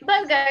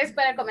 But guys,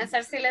 para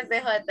comenzar, sí les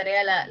dejo de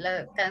tarea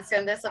la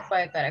canción de Sopa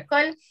de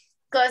Caracol,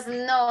 because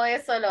no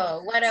es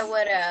solo guara,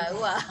 guara,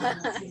 guau.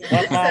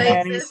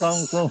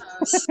 So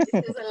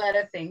it's a lot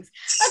of things.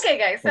 Okay,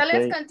 guys, so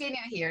let's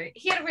continue here.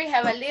 Here we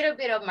have a little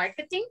bit of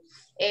marketing.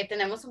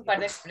 Tenemos un par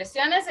de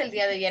expresiones. El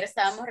día de ayer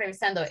estábamos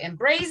revisando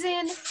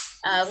embracing.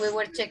 We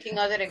were checking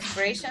other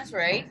expressions,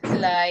 right?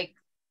 Like,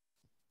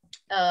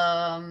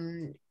 let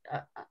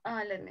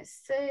me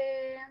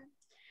see.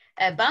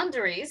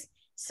 Boundaries.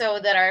 So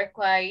that are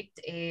quite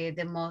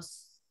the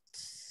most,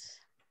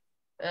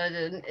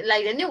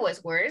 like the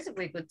newest words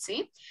we could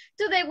see.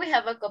 Today we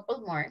have a couple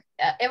more.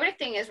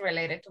 Everything is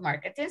related to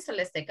marketing. So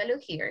let's take a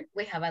look here.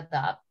 We have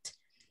adopt.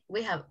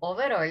 We have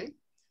overall.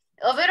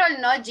 Overall,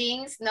 no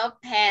jeans, no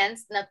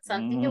pants, not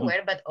something you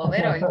wear, but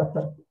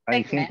overall.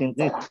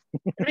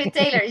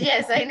 Retailers,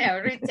 yes, I know.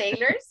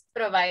 Retailers,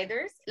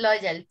 providers,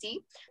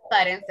 loyalty,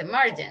 parents, and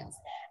margins.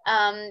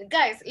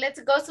 Guys, let's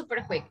go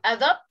super quick.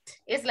 Adopt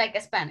is like a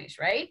Spanish,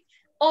 right?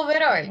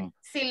 Overall,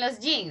 sin los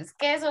jeans.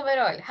 ¿Qué es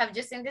overall? Have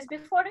you seen this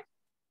before?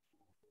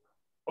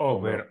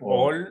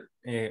 Overall,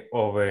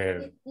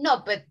 over.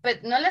 No,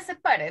 but no las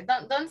separe.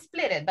 Don't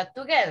split it, but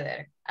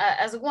together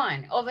as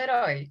one.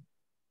 Overall.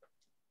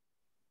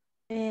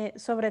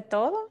 Sobre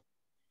todo.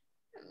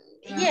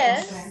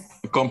 Yes.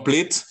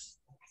 Complete.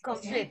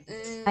 Complete.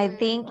 I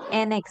think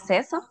en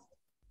exceso.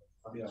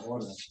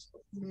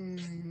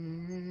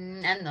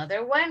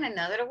 Another one.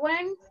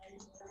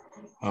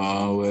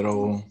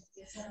 Well.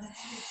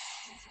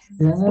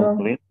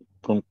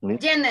 Complete.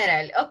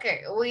 General.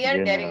 Okay, we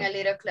are getting a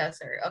little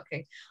closer.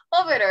 Okay.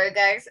 Overall,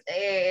 guys,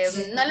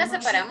 no la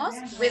separamos.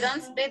 We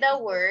don't split a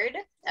word.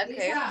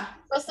 Okay.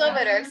 Because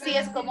overall sí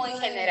es como en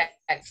general.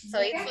 So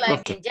it's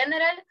like in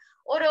general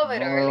or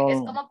overall. Es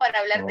como para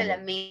hablar de la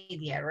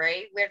media,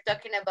 right? We're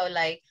talking about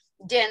like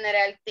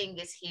general thing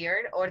is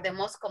here or the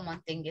most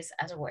common thing is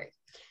as well.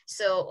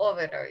 So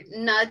overall,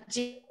 not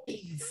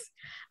jeans.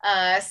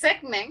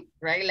 Segment,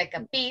 right? Like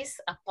a piece,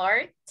 a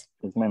part.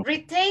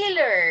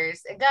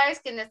 Retailers, guys,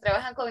 quienes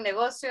trabajan con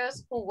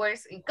negocios, who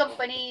works in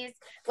companies.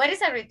 What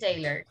is a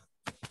retailer?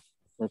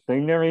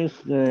 Retailer is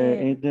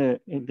the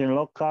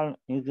local,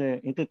 is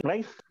the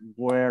place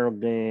where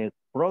the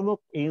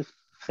product is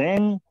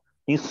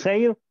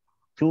sold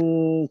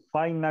to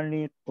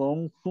finally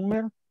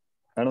consumer.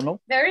 I don't know.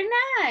 Very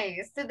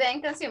nice. To the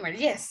end consumer.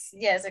 Yes,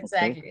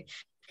 exactly. Okay.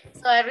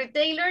 So a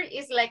retailer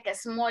is like a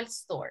small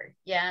store.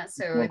 Yeah,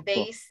 so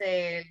they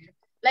sell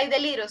like the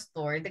little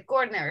store, the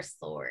corner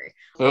store.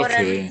 Okay. Or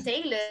a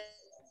retailer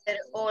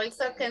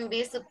also can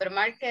be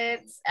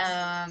supermarkets.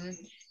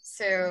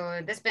 So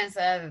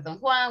Despensa de Don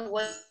Juan,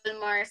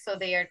 Walmart, so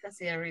they are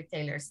considered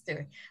retailers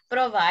too.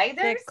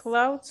 Providers. The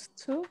clothes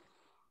too.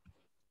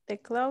 The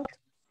clothes.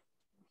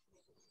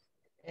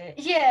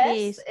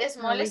 Yes,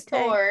 small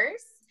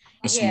stores.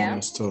 A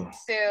small store.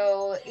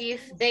 So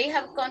if they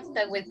have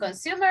contact with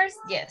consumers,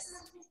 yes,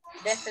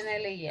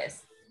 definitely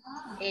yes.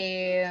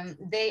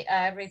 They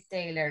are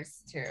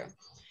retailers too.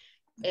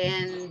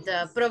 And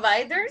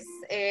providers,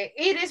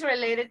 it is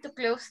related to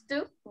clothes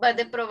too, but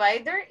the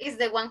provider is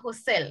the one who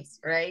sells,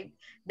 right?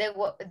 The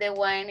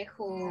one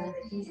who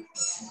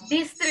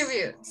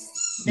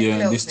distributes.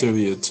 Yeah,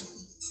 distribute.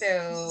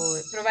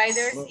 So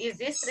providers is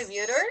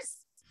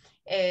distributors,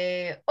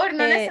 or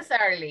not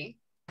necessarily.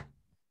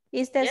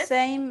 It's the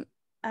same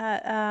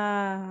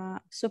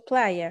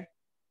supplier.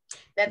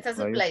 That's a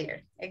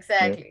supplier,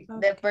 exactly. Yeah.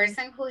 Okay. The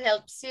person who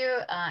helps you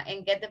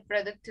and get the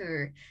product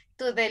to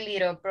the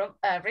little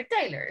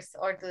retailers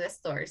or to the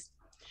stores.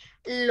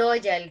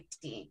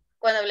 Loyalty.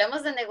 Cuando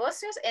hablamos de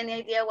negocios, any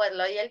idea what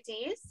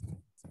loyalty is?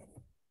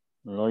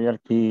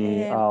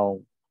 Loyalty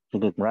to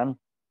the brand.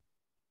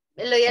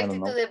 Loyalty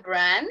to the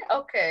brand,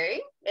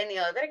 okay. Any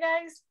other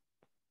guys?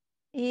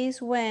 Is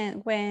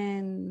when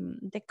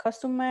the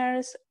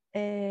customers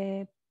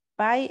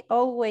buy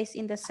always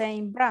in the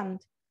same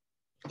brand.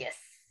 Yes,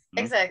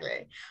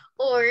 exactly.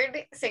 Or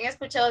se han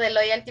escuchado de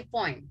loyalty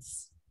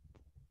points.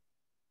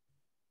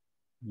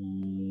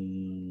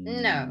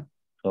 No.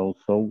 So.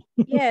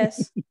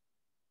 Yes.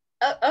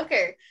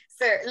 Okay,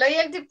 so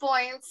loyalty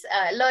points,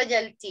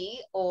 loyalty,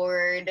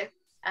 or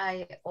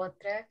hay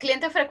otra,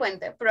 cliente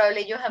frecuente.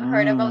 Probably you have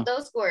heard about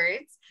those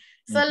words.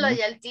 So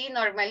loyalty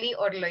normally,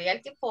 or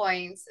loyalty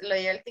points,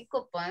 loyalty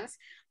coupons,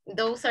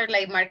 Those are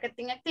like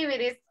marketing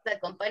activities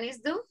that companies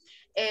do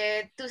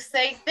to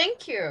say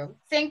thank you.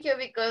 Thank you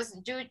because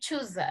you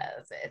choose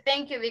us.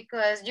 Thank you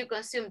because you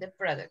consume the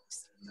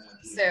products.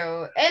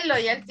 So, and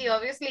loyalty,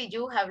 obviously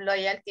you have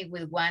loyalty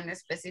with one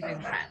specific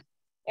brand.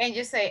 And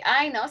you say,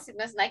 I know, si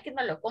no es Nike,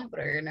 no lo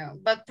compro, you know.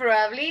 But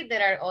probably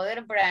there are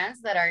other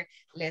brands that are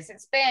less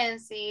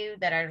expensive,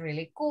 that are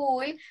really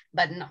cool,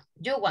 but no,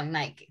 you want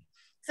Nike.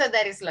 So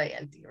that is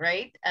loyalty,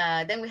 right?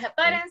 Then we have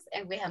balance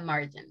and we have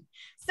margin.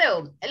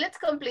 So let's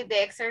complete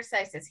the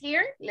exercises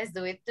here. Let's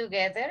do it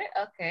together,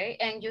 okay?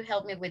 And you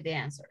help me with the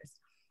answers.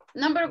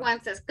 Number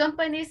 1 says,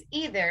 companies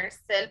either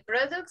sell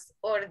products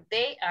or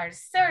they are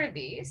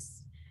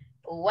service.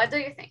 What do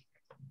you think?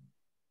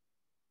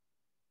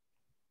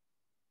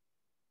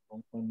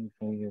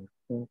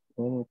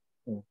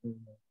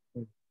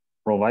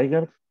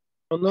 Providers?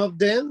 One of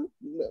them,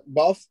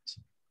 both.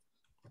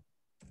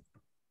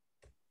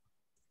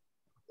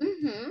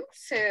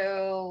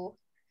 So,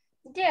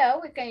 yeah,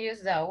 we can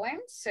use that one.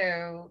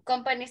 So,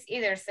 companies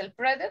either sell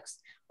products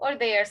or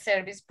they are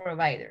service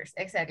providers.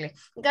 Exactly.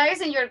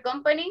 Guys, in your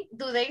company,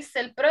 do they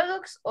sell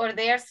products or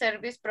they are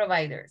service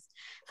providers?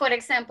 For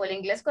example,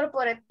 Inglés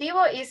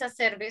Corporativo is a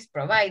service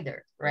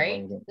provider,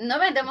 right? No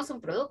vendemos un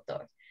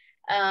producto.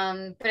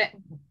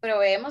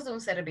 Proveemos de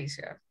un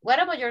servicio. What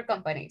about your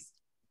companies?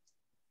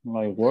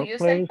 My Do workplace. you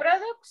sell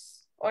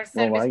products or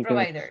service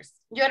providers?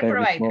 You're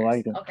providers.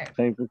 Provider. Okay.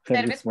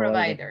 Service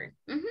provider.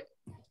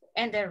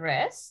 And the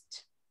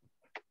rest?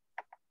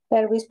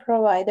 Service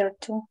provider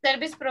too.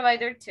 Service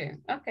provider too.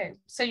 Okay.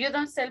 So you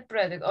don't sell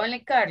product, only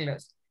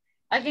Carlos.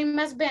 ¿Alguien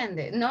más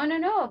vende? No,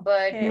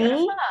 but Me?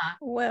 Rafa.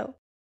 Well.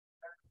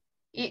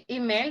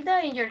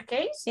 Imelda, in your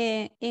case?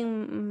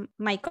 In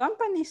my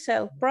company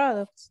sell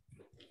products.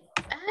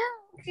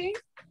 Okay.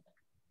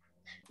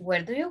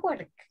 Where do you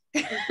work?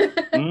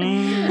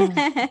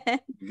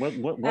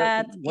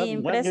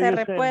 Empresa de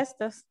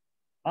repuestos.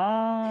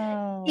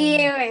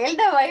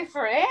 Imelda, my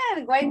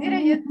friend, why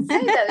didn't you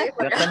say that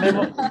before?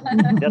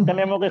 Ya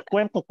tenemos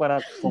descuentos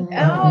para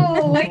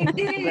why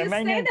didn't you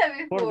say that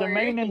before? For the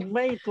maintenance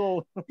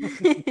vehicle.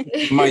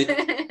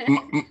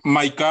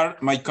 My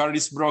car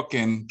is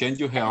broken. Can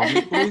you help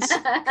me, please?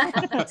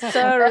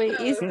 Sorry,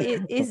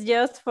 it's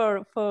just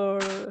for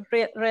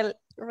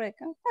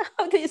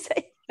how do you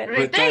say?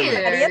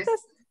 Retailers.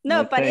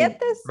 No,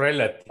 parientes.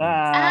 Relatives.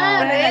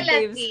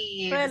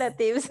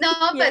 Relatives. No,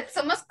 but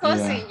somos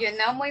cousins, you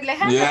know, muy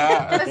lejanos.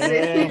 Yeah.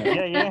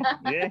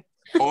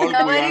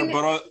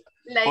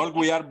 All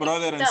we are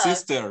brother and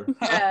sister.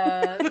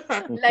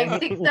 Like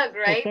TikTok,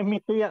 right? Es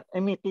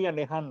mi tía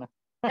lejana.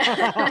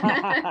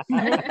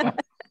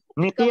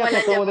 Mi tía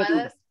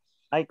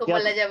como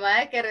la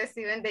llamada que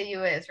reciben de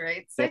US,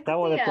 right? Te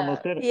acabo de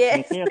conocer.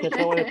 Yes. Mi tía te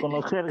acabo de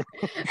conocer.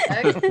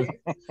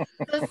 Okay.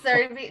 So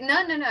service,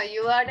 no,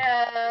 you are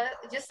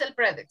you sell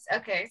products.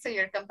 Okay, so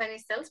your company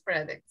sells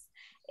products.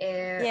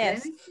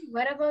 Yes.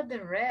 What about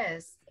the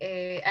rest?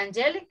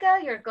 Angelica,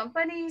 your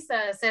company is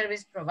a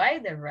service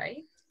provider,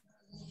 right?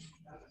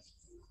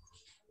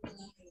 I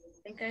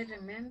think I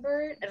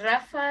remember.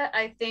 Rafa,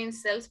 I think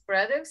sells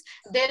products.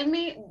 Tell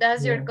me,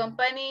 does your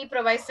company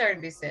provide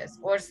services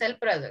or sell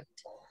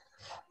product?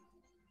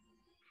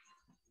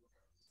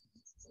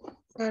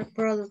 Sell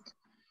product.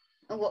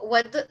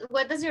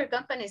 What does your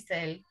company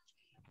sell?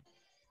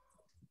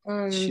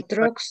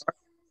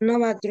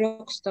 Nova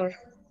drugstore.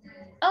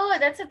 Oh,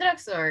 that's a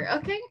drugstore.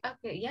 Okay,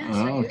 yeah.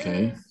 So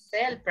okay. You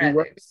sell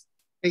products.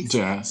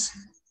 Yes.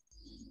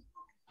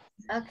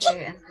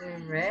 Okay, and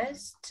the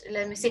rest,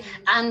 let me see.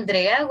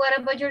 Andrea, what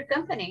about your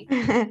company?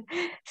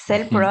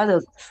 Sell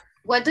products.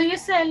 What do you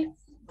sell?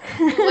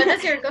 What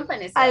does your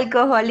company sell?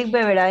 Alcoholic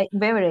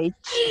beverage.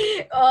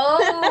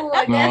 Oh,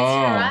 that's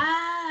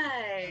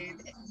right.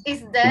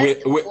 Is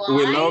that we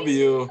love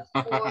you.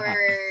 Or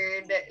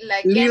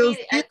like any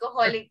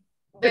alcoholic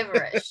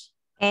beverage?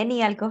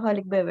 Any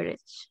alcoholic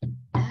beverage.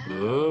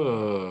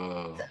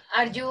 Oh.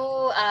 Are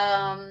you,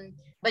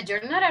 but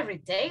you're not a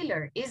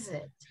retailer, is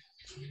it?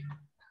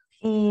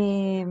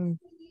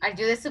 Are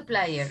you the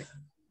supplier?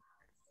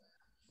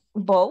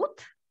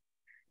 Both.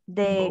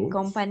 The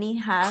company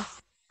has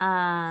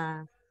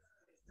a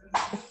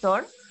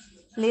store,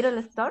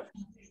 little store.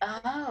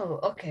 Oh,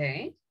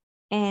 okay.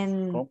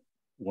 And,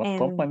 what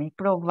company?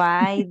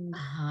 Provide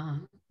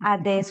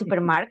at the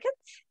supermarket.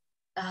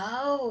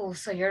 Oh,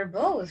 so you're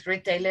both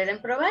retailer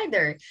and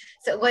provider.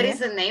 So what is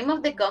the name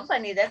of the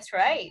company? That's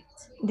right.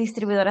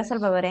 Distribuidora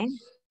salvadoreña.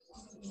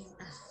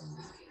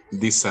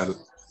 Diesel.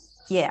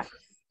 Yeah.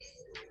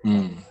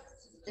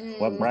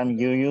 What brand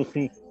you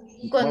use?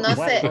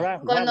 Conoce a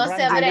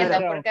Brenda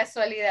por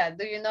casualidad.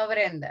 Do you know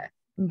Brenda?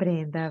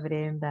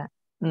 Brenda.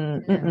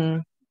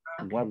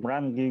 What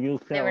brand do you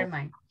sell? Never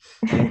mind.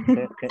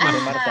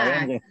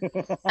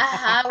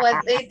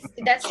 Well,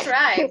 that's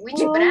right. Which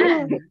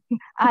brand?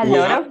 A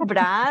lot of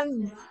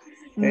brands.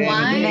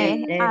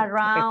 Wine?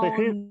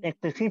 Around.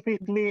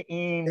 Specifically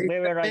in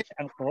beverage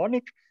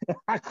alcoholic.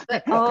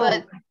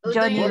 But do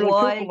Johnny you...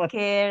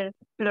 Walker,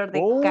 Flor de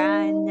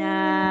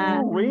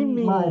Caña.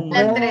 Really?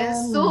 La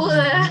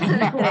trenzuda.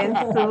 La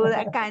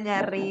trenzuda,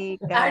 Caña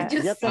Rica. Are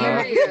you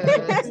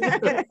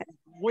serious?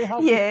 We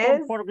have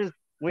Yes.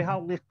 we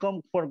have this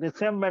come for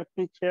December,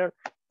 teacher.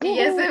 Y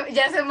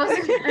ya se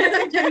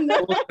emocionaron. Yo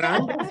no. By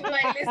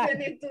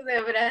listening to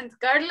the brands.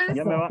 Carlos.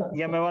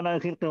 Ya me van a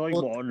decir que doy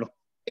bolo.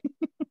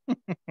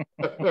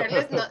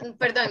 Carlos, no,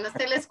 perdón, no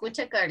se le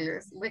escucha,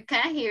 Carlos. We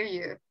can't hear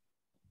you.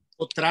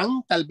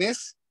 Otran, tal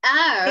vez.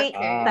 Okay.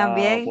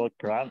 También.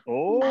 Botran.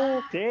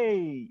 Ok,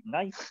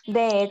 nice.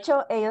 De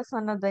hecho, ellos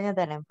son los dueños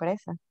de la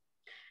empresa.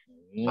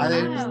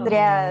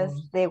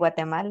 Industrias De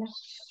Guatemala.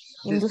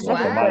 Industrias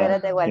Wow.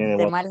 petroleras de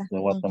Guatemala. De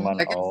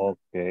Guatemala,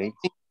 ok.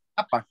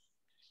 Capa.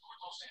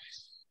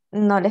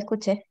 No le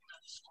escuché.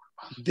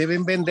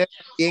 Deben vender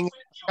bien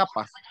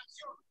capa.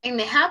 En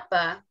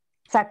Nejapa.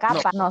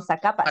 Zacapa, no,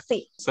 Zacapa,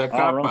 sí.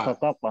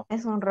 Zacapa.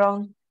 Es un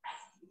ron.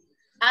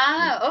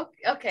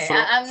 Okay.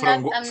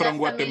 From I'm not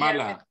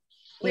Guatemala.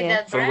 With Yeah.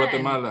 that From brand.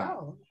 Guatemala.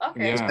 Oh,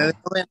 okay. Yeah. Ustedes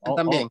lo venden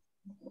también.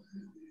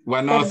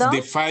 One of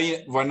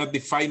the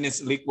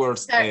finest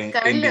liquors in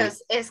Carlos,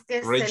 the es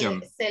que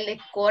region. se le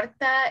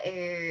corta,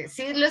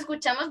 sí lo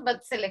escuchamos,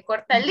 but se le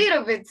corta a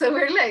little bit, so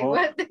we're like,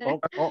 what?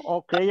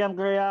 Okay,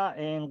 Andrea,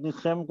 in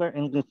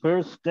the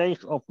first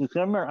days of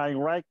December, I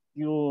write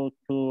you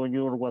to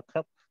your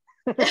WhatsApp.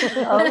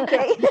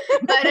 Okay.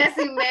 Para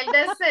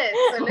Imelda said,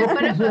 solo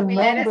para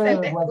familiares el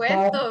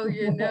descuento,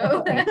 you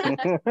know.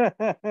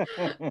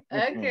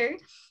 Okay.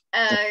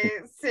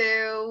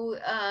 So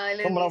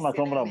let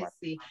me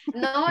see.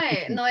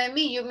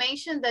 Noemi, you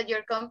mentioned that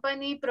your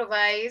company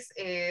provides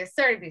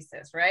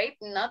services, right?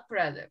 Not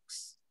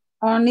products.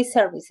 Only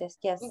services,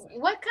 yes.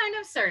 What kind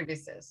of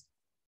services?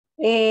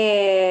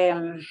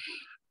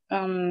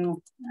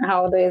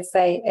 How do you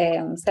say?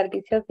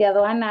 Servicios de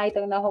aduana, I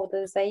don't know how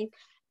to say.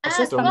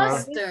 Custom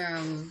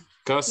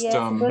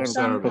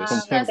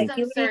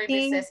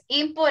services,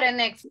 import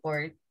and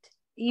export.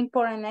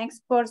 Import and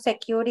export,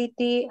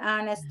 security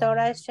and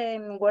storage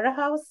in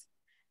warehouse.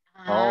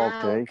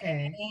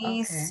 Okay.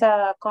 Is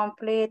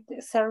complete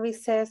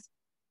services.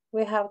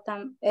 We have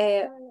them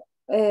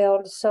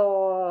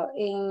also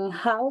in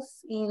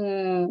house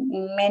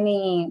in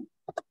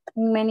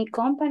many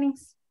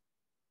companies.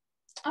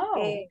 Oh,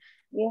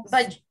 yes.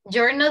 But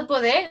you're not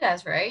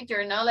bodegas, right?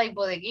 You're not like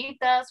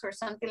bodeguitas or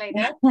something like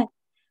that?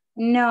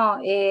 No,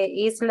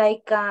 it's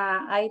like,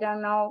 I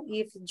don't know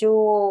if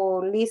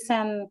you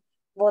listen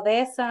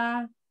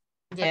Bodesa.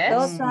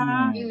 Yes.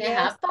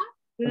 Yes.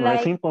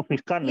 Like,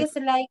 it's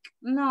like,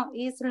 no,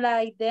 it's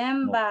like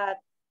them, but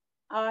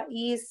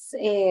it's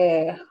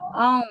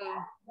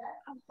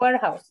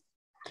warehouse.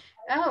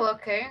 Oh,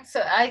 okay.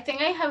 So I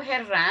think I have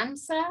heard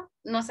Ramsa.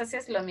 No sé si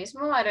es lo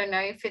mismo. I don't know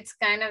if it's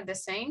kind of the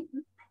same.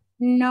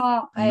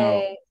 No,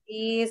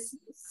 is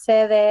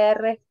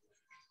CDR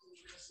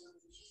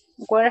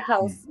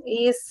warehouse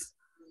is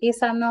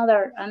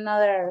another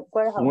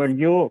warehouse. Where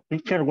you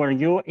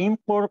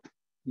import,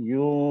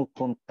 you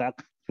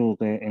contact to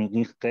in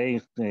this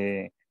case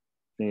the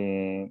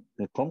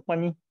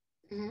company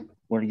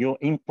where you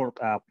import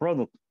a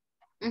product,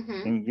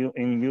 and you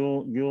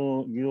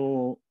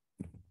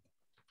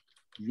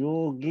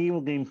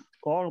give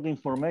all the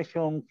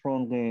information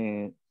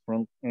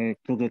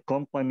to the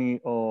company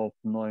of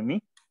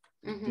Noemi.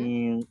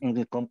 And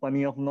the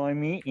company of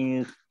Noemi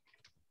is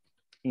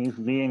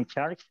in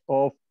charge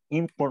of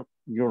import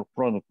your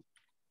product.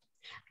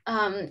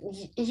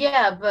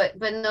 Yeah, but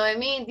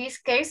Noemi, in this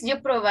case, you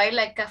provide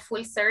like a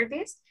full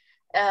service.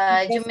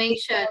 You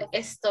mentioned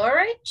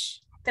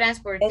storage,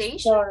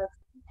 transportation.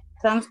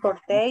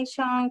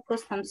 Transportation,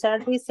 custom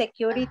service,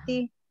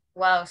 security.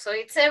 Wow, so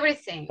it's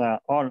everything.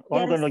 All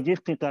the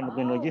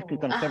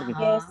logistical services.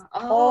 Yes,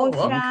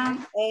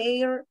 ocean,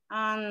 air,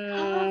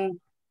 and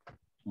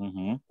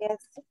yes,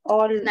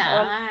 all.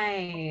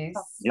 Nice.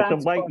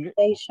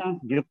 Transportation.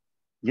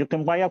 You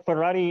can buy a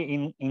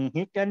Ferrari in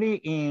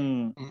Italy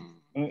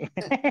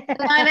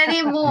Not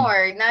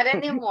anymore.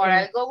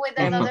 I'll go with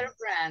another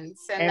brand.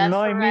 And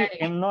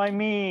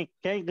Noemi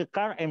take the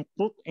car and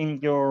put in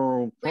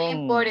your front,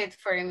 import it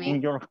for me.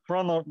 In your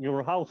front of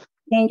your house.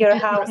 In your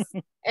house.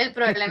 El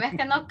problema es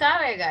que no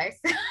cabe, guys.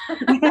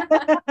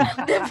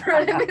 The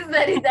problem is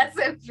that it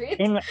doesn't fit.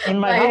 In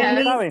my house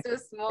sí cabe. Too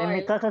small. En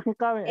mi casa sí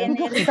cabe. And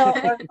so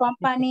our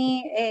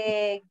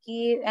company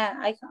give,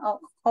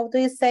 how do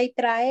you say,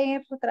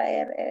 traer?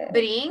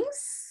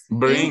 Brings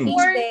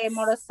the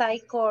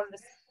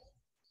motorcycles.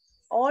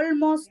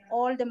 Almost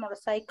all the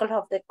motorcycles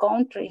of the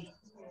country.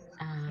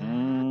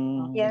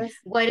 Yes.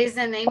 What is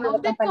the name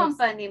of the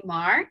company,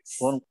 Marks?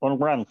 One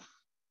brand.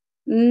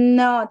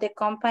 No, the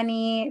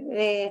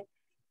company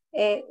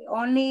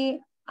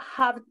only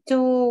have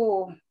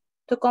two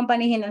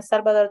companies in El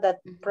Salvador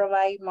that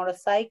provide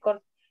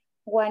motorcycles.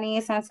 One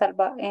is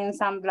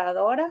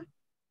ensambladora.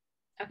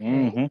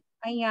 Okay.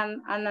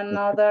 And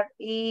another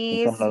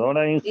is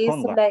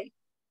Honda.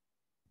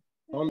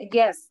 like,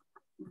 yes,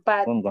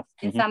 but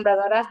in San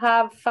Salvador I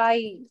have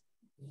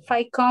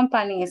five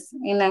companies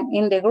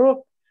in the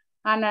group,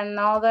 and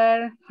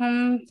another,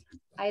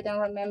 I don't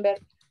remember,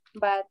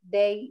 but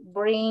they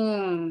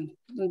bring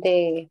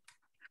the,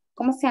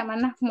 ¿cómo se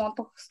llaman las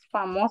motos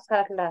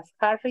famosas? Las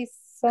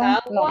Harrison.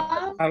 No.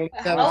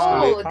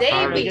 Oh, Harley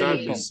David.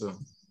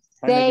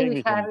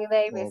 Harley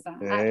Davidson.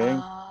 Okay.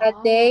 But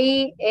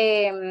they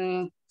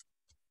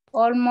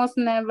almost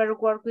never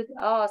work with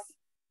us.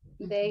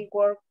 They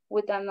work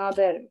with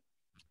another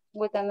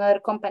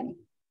company.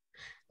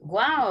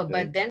 Wow,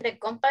 but then the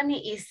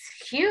company is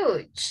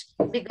huge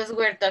because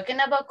we're talking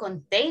about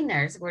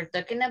containers. We're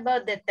talking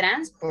about the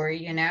transport,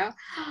 you know.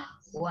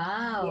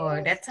 Wow,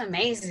 yes. That's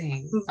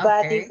amazing.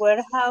 But the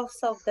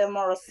warehouse of the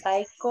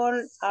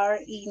motorcycle are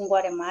in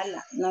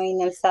Guatemala, not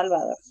in El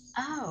Salvador.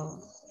 Oh,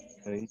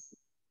 Okay.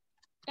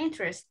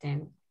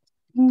 Interesting.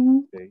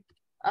 Okay.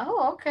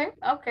 Oh, okay,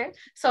 okay.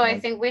 So I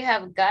think we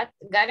have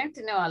gotten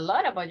to know a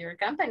lot about your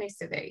companies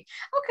today.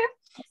 Okay,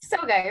 so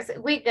guys,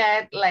 we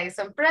got like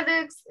some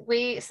products.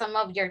 Some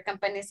of your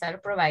companies are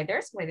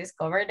providers. We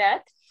discovered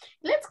that.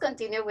 Let's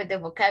continue with the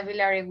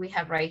vocabulary we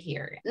have right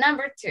here.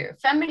 Number 2,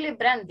 family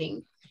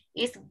branding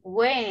is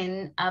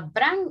when a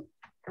brand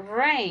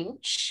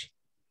range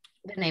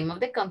the name of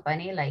the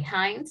company, like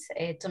Heinz,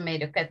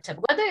 tomato ketchup.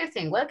 What do you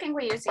think? What can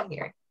we use in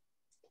here?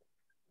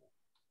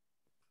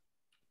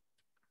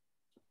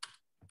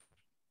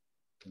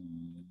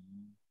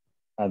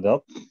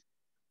 Adopt.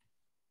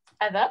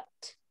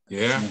 Adopt?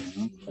 Yeah.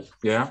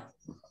 Yeah.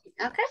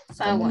 Okay,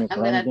 so I'm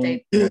gonna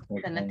take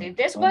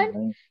this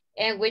one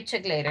and we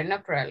check later, no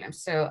problem.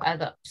 So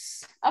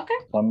adopts. Okay.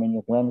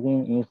 Family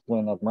branding is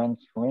when a brand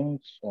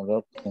range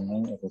adopts the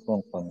name of the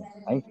company.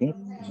 I think,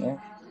 yeah.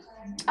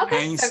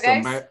 Okay, Heinz, so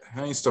guys,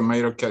 Heinz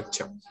tomato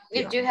ketchup.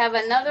 If you have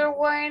another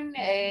one,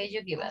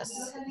 you give us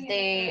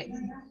the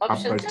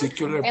option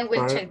and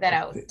we'll check that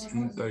out. The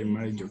entire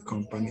major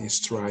company is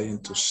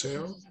trying to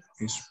sell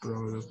its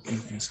product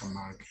in some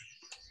market.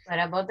 What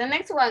about the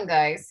next one,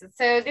 guys?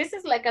 So this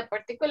is like a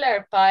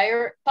particular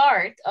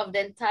part of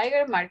the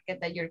entire market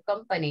that your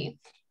company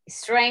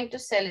is trying to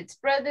sell its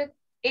product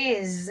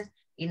is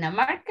in a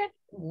market.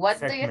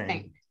 What do you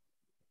think?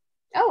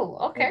 Oh,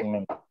 okay.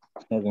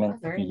 Segment. Oh,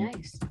 very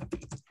nice.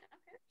 Okay.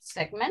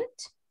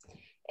 Segment.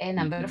 And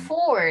number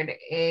 4,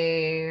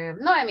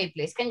 Noemi,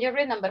 please, can you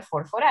read number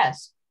 4 for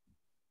us?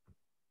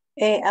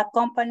 A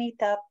company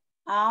that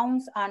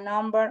owns a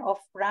number of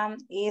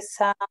brands is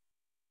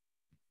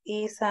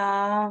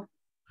a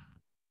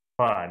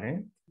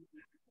parent.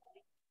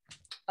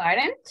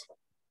 Parent?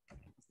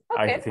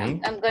 Okay,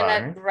 I'm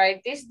gonna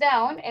write this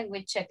down and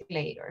we check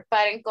later.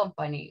 Parent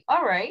company,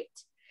 all right.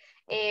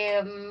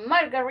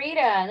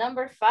 Margarita,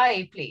 number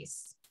 5,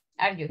 please.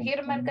 Are you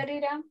here,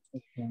 Margarita?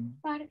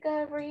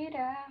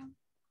 Margarita.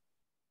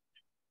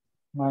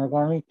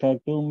 Margarita,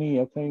 do me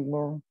a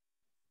favor.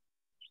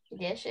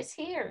 Yes, she's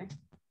here.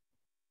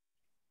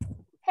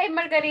 Hey,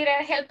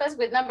 Margarita, help us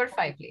with number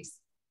 5,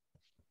 please.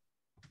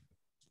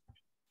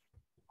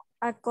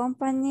 A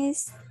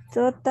company's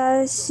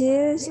total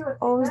shares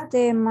of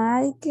the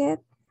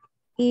market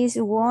is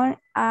one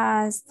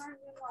as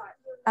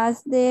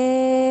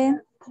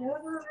the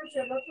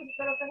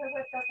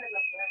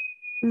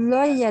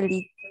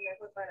loyalty.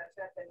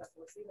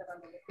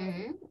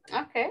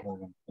 Okay.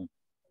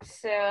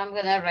 So I'm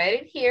gonna write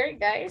it here,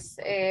 guys.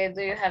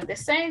 Do you have the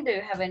same? Do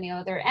you have any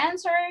other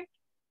answer?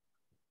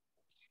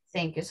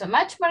 Thank you so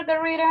much,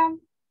 Margarita.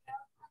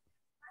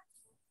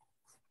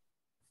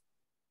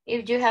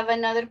 If you have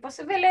another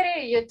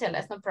possibility, you tell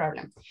us, no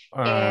problem.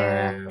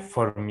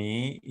 For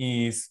me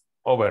is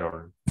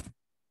overall.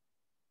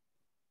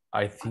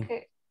 I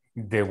think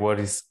the word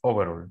is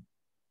overall.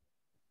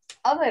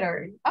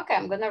 Overall. Okay,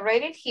 I'm gonna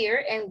write it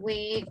here and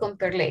we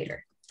compare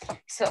later.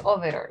 So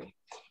overall.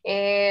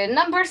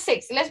 Number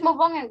 6, let's move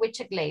on and we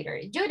check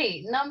later.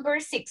 Judy, number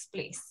 6,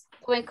 please.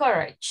 To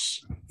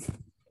encourage.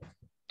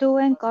 To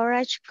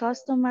encourage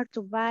customer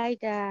to buy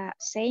the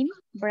same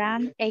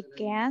brand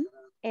again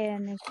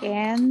and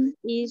again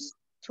is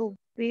to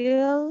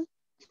build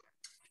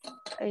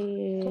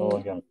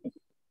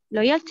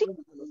loyalty.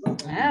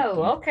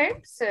 Oh,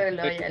 okay. So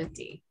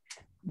loyalty.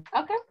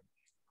 Okay.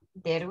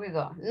 There we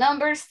go.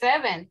 Number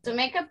 7, to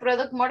make a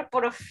product more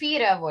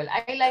profitable.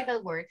 I like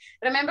that word.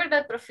 Remember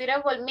that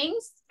profitable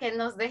means que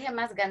nos deje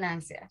más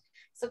ganancia.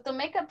 So to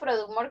make a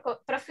product more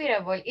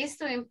profitable is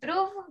to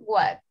improve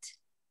what?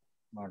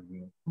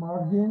 Margins.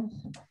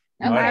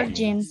 Okay.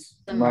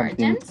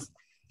 Margins.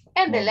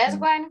 And the last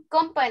one,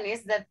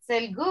 companies that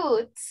sell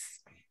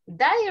goods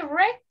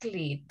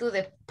directly to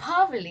the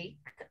public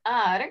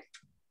are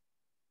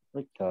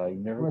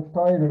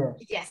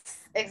Retailers.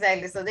 Yes,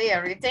 exactly. So they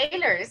are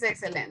retailers.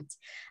 Excellent.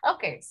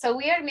 Okay, so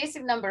we are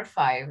missing number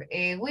 5.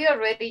 We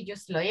already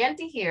used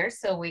loyalty here,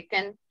 so we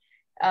can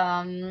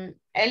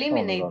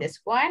eliminate this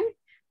one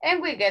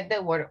and we get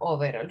the word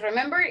overall.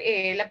 Remember,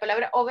 la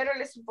palabra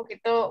overall es un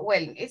poquito,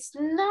 well, it's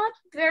not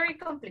very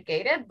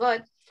complicated,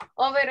 but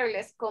overall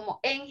es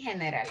como en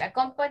general. A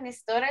company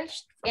is total,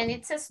 and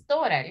it says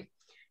total.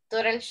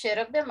 total share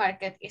of the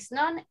market is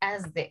known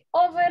as the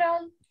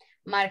overall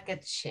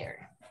market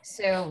share.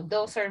 So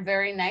those are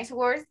very nice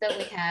words that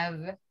we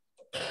have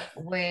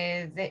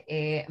with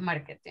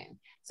marketing.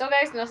 So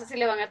guys, no sé si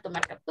le van a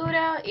tomar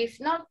captura. If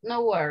not,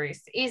 no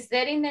worries. Is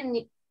there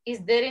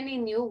any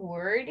new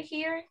word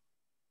here?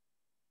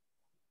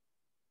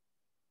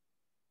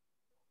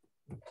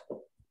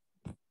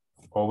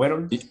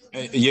 Overall?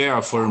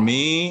 Yeah, for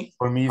me.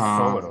 For me, it's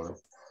overall.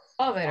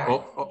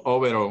 Overall.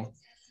 Overall.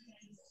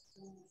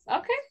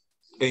 Okay.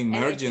 And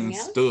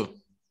margins too.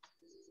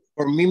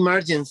 For me,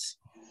 margins.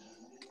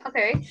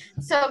 Okay,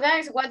 so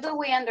guys, what do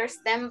we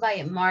understand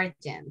by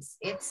margins?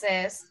 It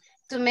says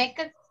to make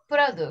a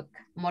product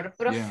more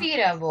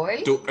profitable.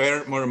 Yeah. To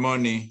earn more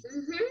money.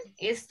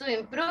 Is to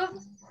improve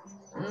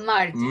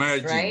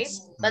margins, right?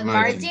 But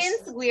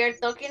margins, we are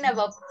talking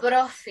about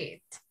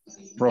profit.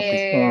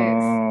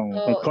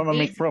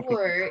 Economic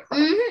profit.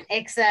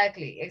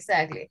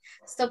 Exactly.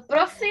 So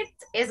profit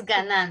is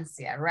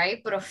ganancia,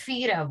 right?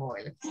 Profitable,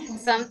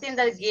 something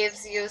that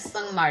gives you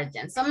some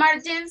margin. So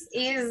margins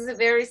is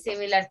very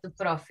similar to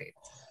profit.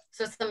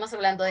 So estamos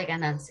hablando de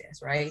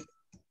ganancias, right?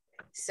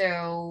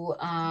 So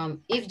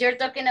if you're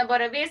talking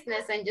about a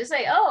business and you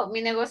say, oh,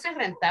 mi negocio es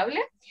rentable,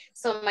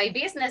 so my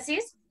business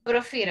is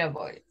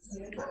profitable.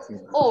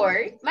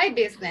 Or my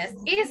business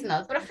is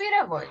not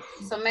profitable.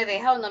 So me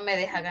deja o no me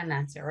deja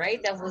ganancia,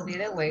 right? That would be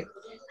the way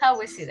how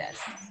we see that.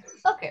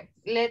 Okay,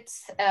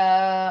 let's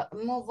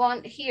move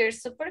on here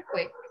super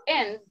quick.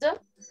 And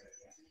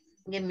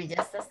give me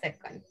just a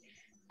second.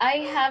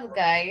 I have,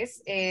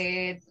 guys,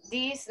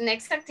 this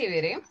next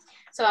activity.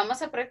 So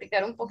vamos a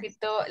practicar un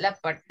poquito la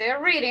parte de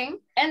reading.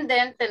 And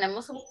then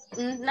tenemos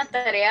una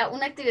tarea,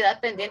 una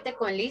actividad pendiente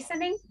con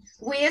listening.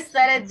 We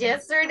started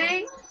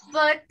yesterday,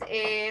 but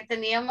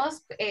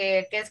teníamos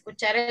que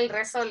escuchar el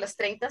resto de los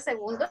 30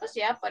 segundos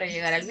ya para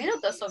llegar al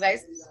minuto. So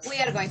guys, we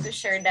are going to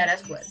share that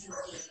as well.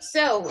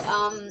 So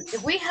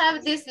we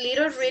have this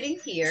little reading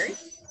here.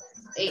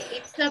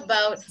 It's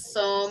about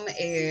some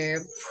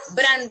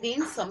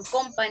branding, some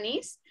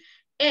companies.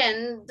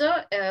 And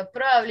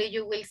probably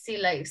you will see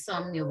like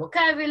some new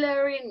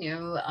vocabulary,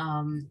 new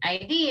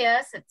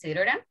ideas,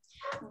 etc.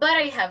 But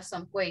I have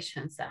some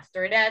questions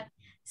after that.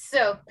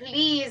 So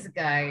please,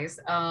 guys,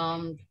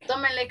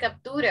 tómenle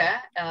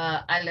captura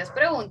a las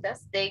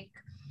preguntas. Take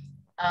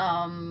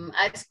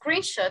a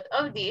screenshot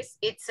of this.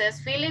 It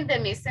says fill in the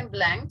missing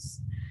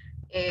blanks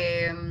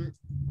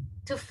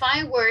to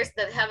find words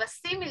that have a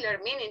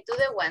similar meaning to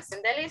the ones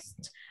in the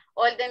list.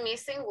 All the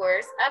missing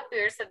words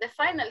appears at the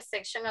final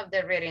section of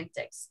the reading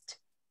text.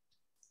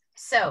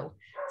 So,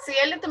 si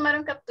ya le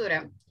tomaron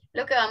captura,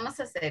 lo que vamos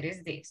a hacer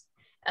es this.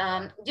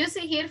 You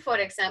see here, for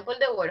example,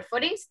 the word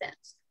for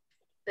instance.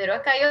 Pero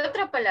acá hay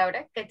otra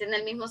palabra que tiene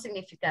el mismo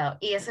significado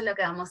y eso es lo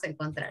que vamos a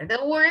encontrar.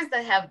 The words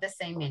that have the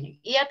same meaning.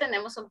 Y ya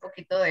tenemos un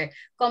poquito de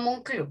como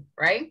un clue,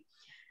 right?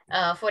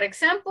 For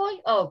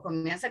example,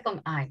 comienza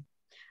con I.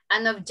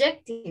 An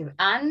objective,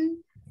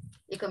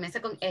 y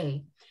comienza con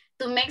A.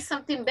 To make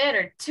something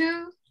better,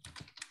 to,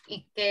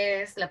 ¿y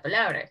qué es la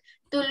palabra?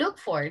 To look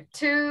for,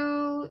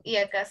 to, y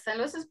acá están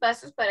los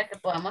espacios para que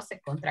podamos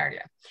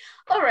encontrarla.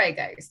 All right,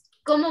 guys.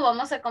 ¿Cómo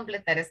vamos a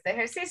completar este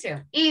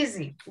ejercicio?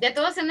 Easy. ¿Ya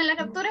todos tienen la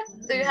captura?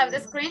 Do you have the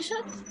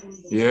screenshot?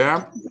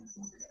 Yeah.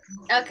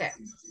 Okay.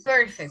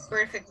 Perfect.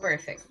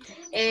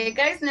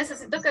 Guys,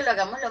 necesito que lo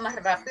hagamos lo más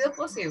rápido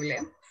posible.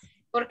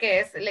 Porque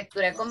es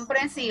lectura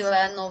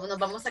comprensiva, no nos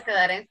vamos a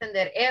quedar a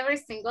entender every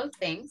single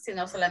thing,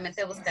 sino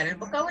solamente buscar el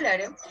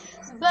vocabulario.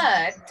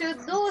 But to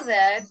do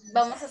that,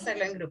 vamos a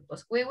hacerlo en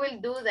grupos. We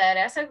will do that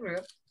as a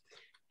group.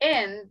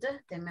 And,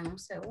 denme un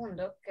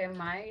segundo, que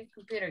my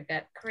computer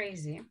got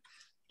crazy.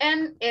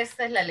 And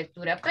esta es la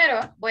lectura,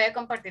 pero voy a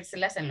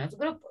compartírselas en los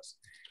grupos.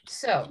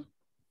 So,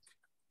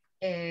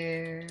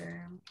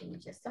 give me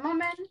just a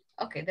moment.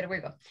 Okay, there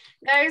we go.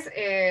 Guys,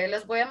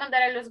 los voy a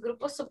mandar a los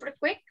grupos super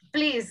quick.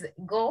 Please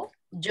go,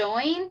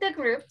 join the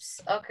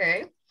groups,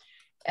 okay.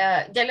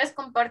 Ya les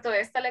comparto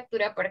esta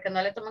lectura para que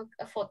no le tomen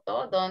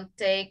foto. Don't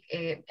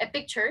take a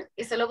picture.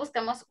 Y solo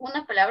buscamos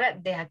una palabra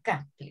de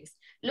acá, please.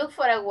 Look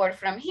for a word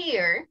from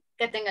here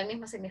que tenga el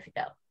mismo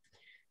significado.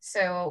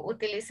 So,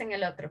 utilicen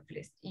el otro,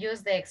 please.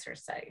 Use the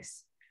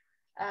exercise.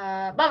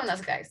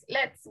 Vámonos, guys.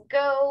 Let's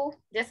go.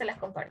 Ya se las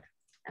comparto.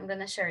 I'm going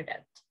to share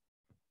that.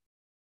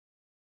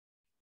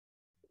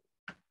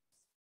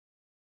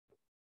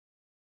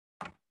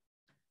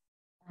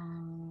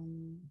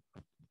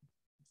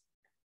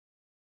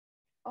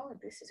 Oh,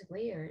 this is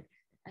weird.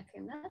 I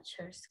cannot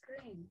share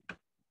screen.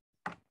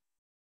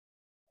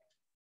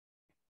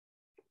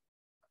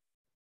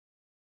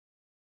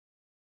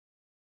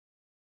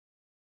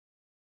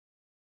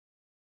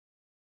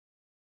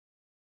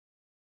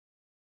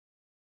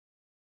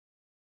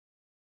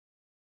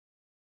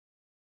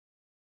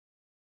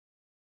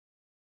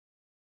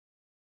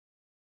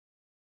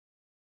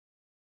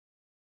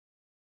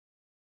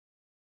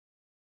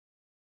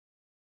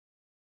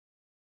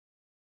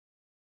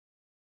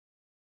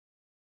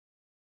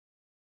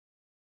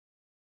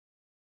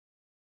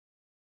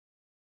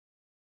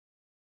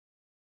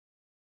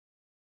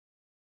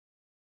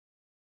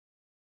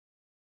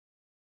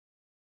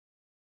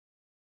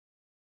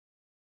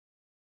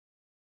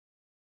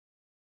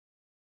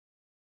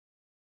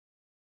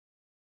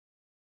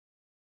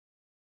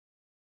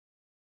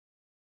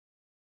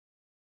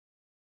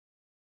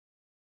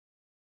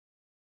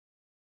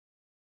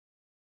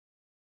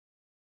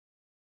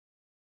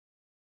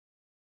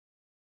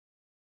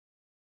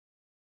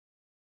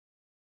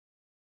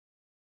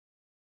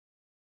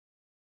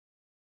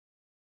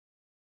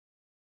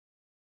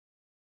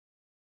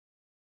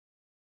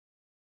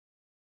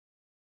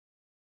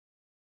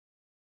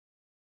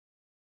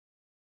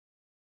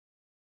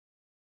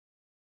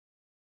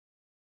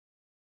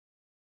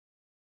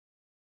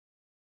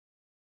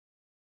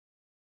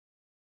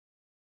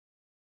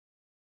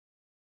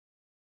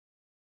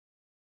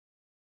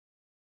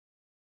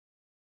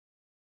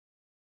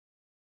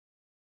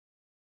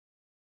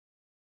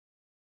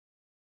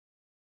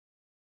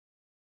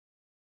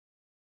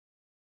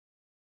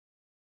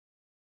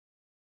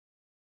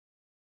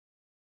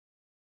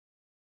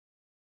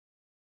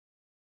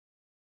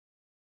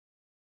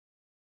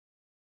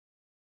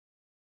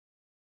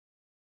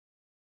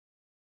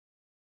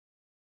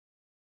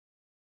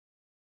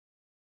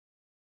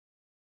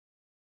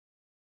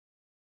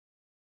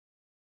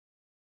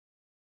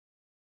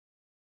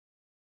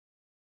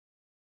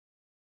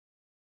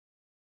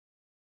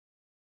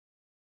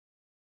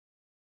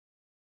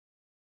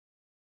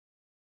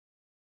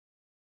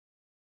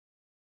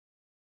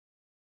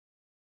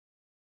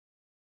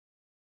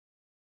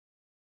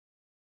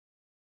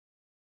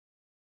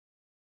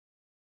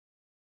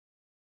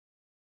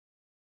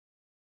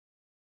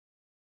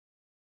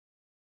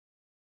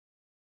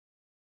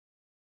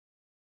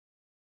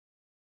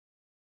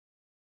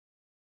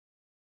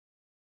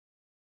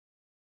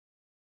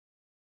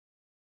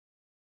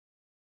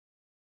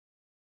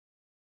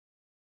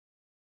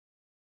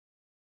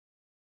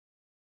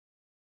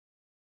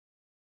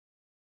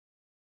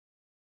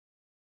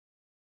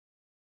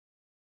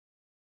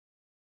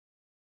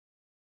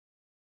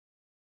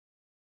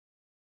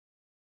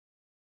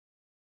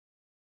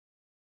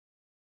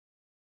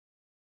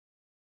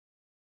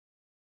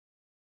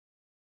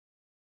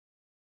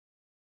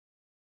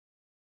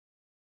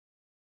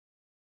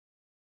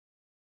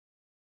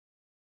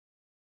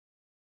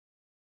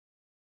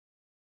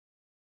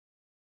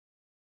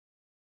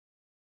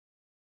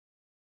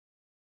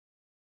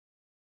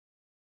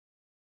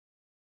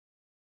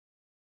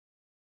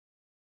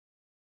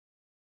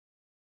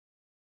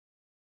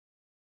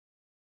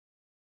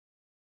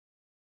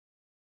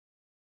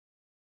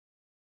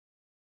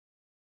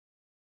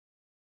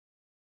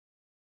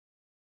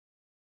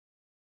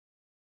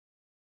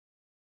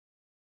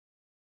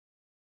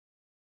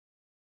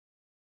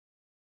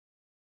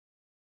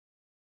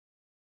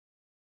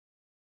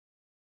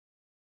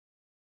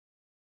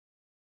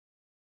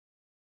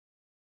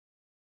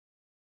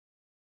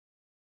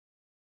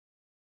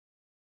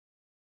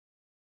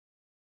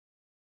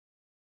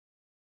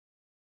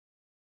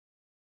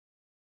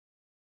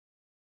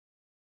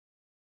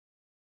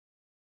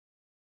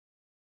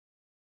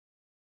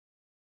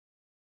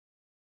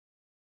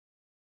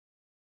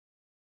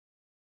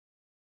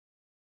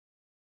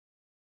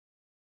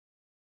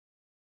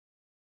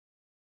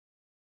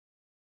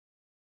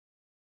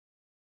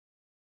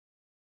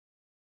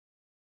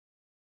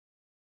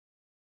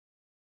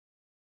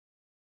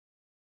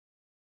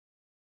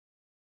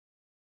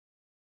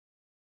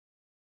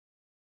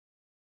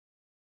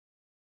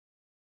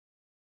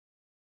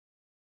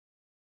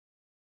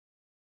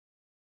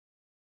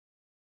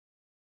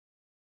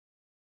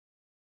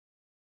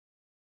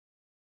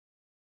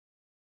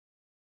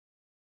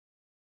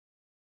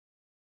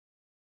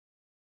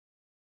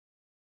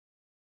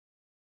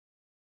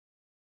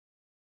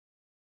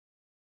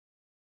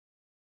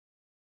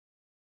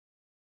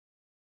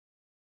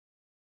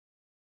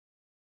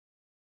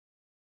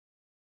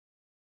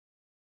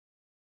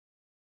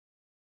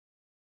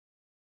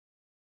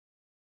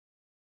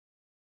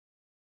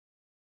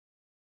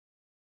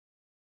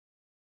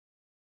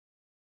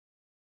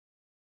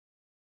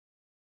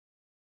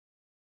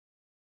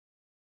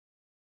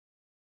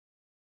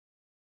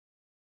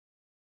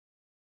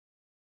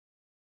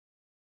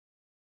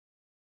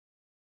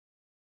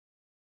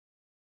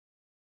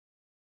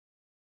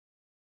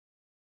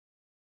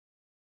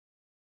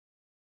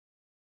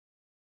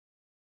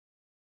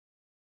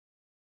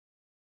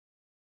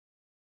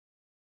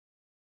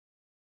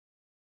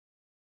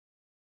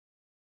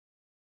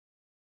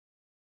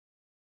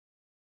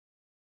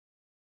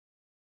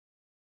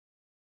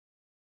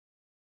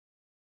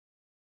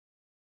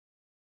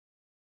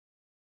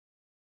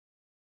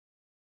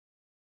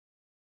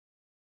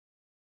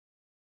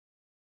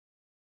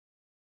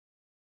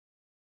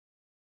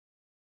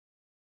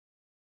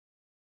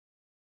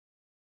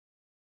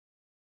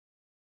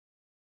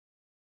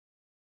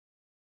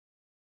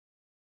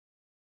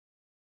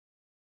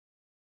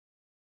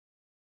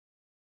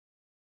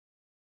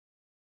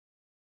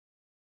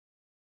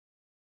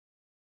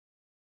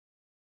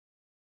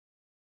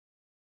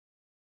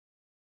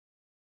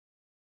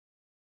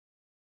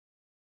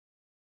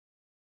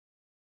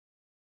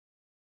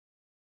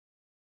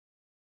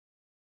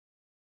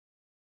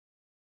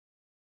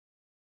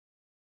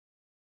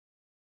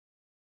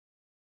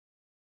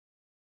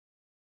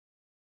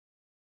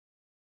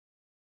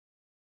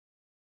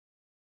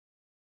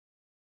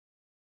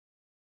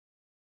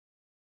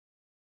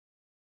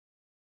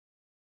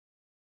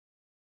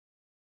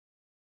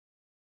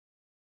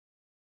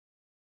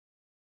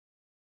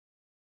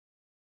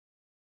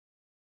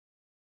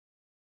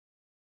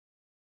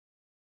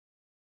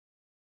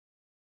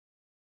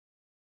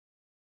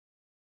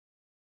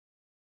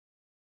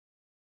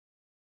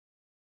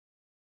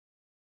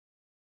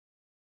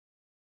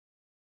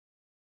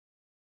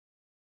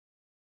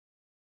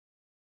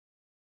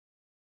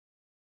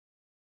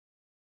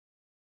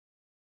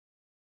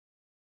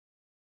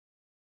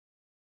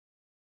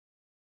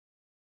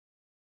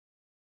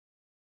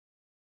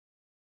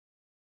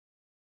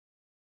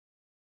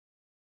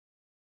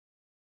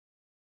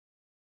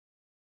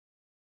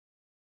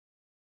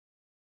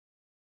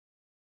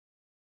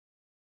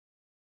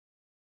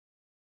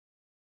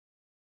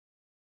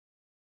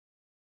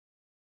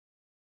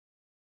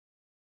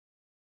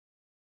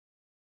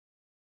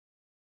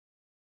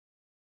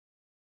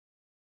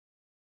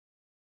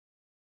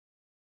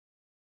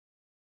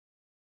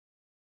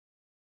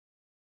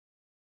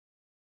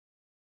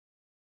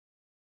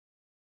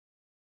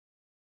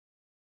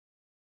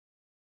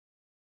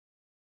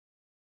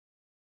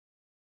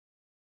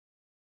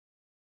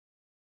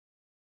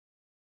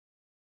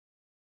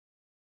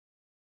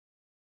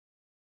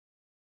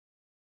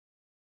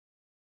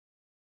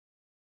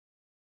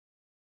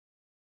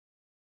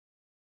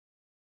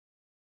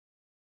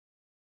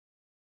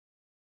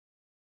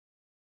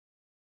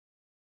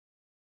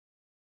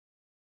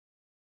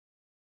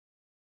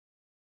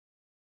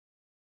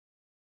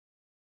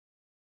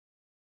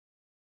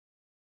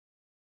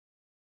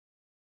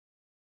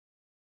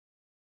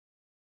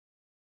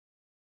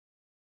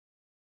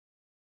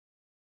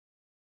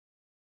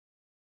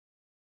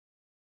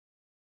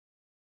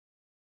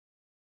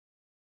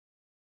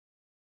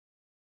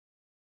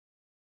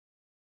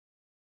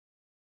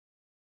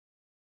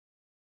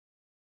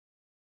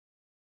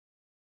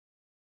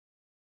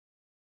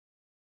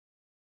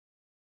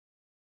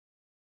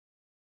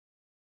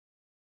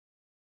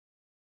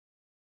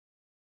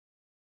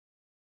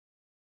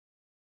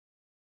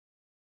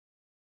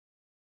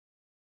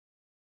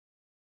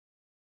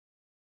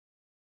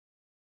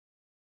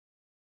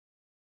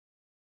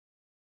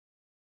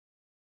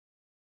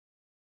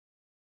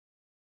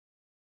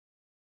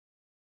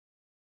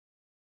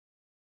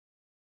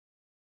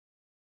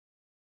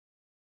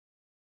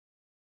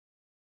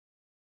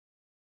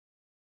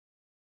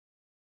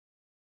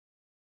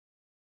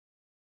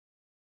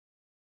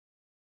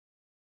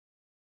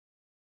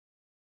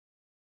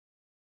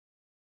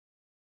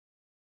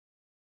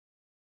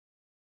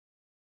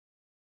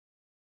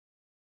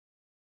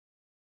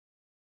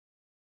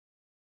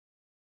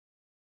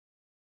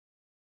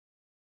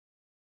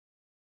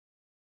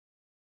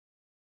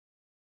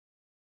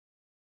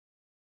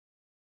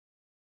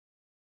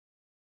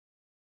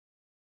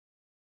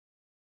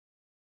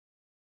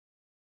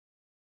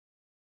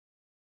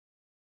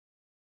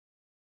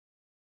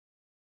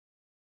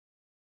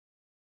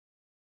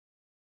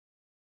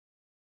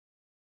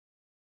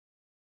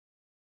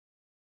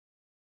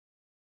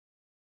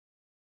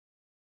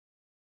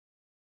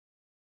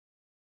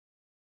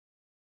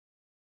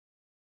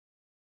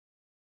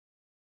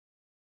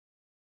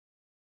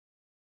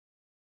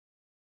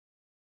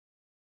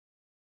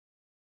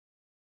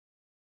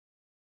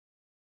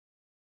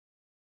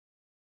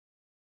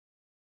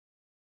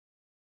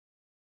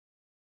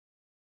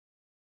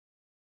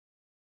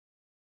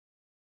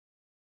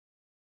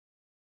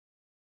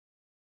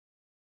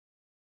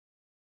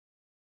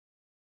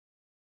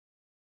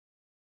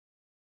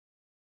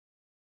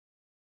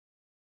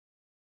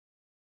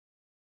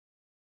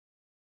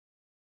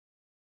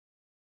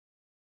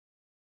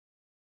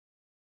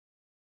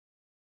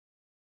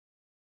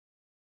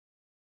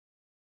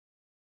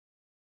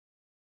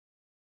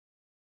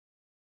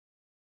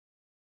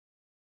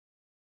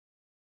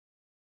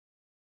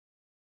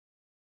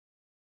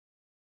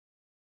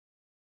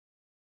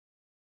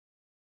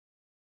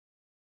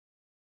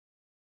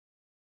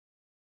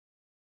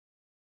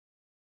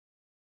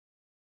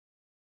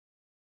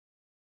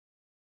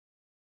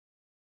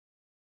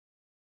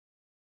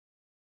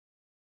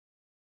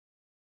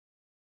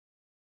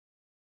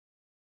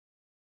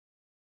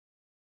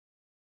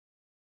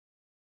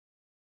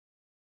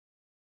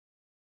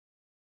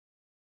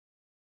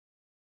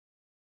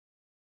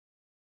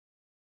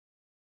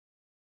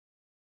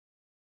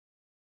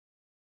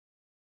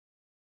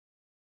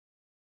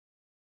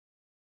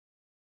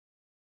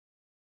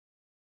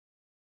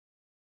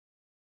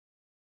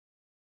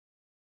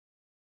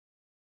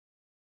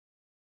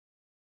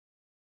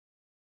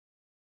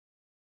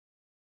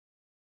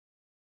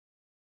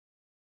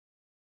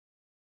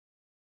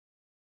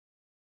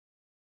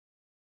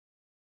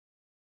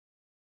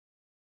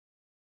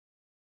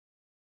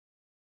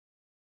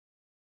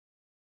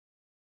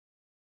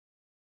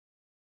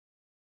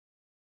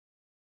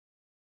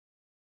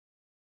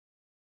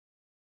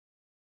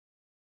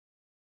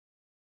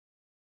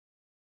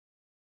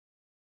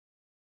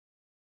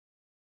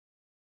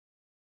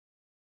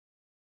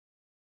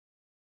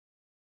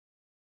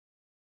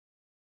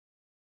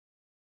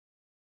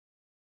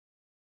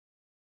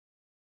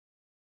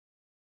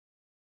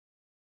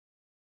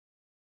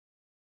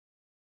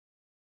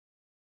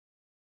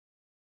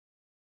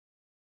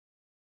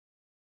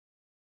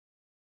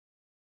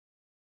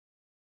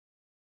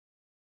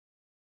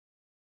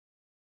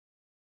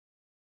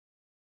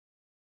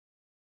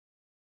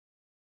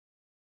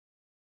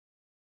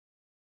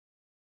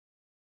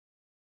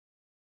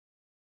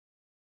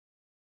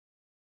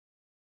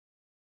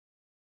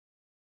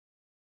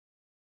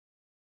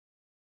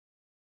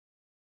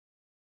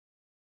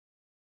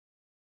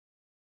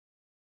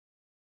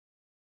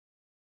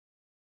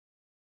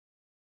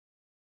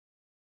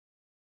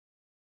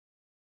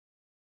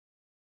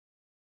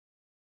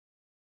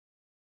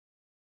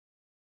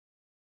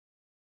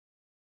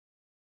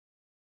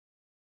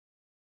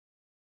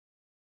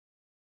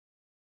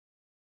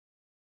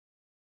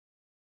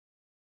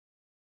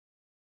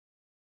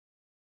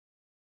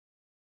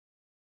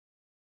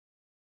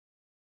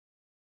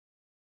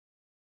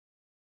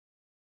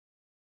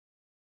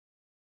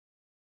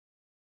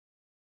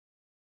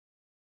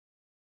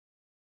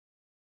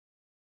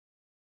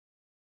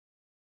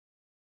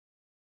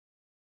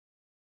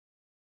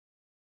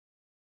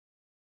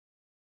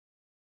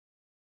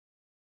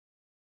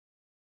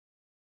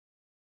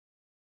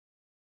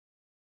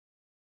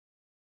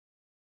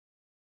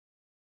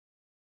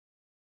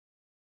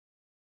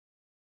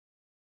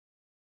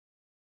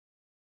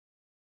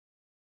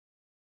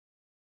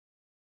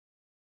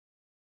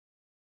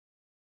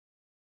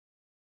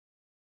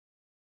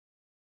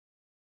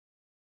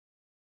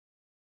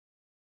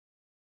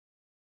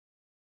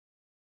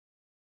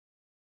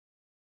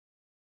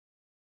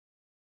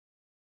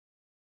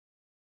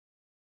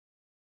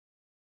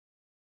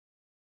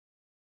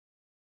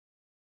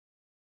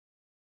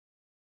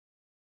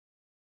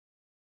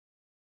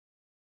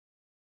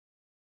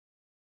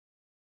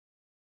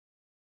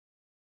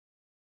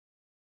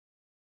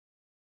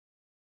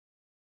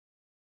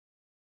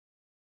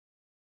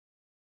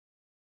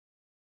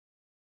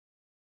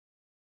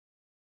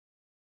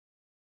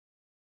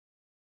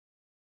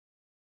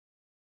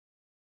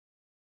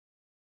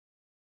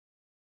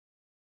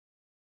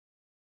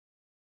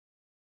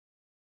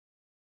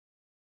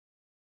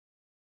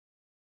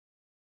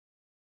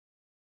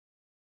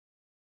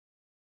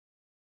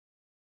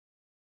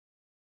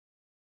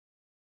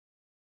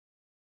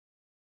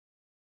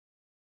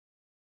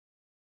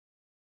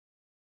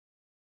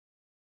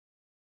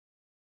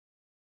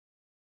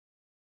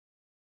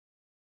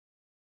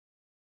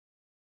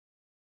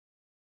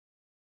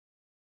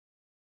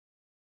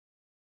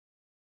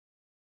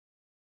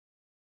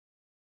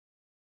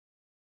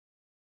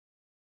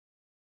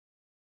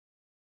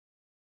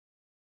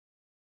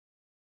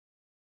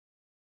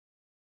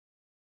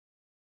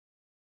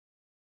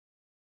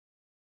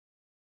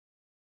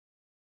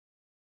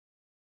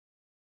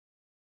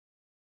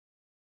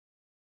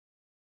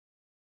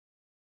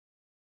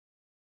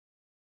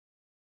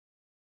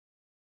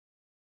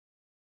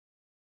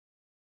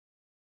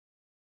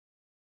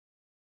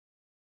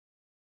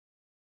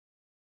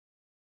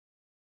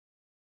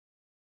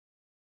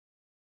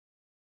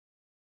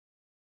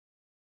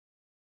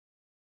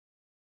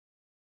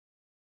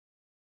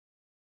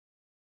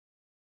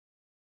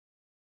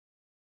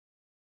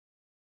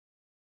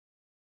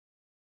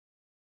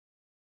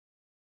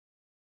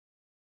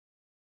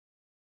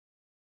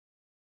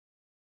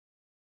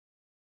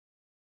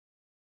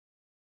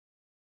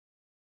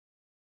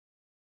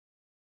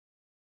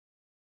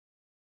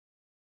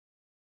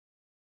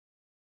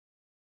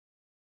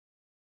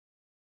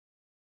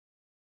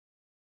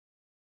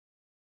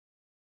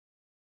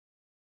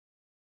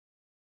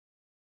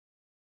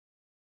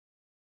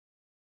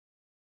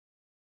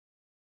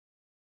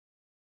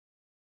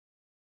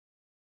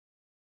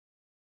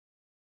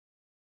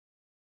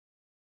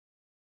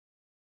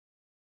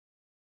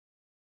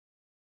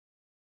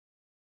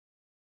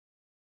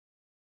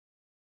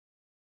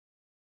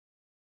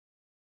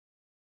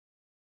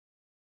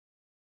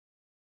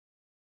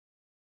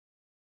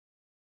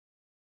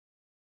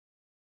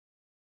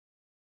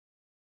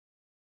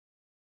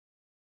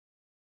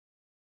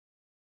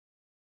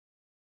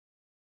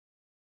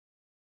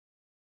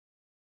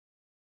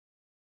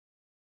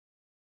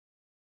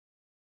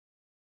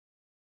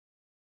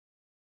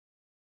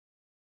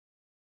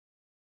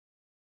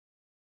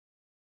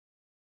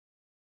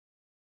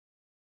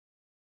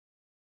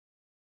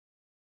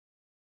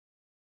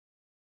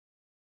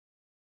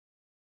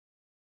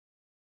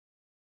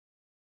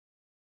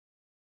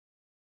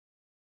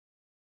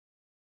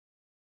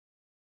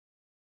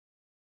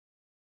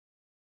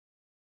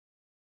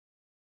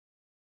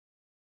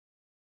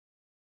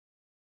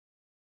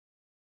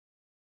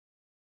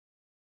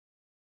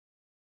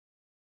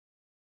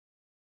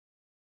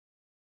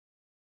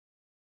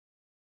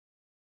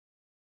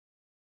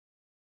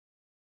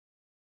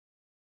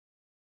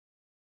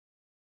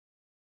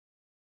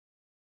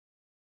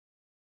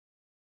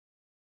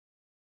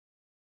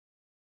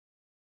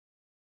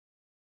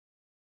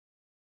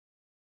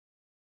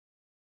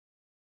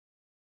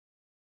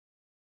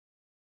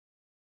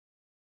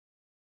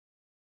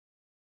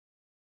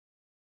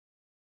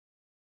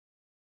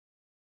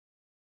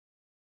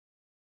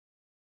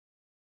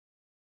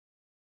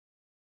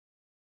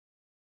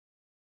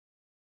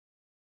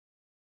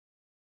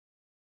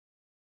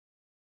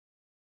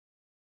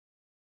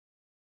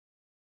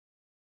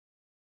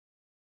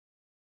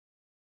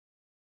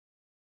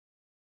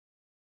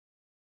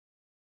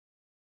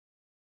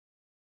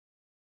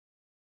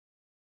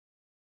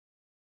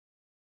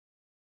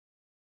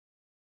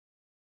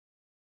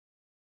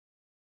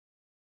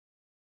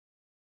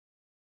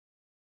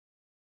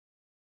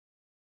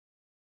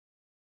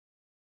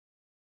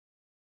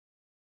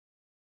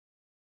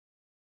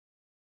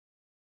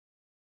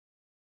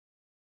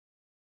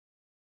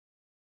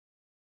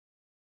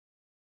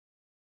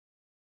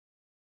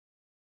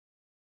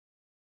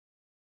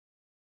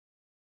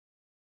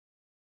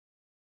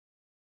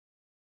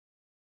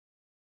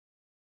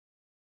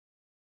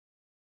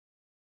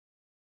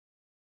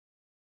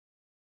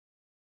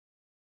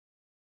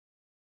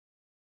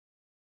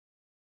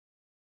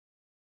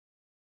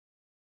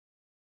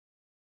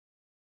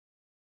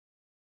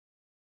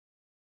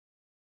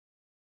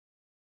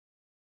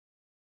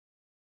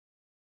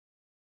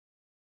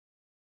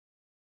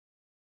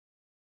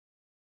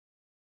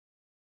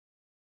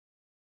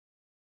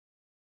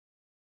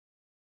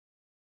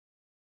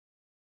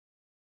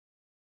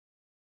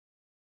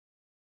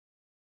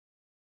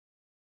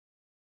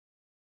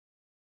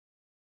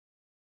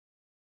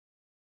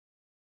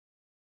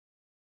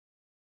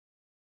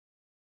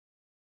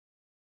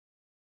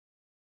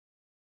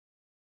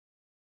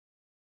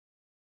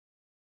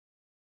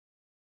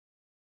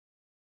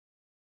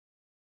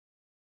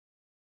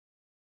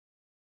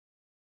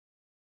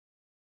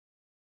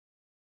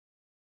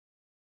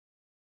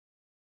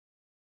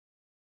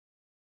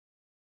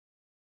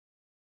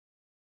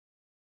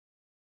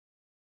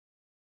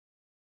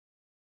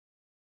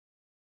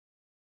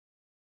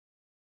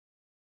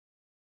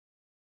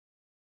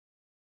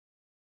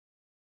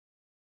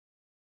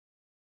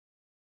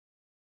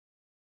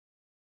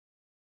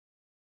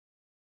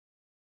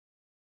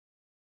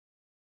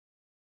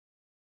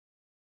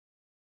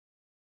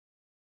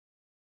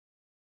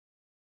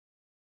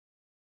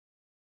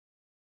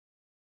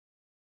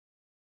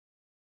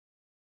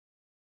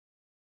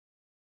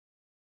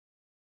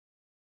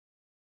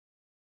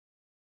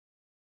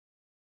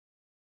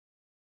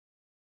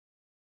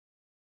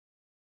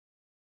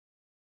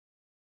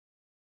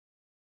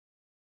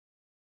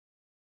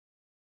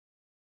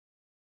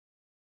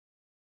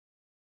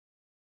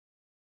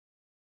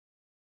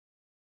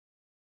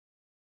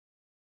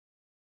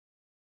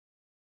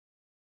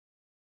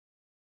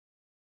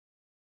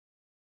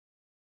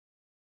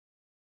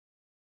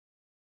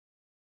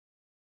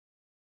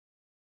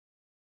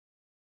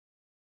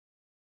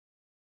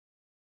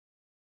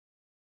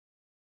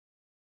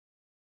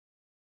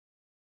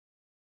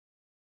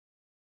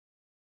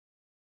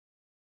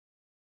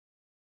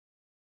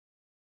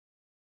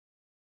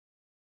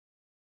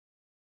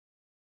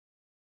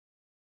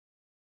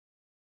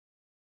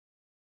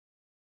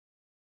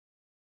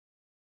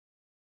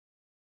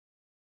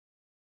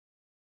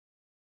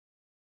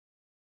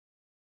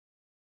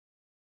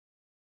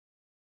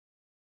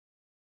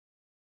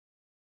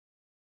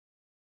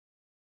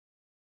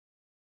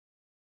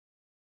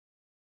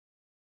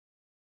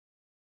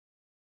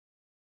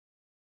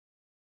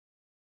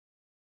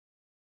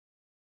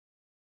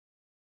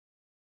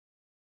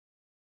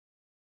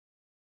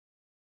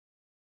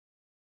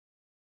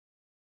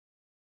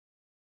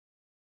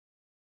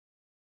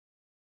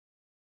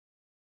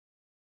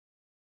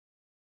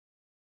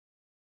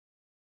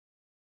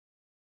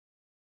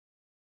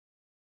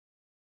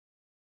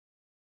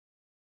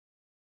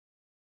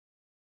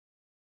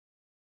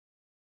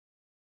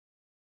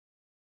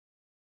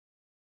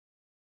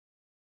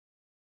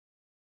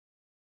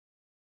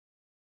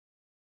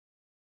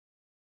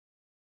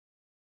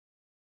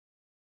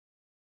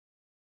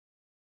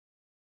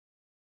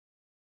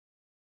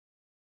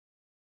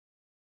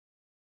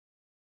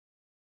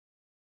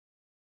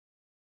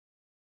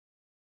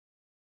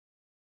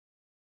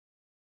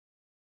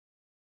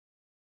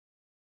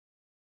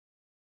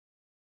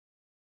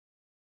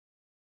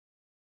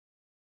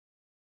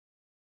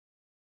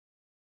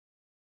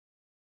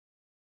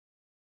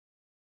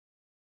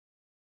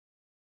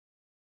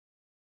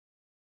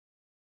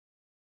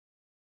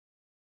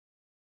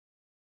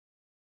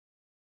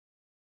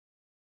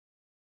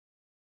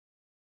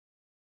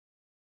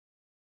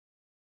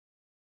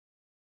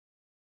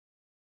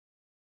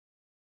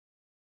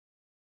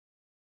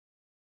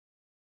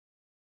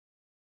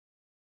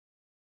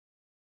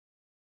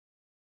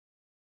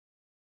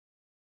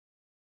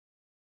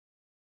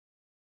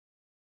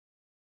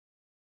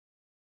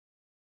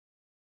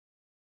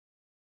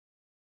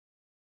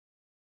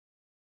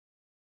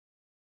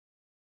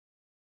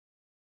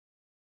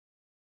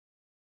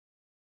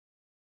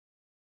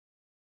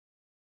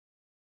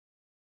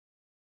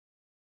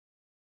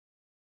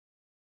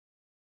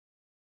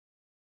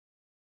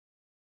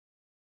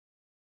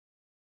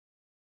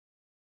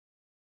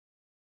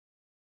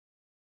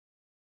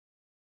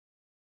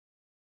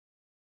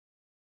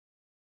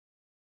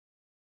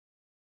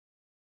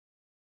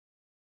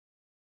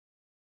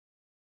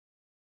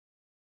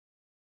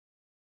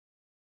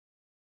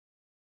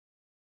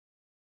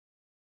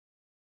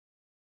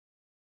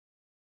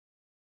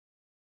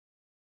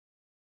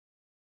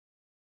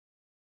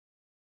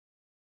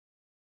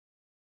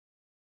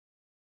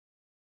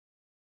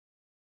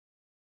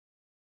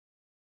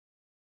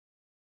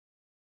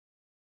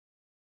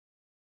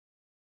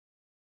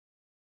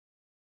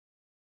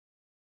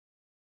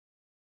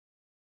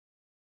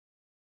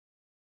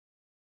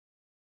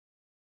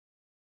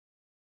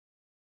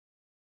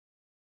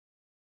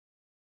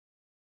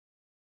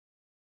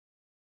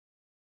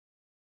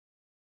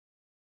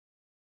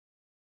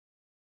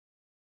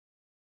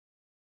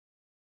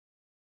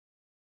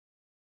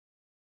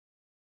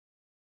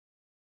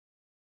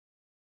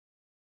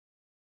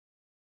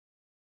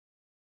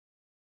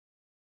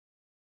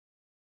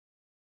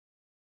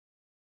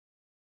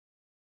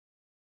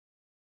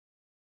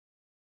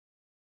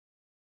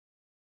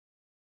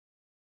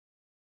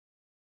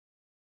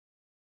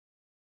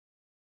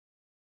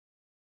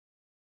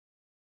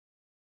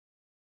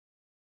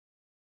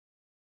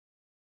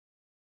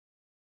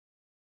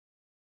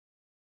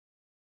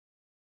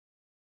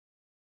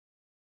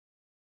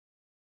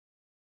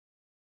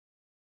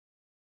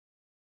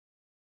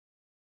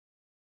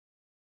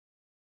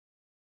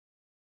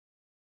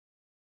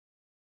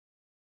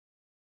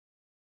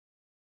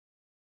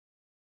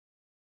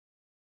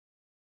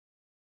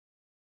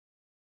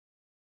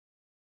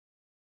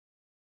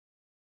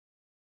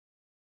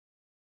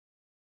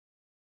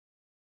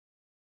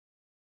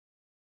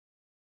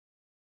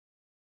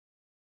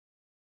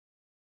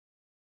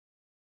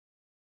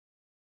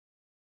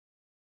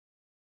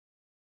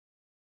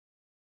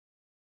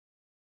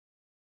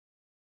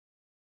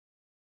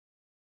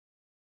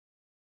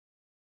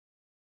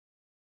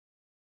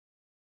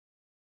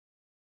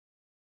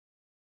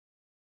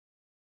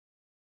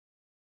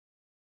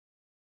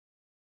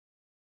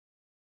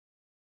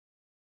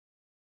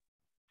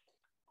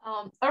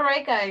 All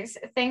right, guys.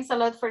 Thanks a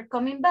lot for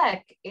coming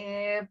back.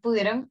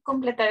 ¿Pudieron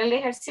completar el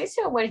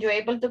ejercicio? Were you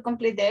able to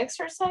complete the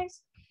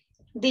exercise?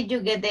 Did you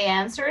get the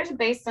answers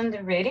based on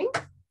the reading?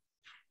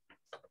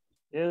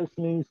 Yes,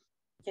 miss.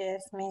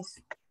 Yes, miss.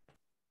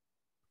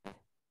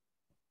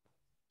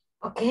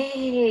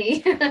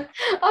 Okay.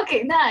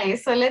 Okay,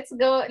 nice. So let's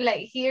go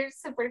like here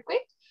super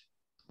quick.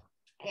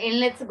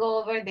 And let's go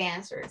over the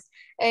answers.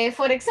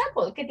 For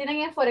example, ¿qué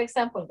tienen en for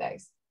example,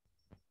 guys?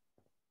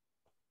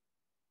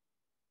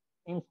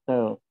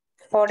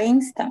 For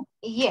instance.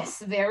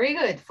 Yes, very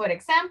good. For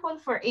example,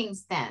 for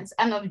instance,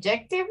 an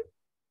objective.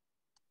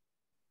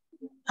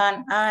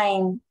 An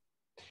aim.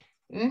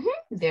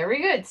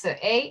 Very good. So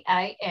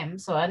AIM.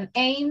 So an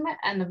aim,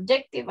 an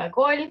objective, a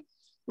goal.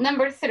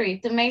 Number 3,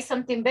 to make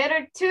something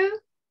better, to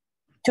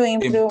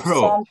improve.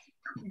 Something.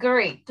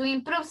 Great. To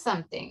improve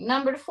something.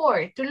 Number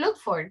 4, to look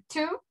for,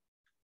 to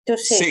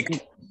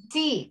seek.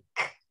 Seek.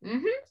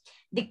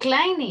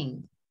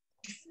 Declining.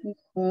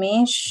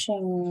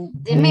 Diminishing.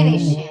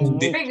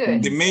 Very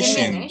good.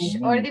 Diminish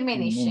or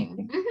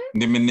diminishing.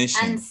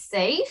 Diminishing.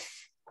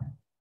 Unsafe.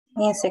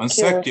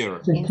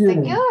 Insecure.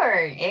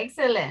 Insecure.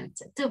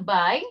 Excellent. To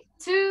buy.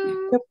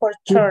 To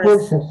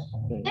purchase.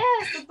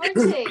 Yes, to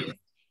purchase.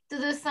 To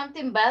do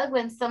something bad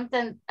when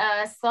someone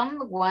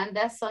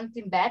does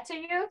something bad to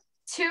you.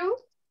 To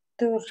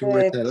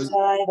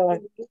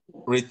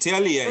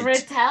retaliate.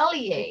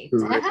 Retaliate.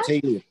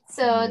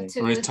 So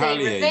to take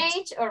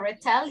revenge or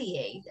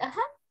retaliate.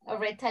 Or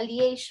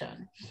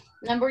retaliation.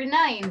 Number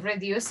 9,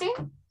 reducing.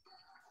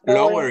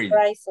 Lowering.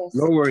 Prices.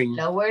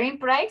 Lowering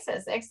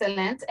prices.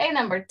 Excellent. And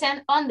number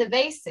 10, on the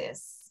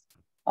basis.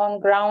 On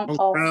grounds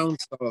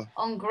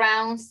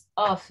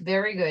of.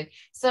 Very good.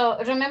 So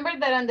remember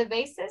that on the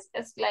basis,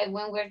 it's like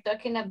when we're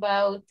talking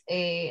about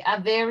a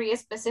very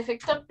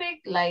specific topic,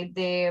 like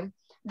the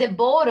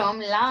bottom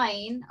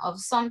line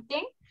of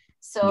something.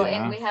 So,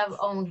 and we have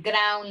on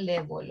ground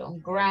level, on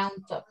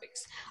ground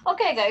topics.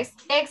 Okay, guys,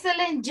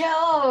 excellent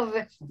job.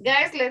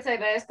 Guys, les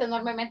agradezco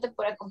enormemente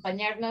por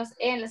acompañarnos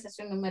en la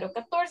sesión número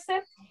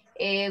 14,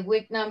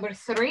 week number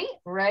 3,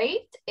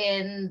 right?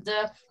 And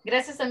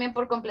gracias también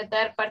por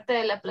completar parte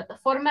de la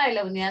plataforma de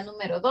la unidad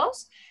número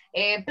 2.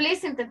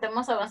 Please,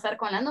 intentemos avanzar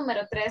con la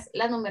número 3,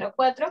 la número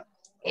 4.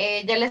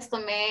 Ya les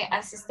tomé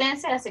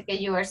asistencia, así que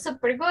you are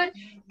super good.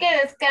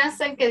 Que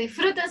descansen, que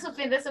disfruten su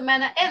fin de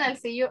semana, and I'll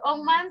see you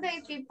on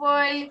Monday,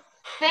 people.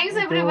 Thanks,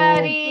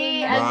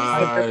 everybody. I'll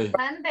see you on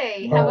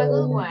Monday. Have a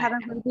good one. Have a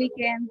good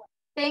weekend.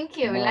 Thank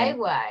you.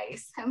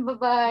 Likewise.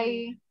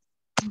 Bye-bye.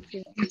 Thank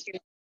you.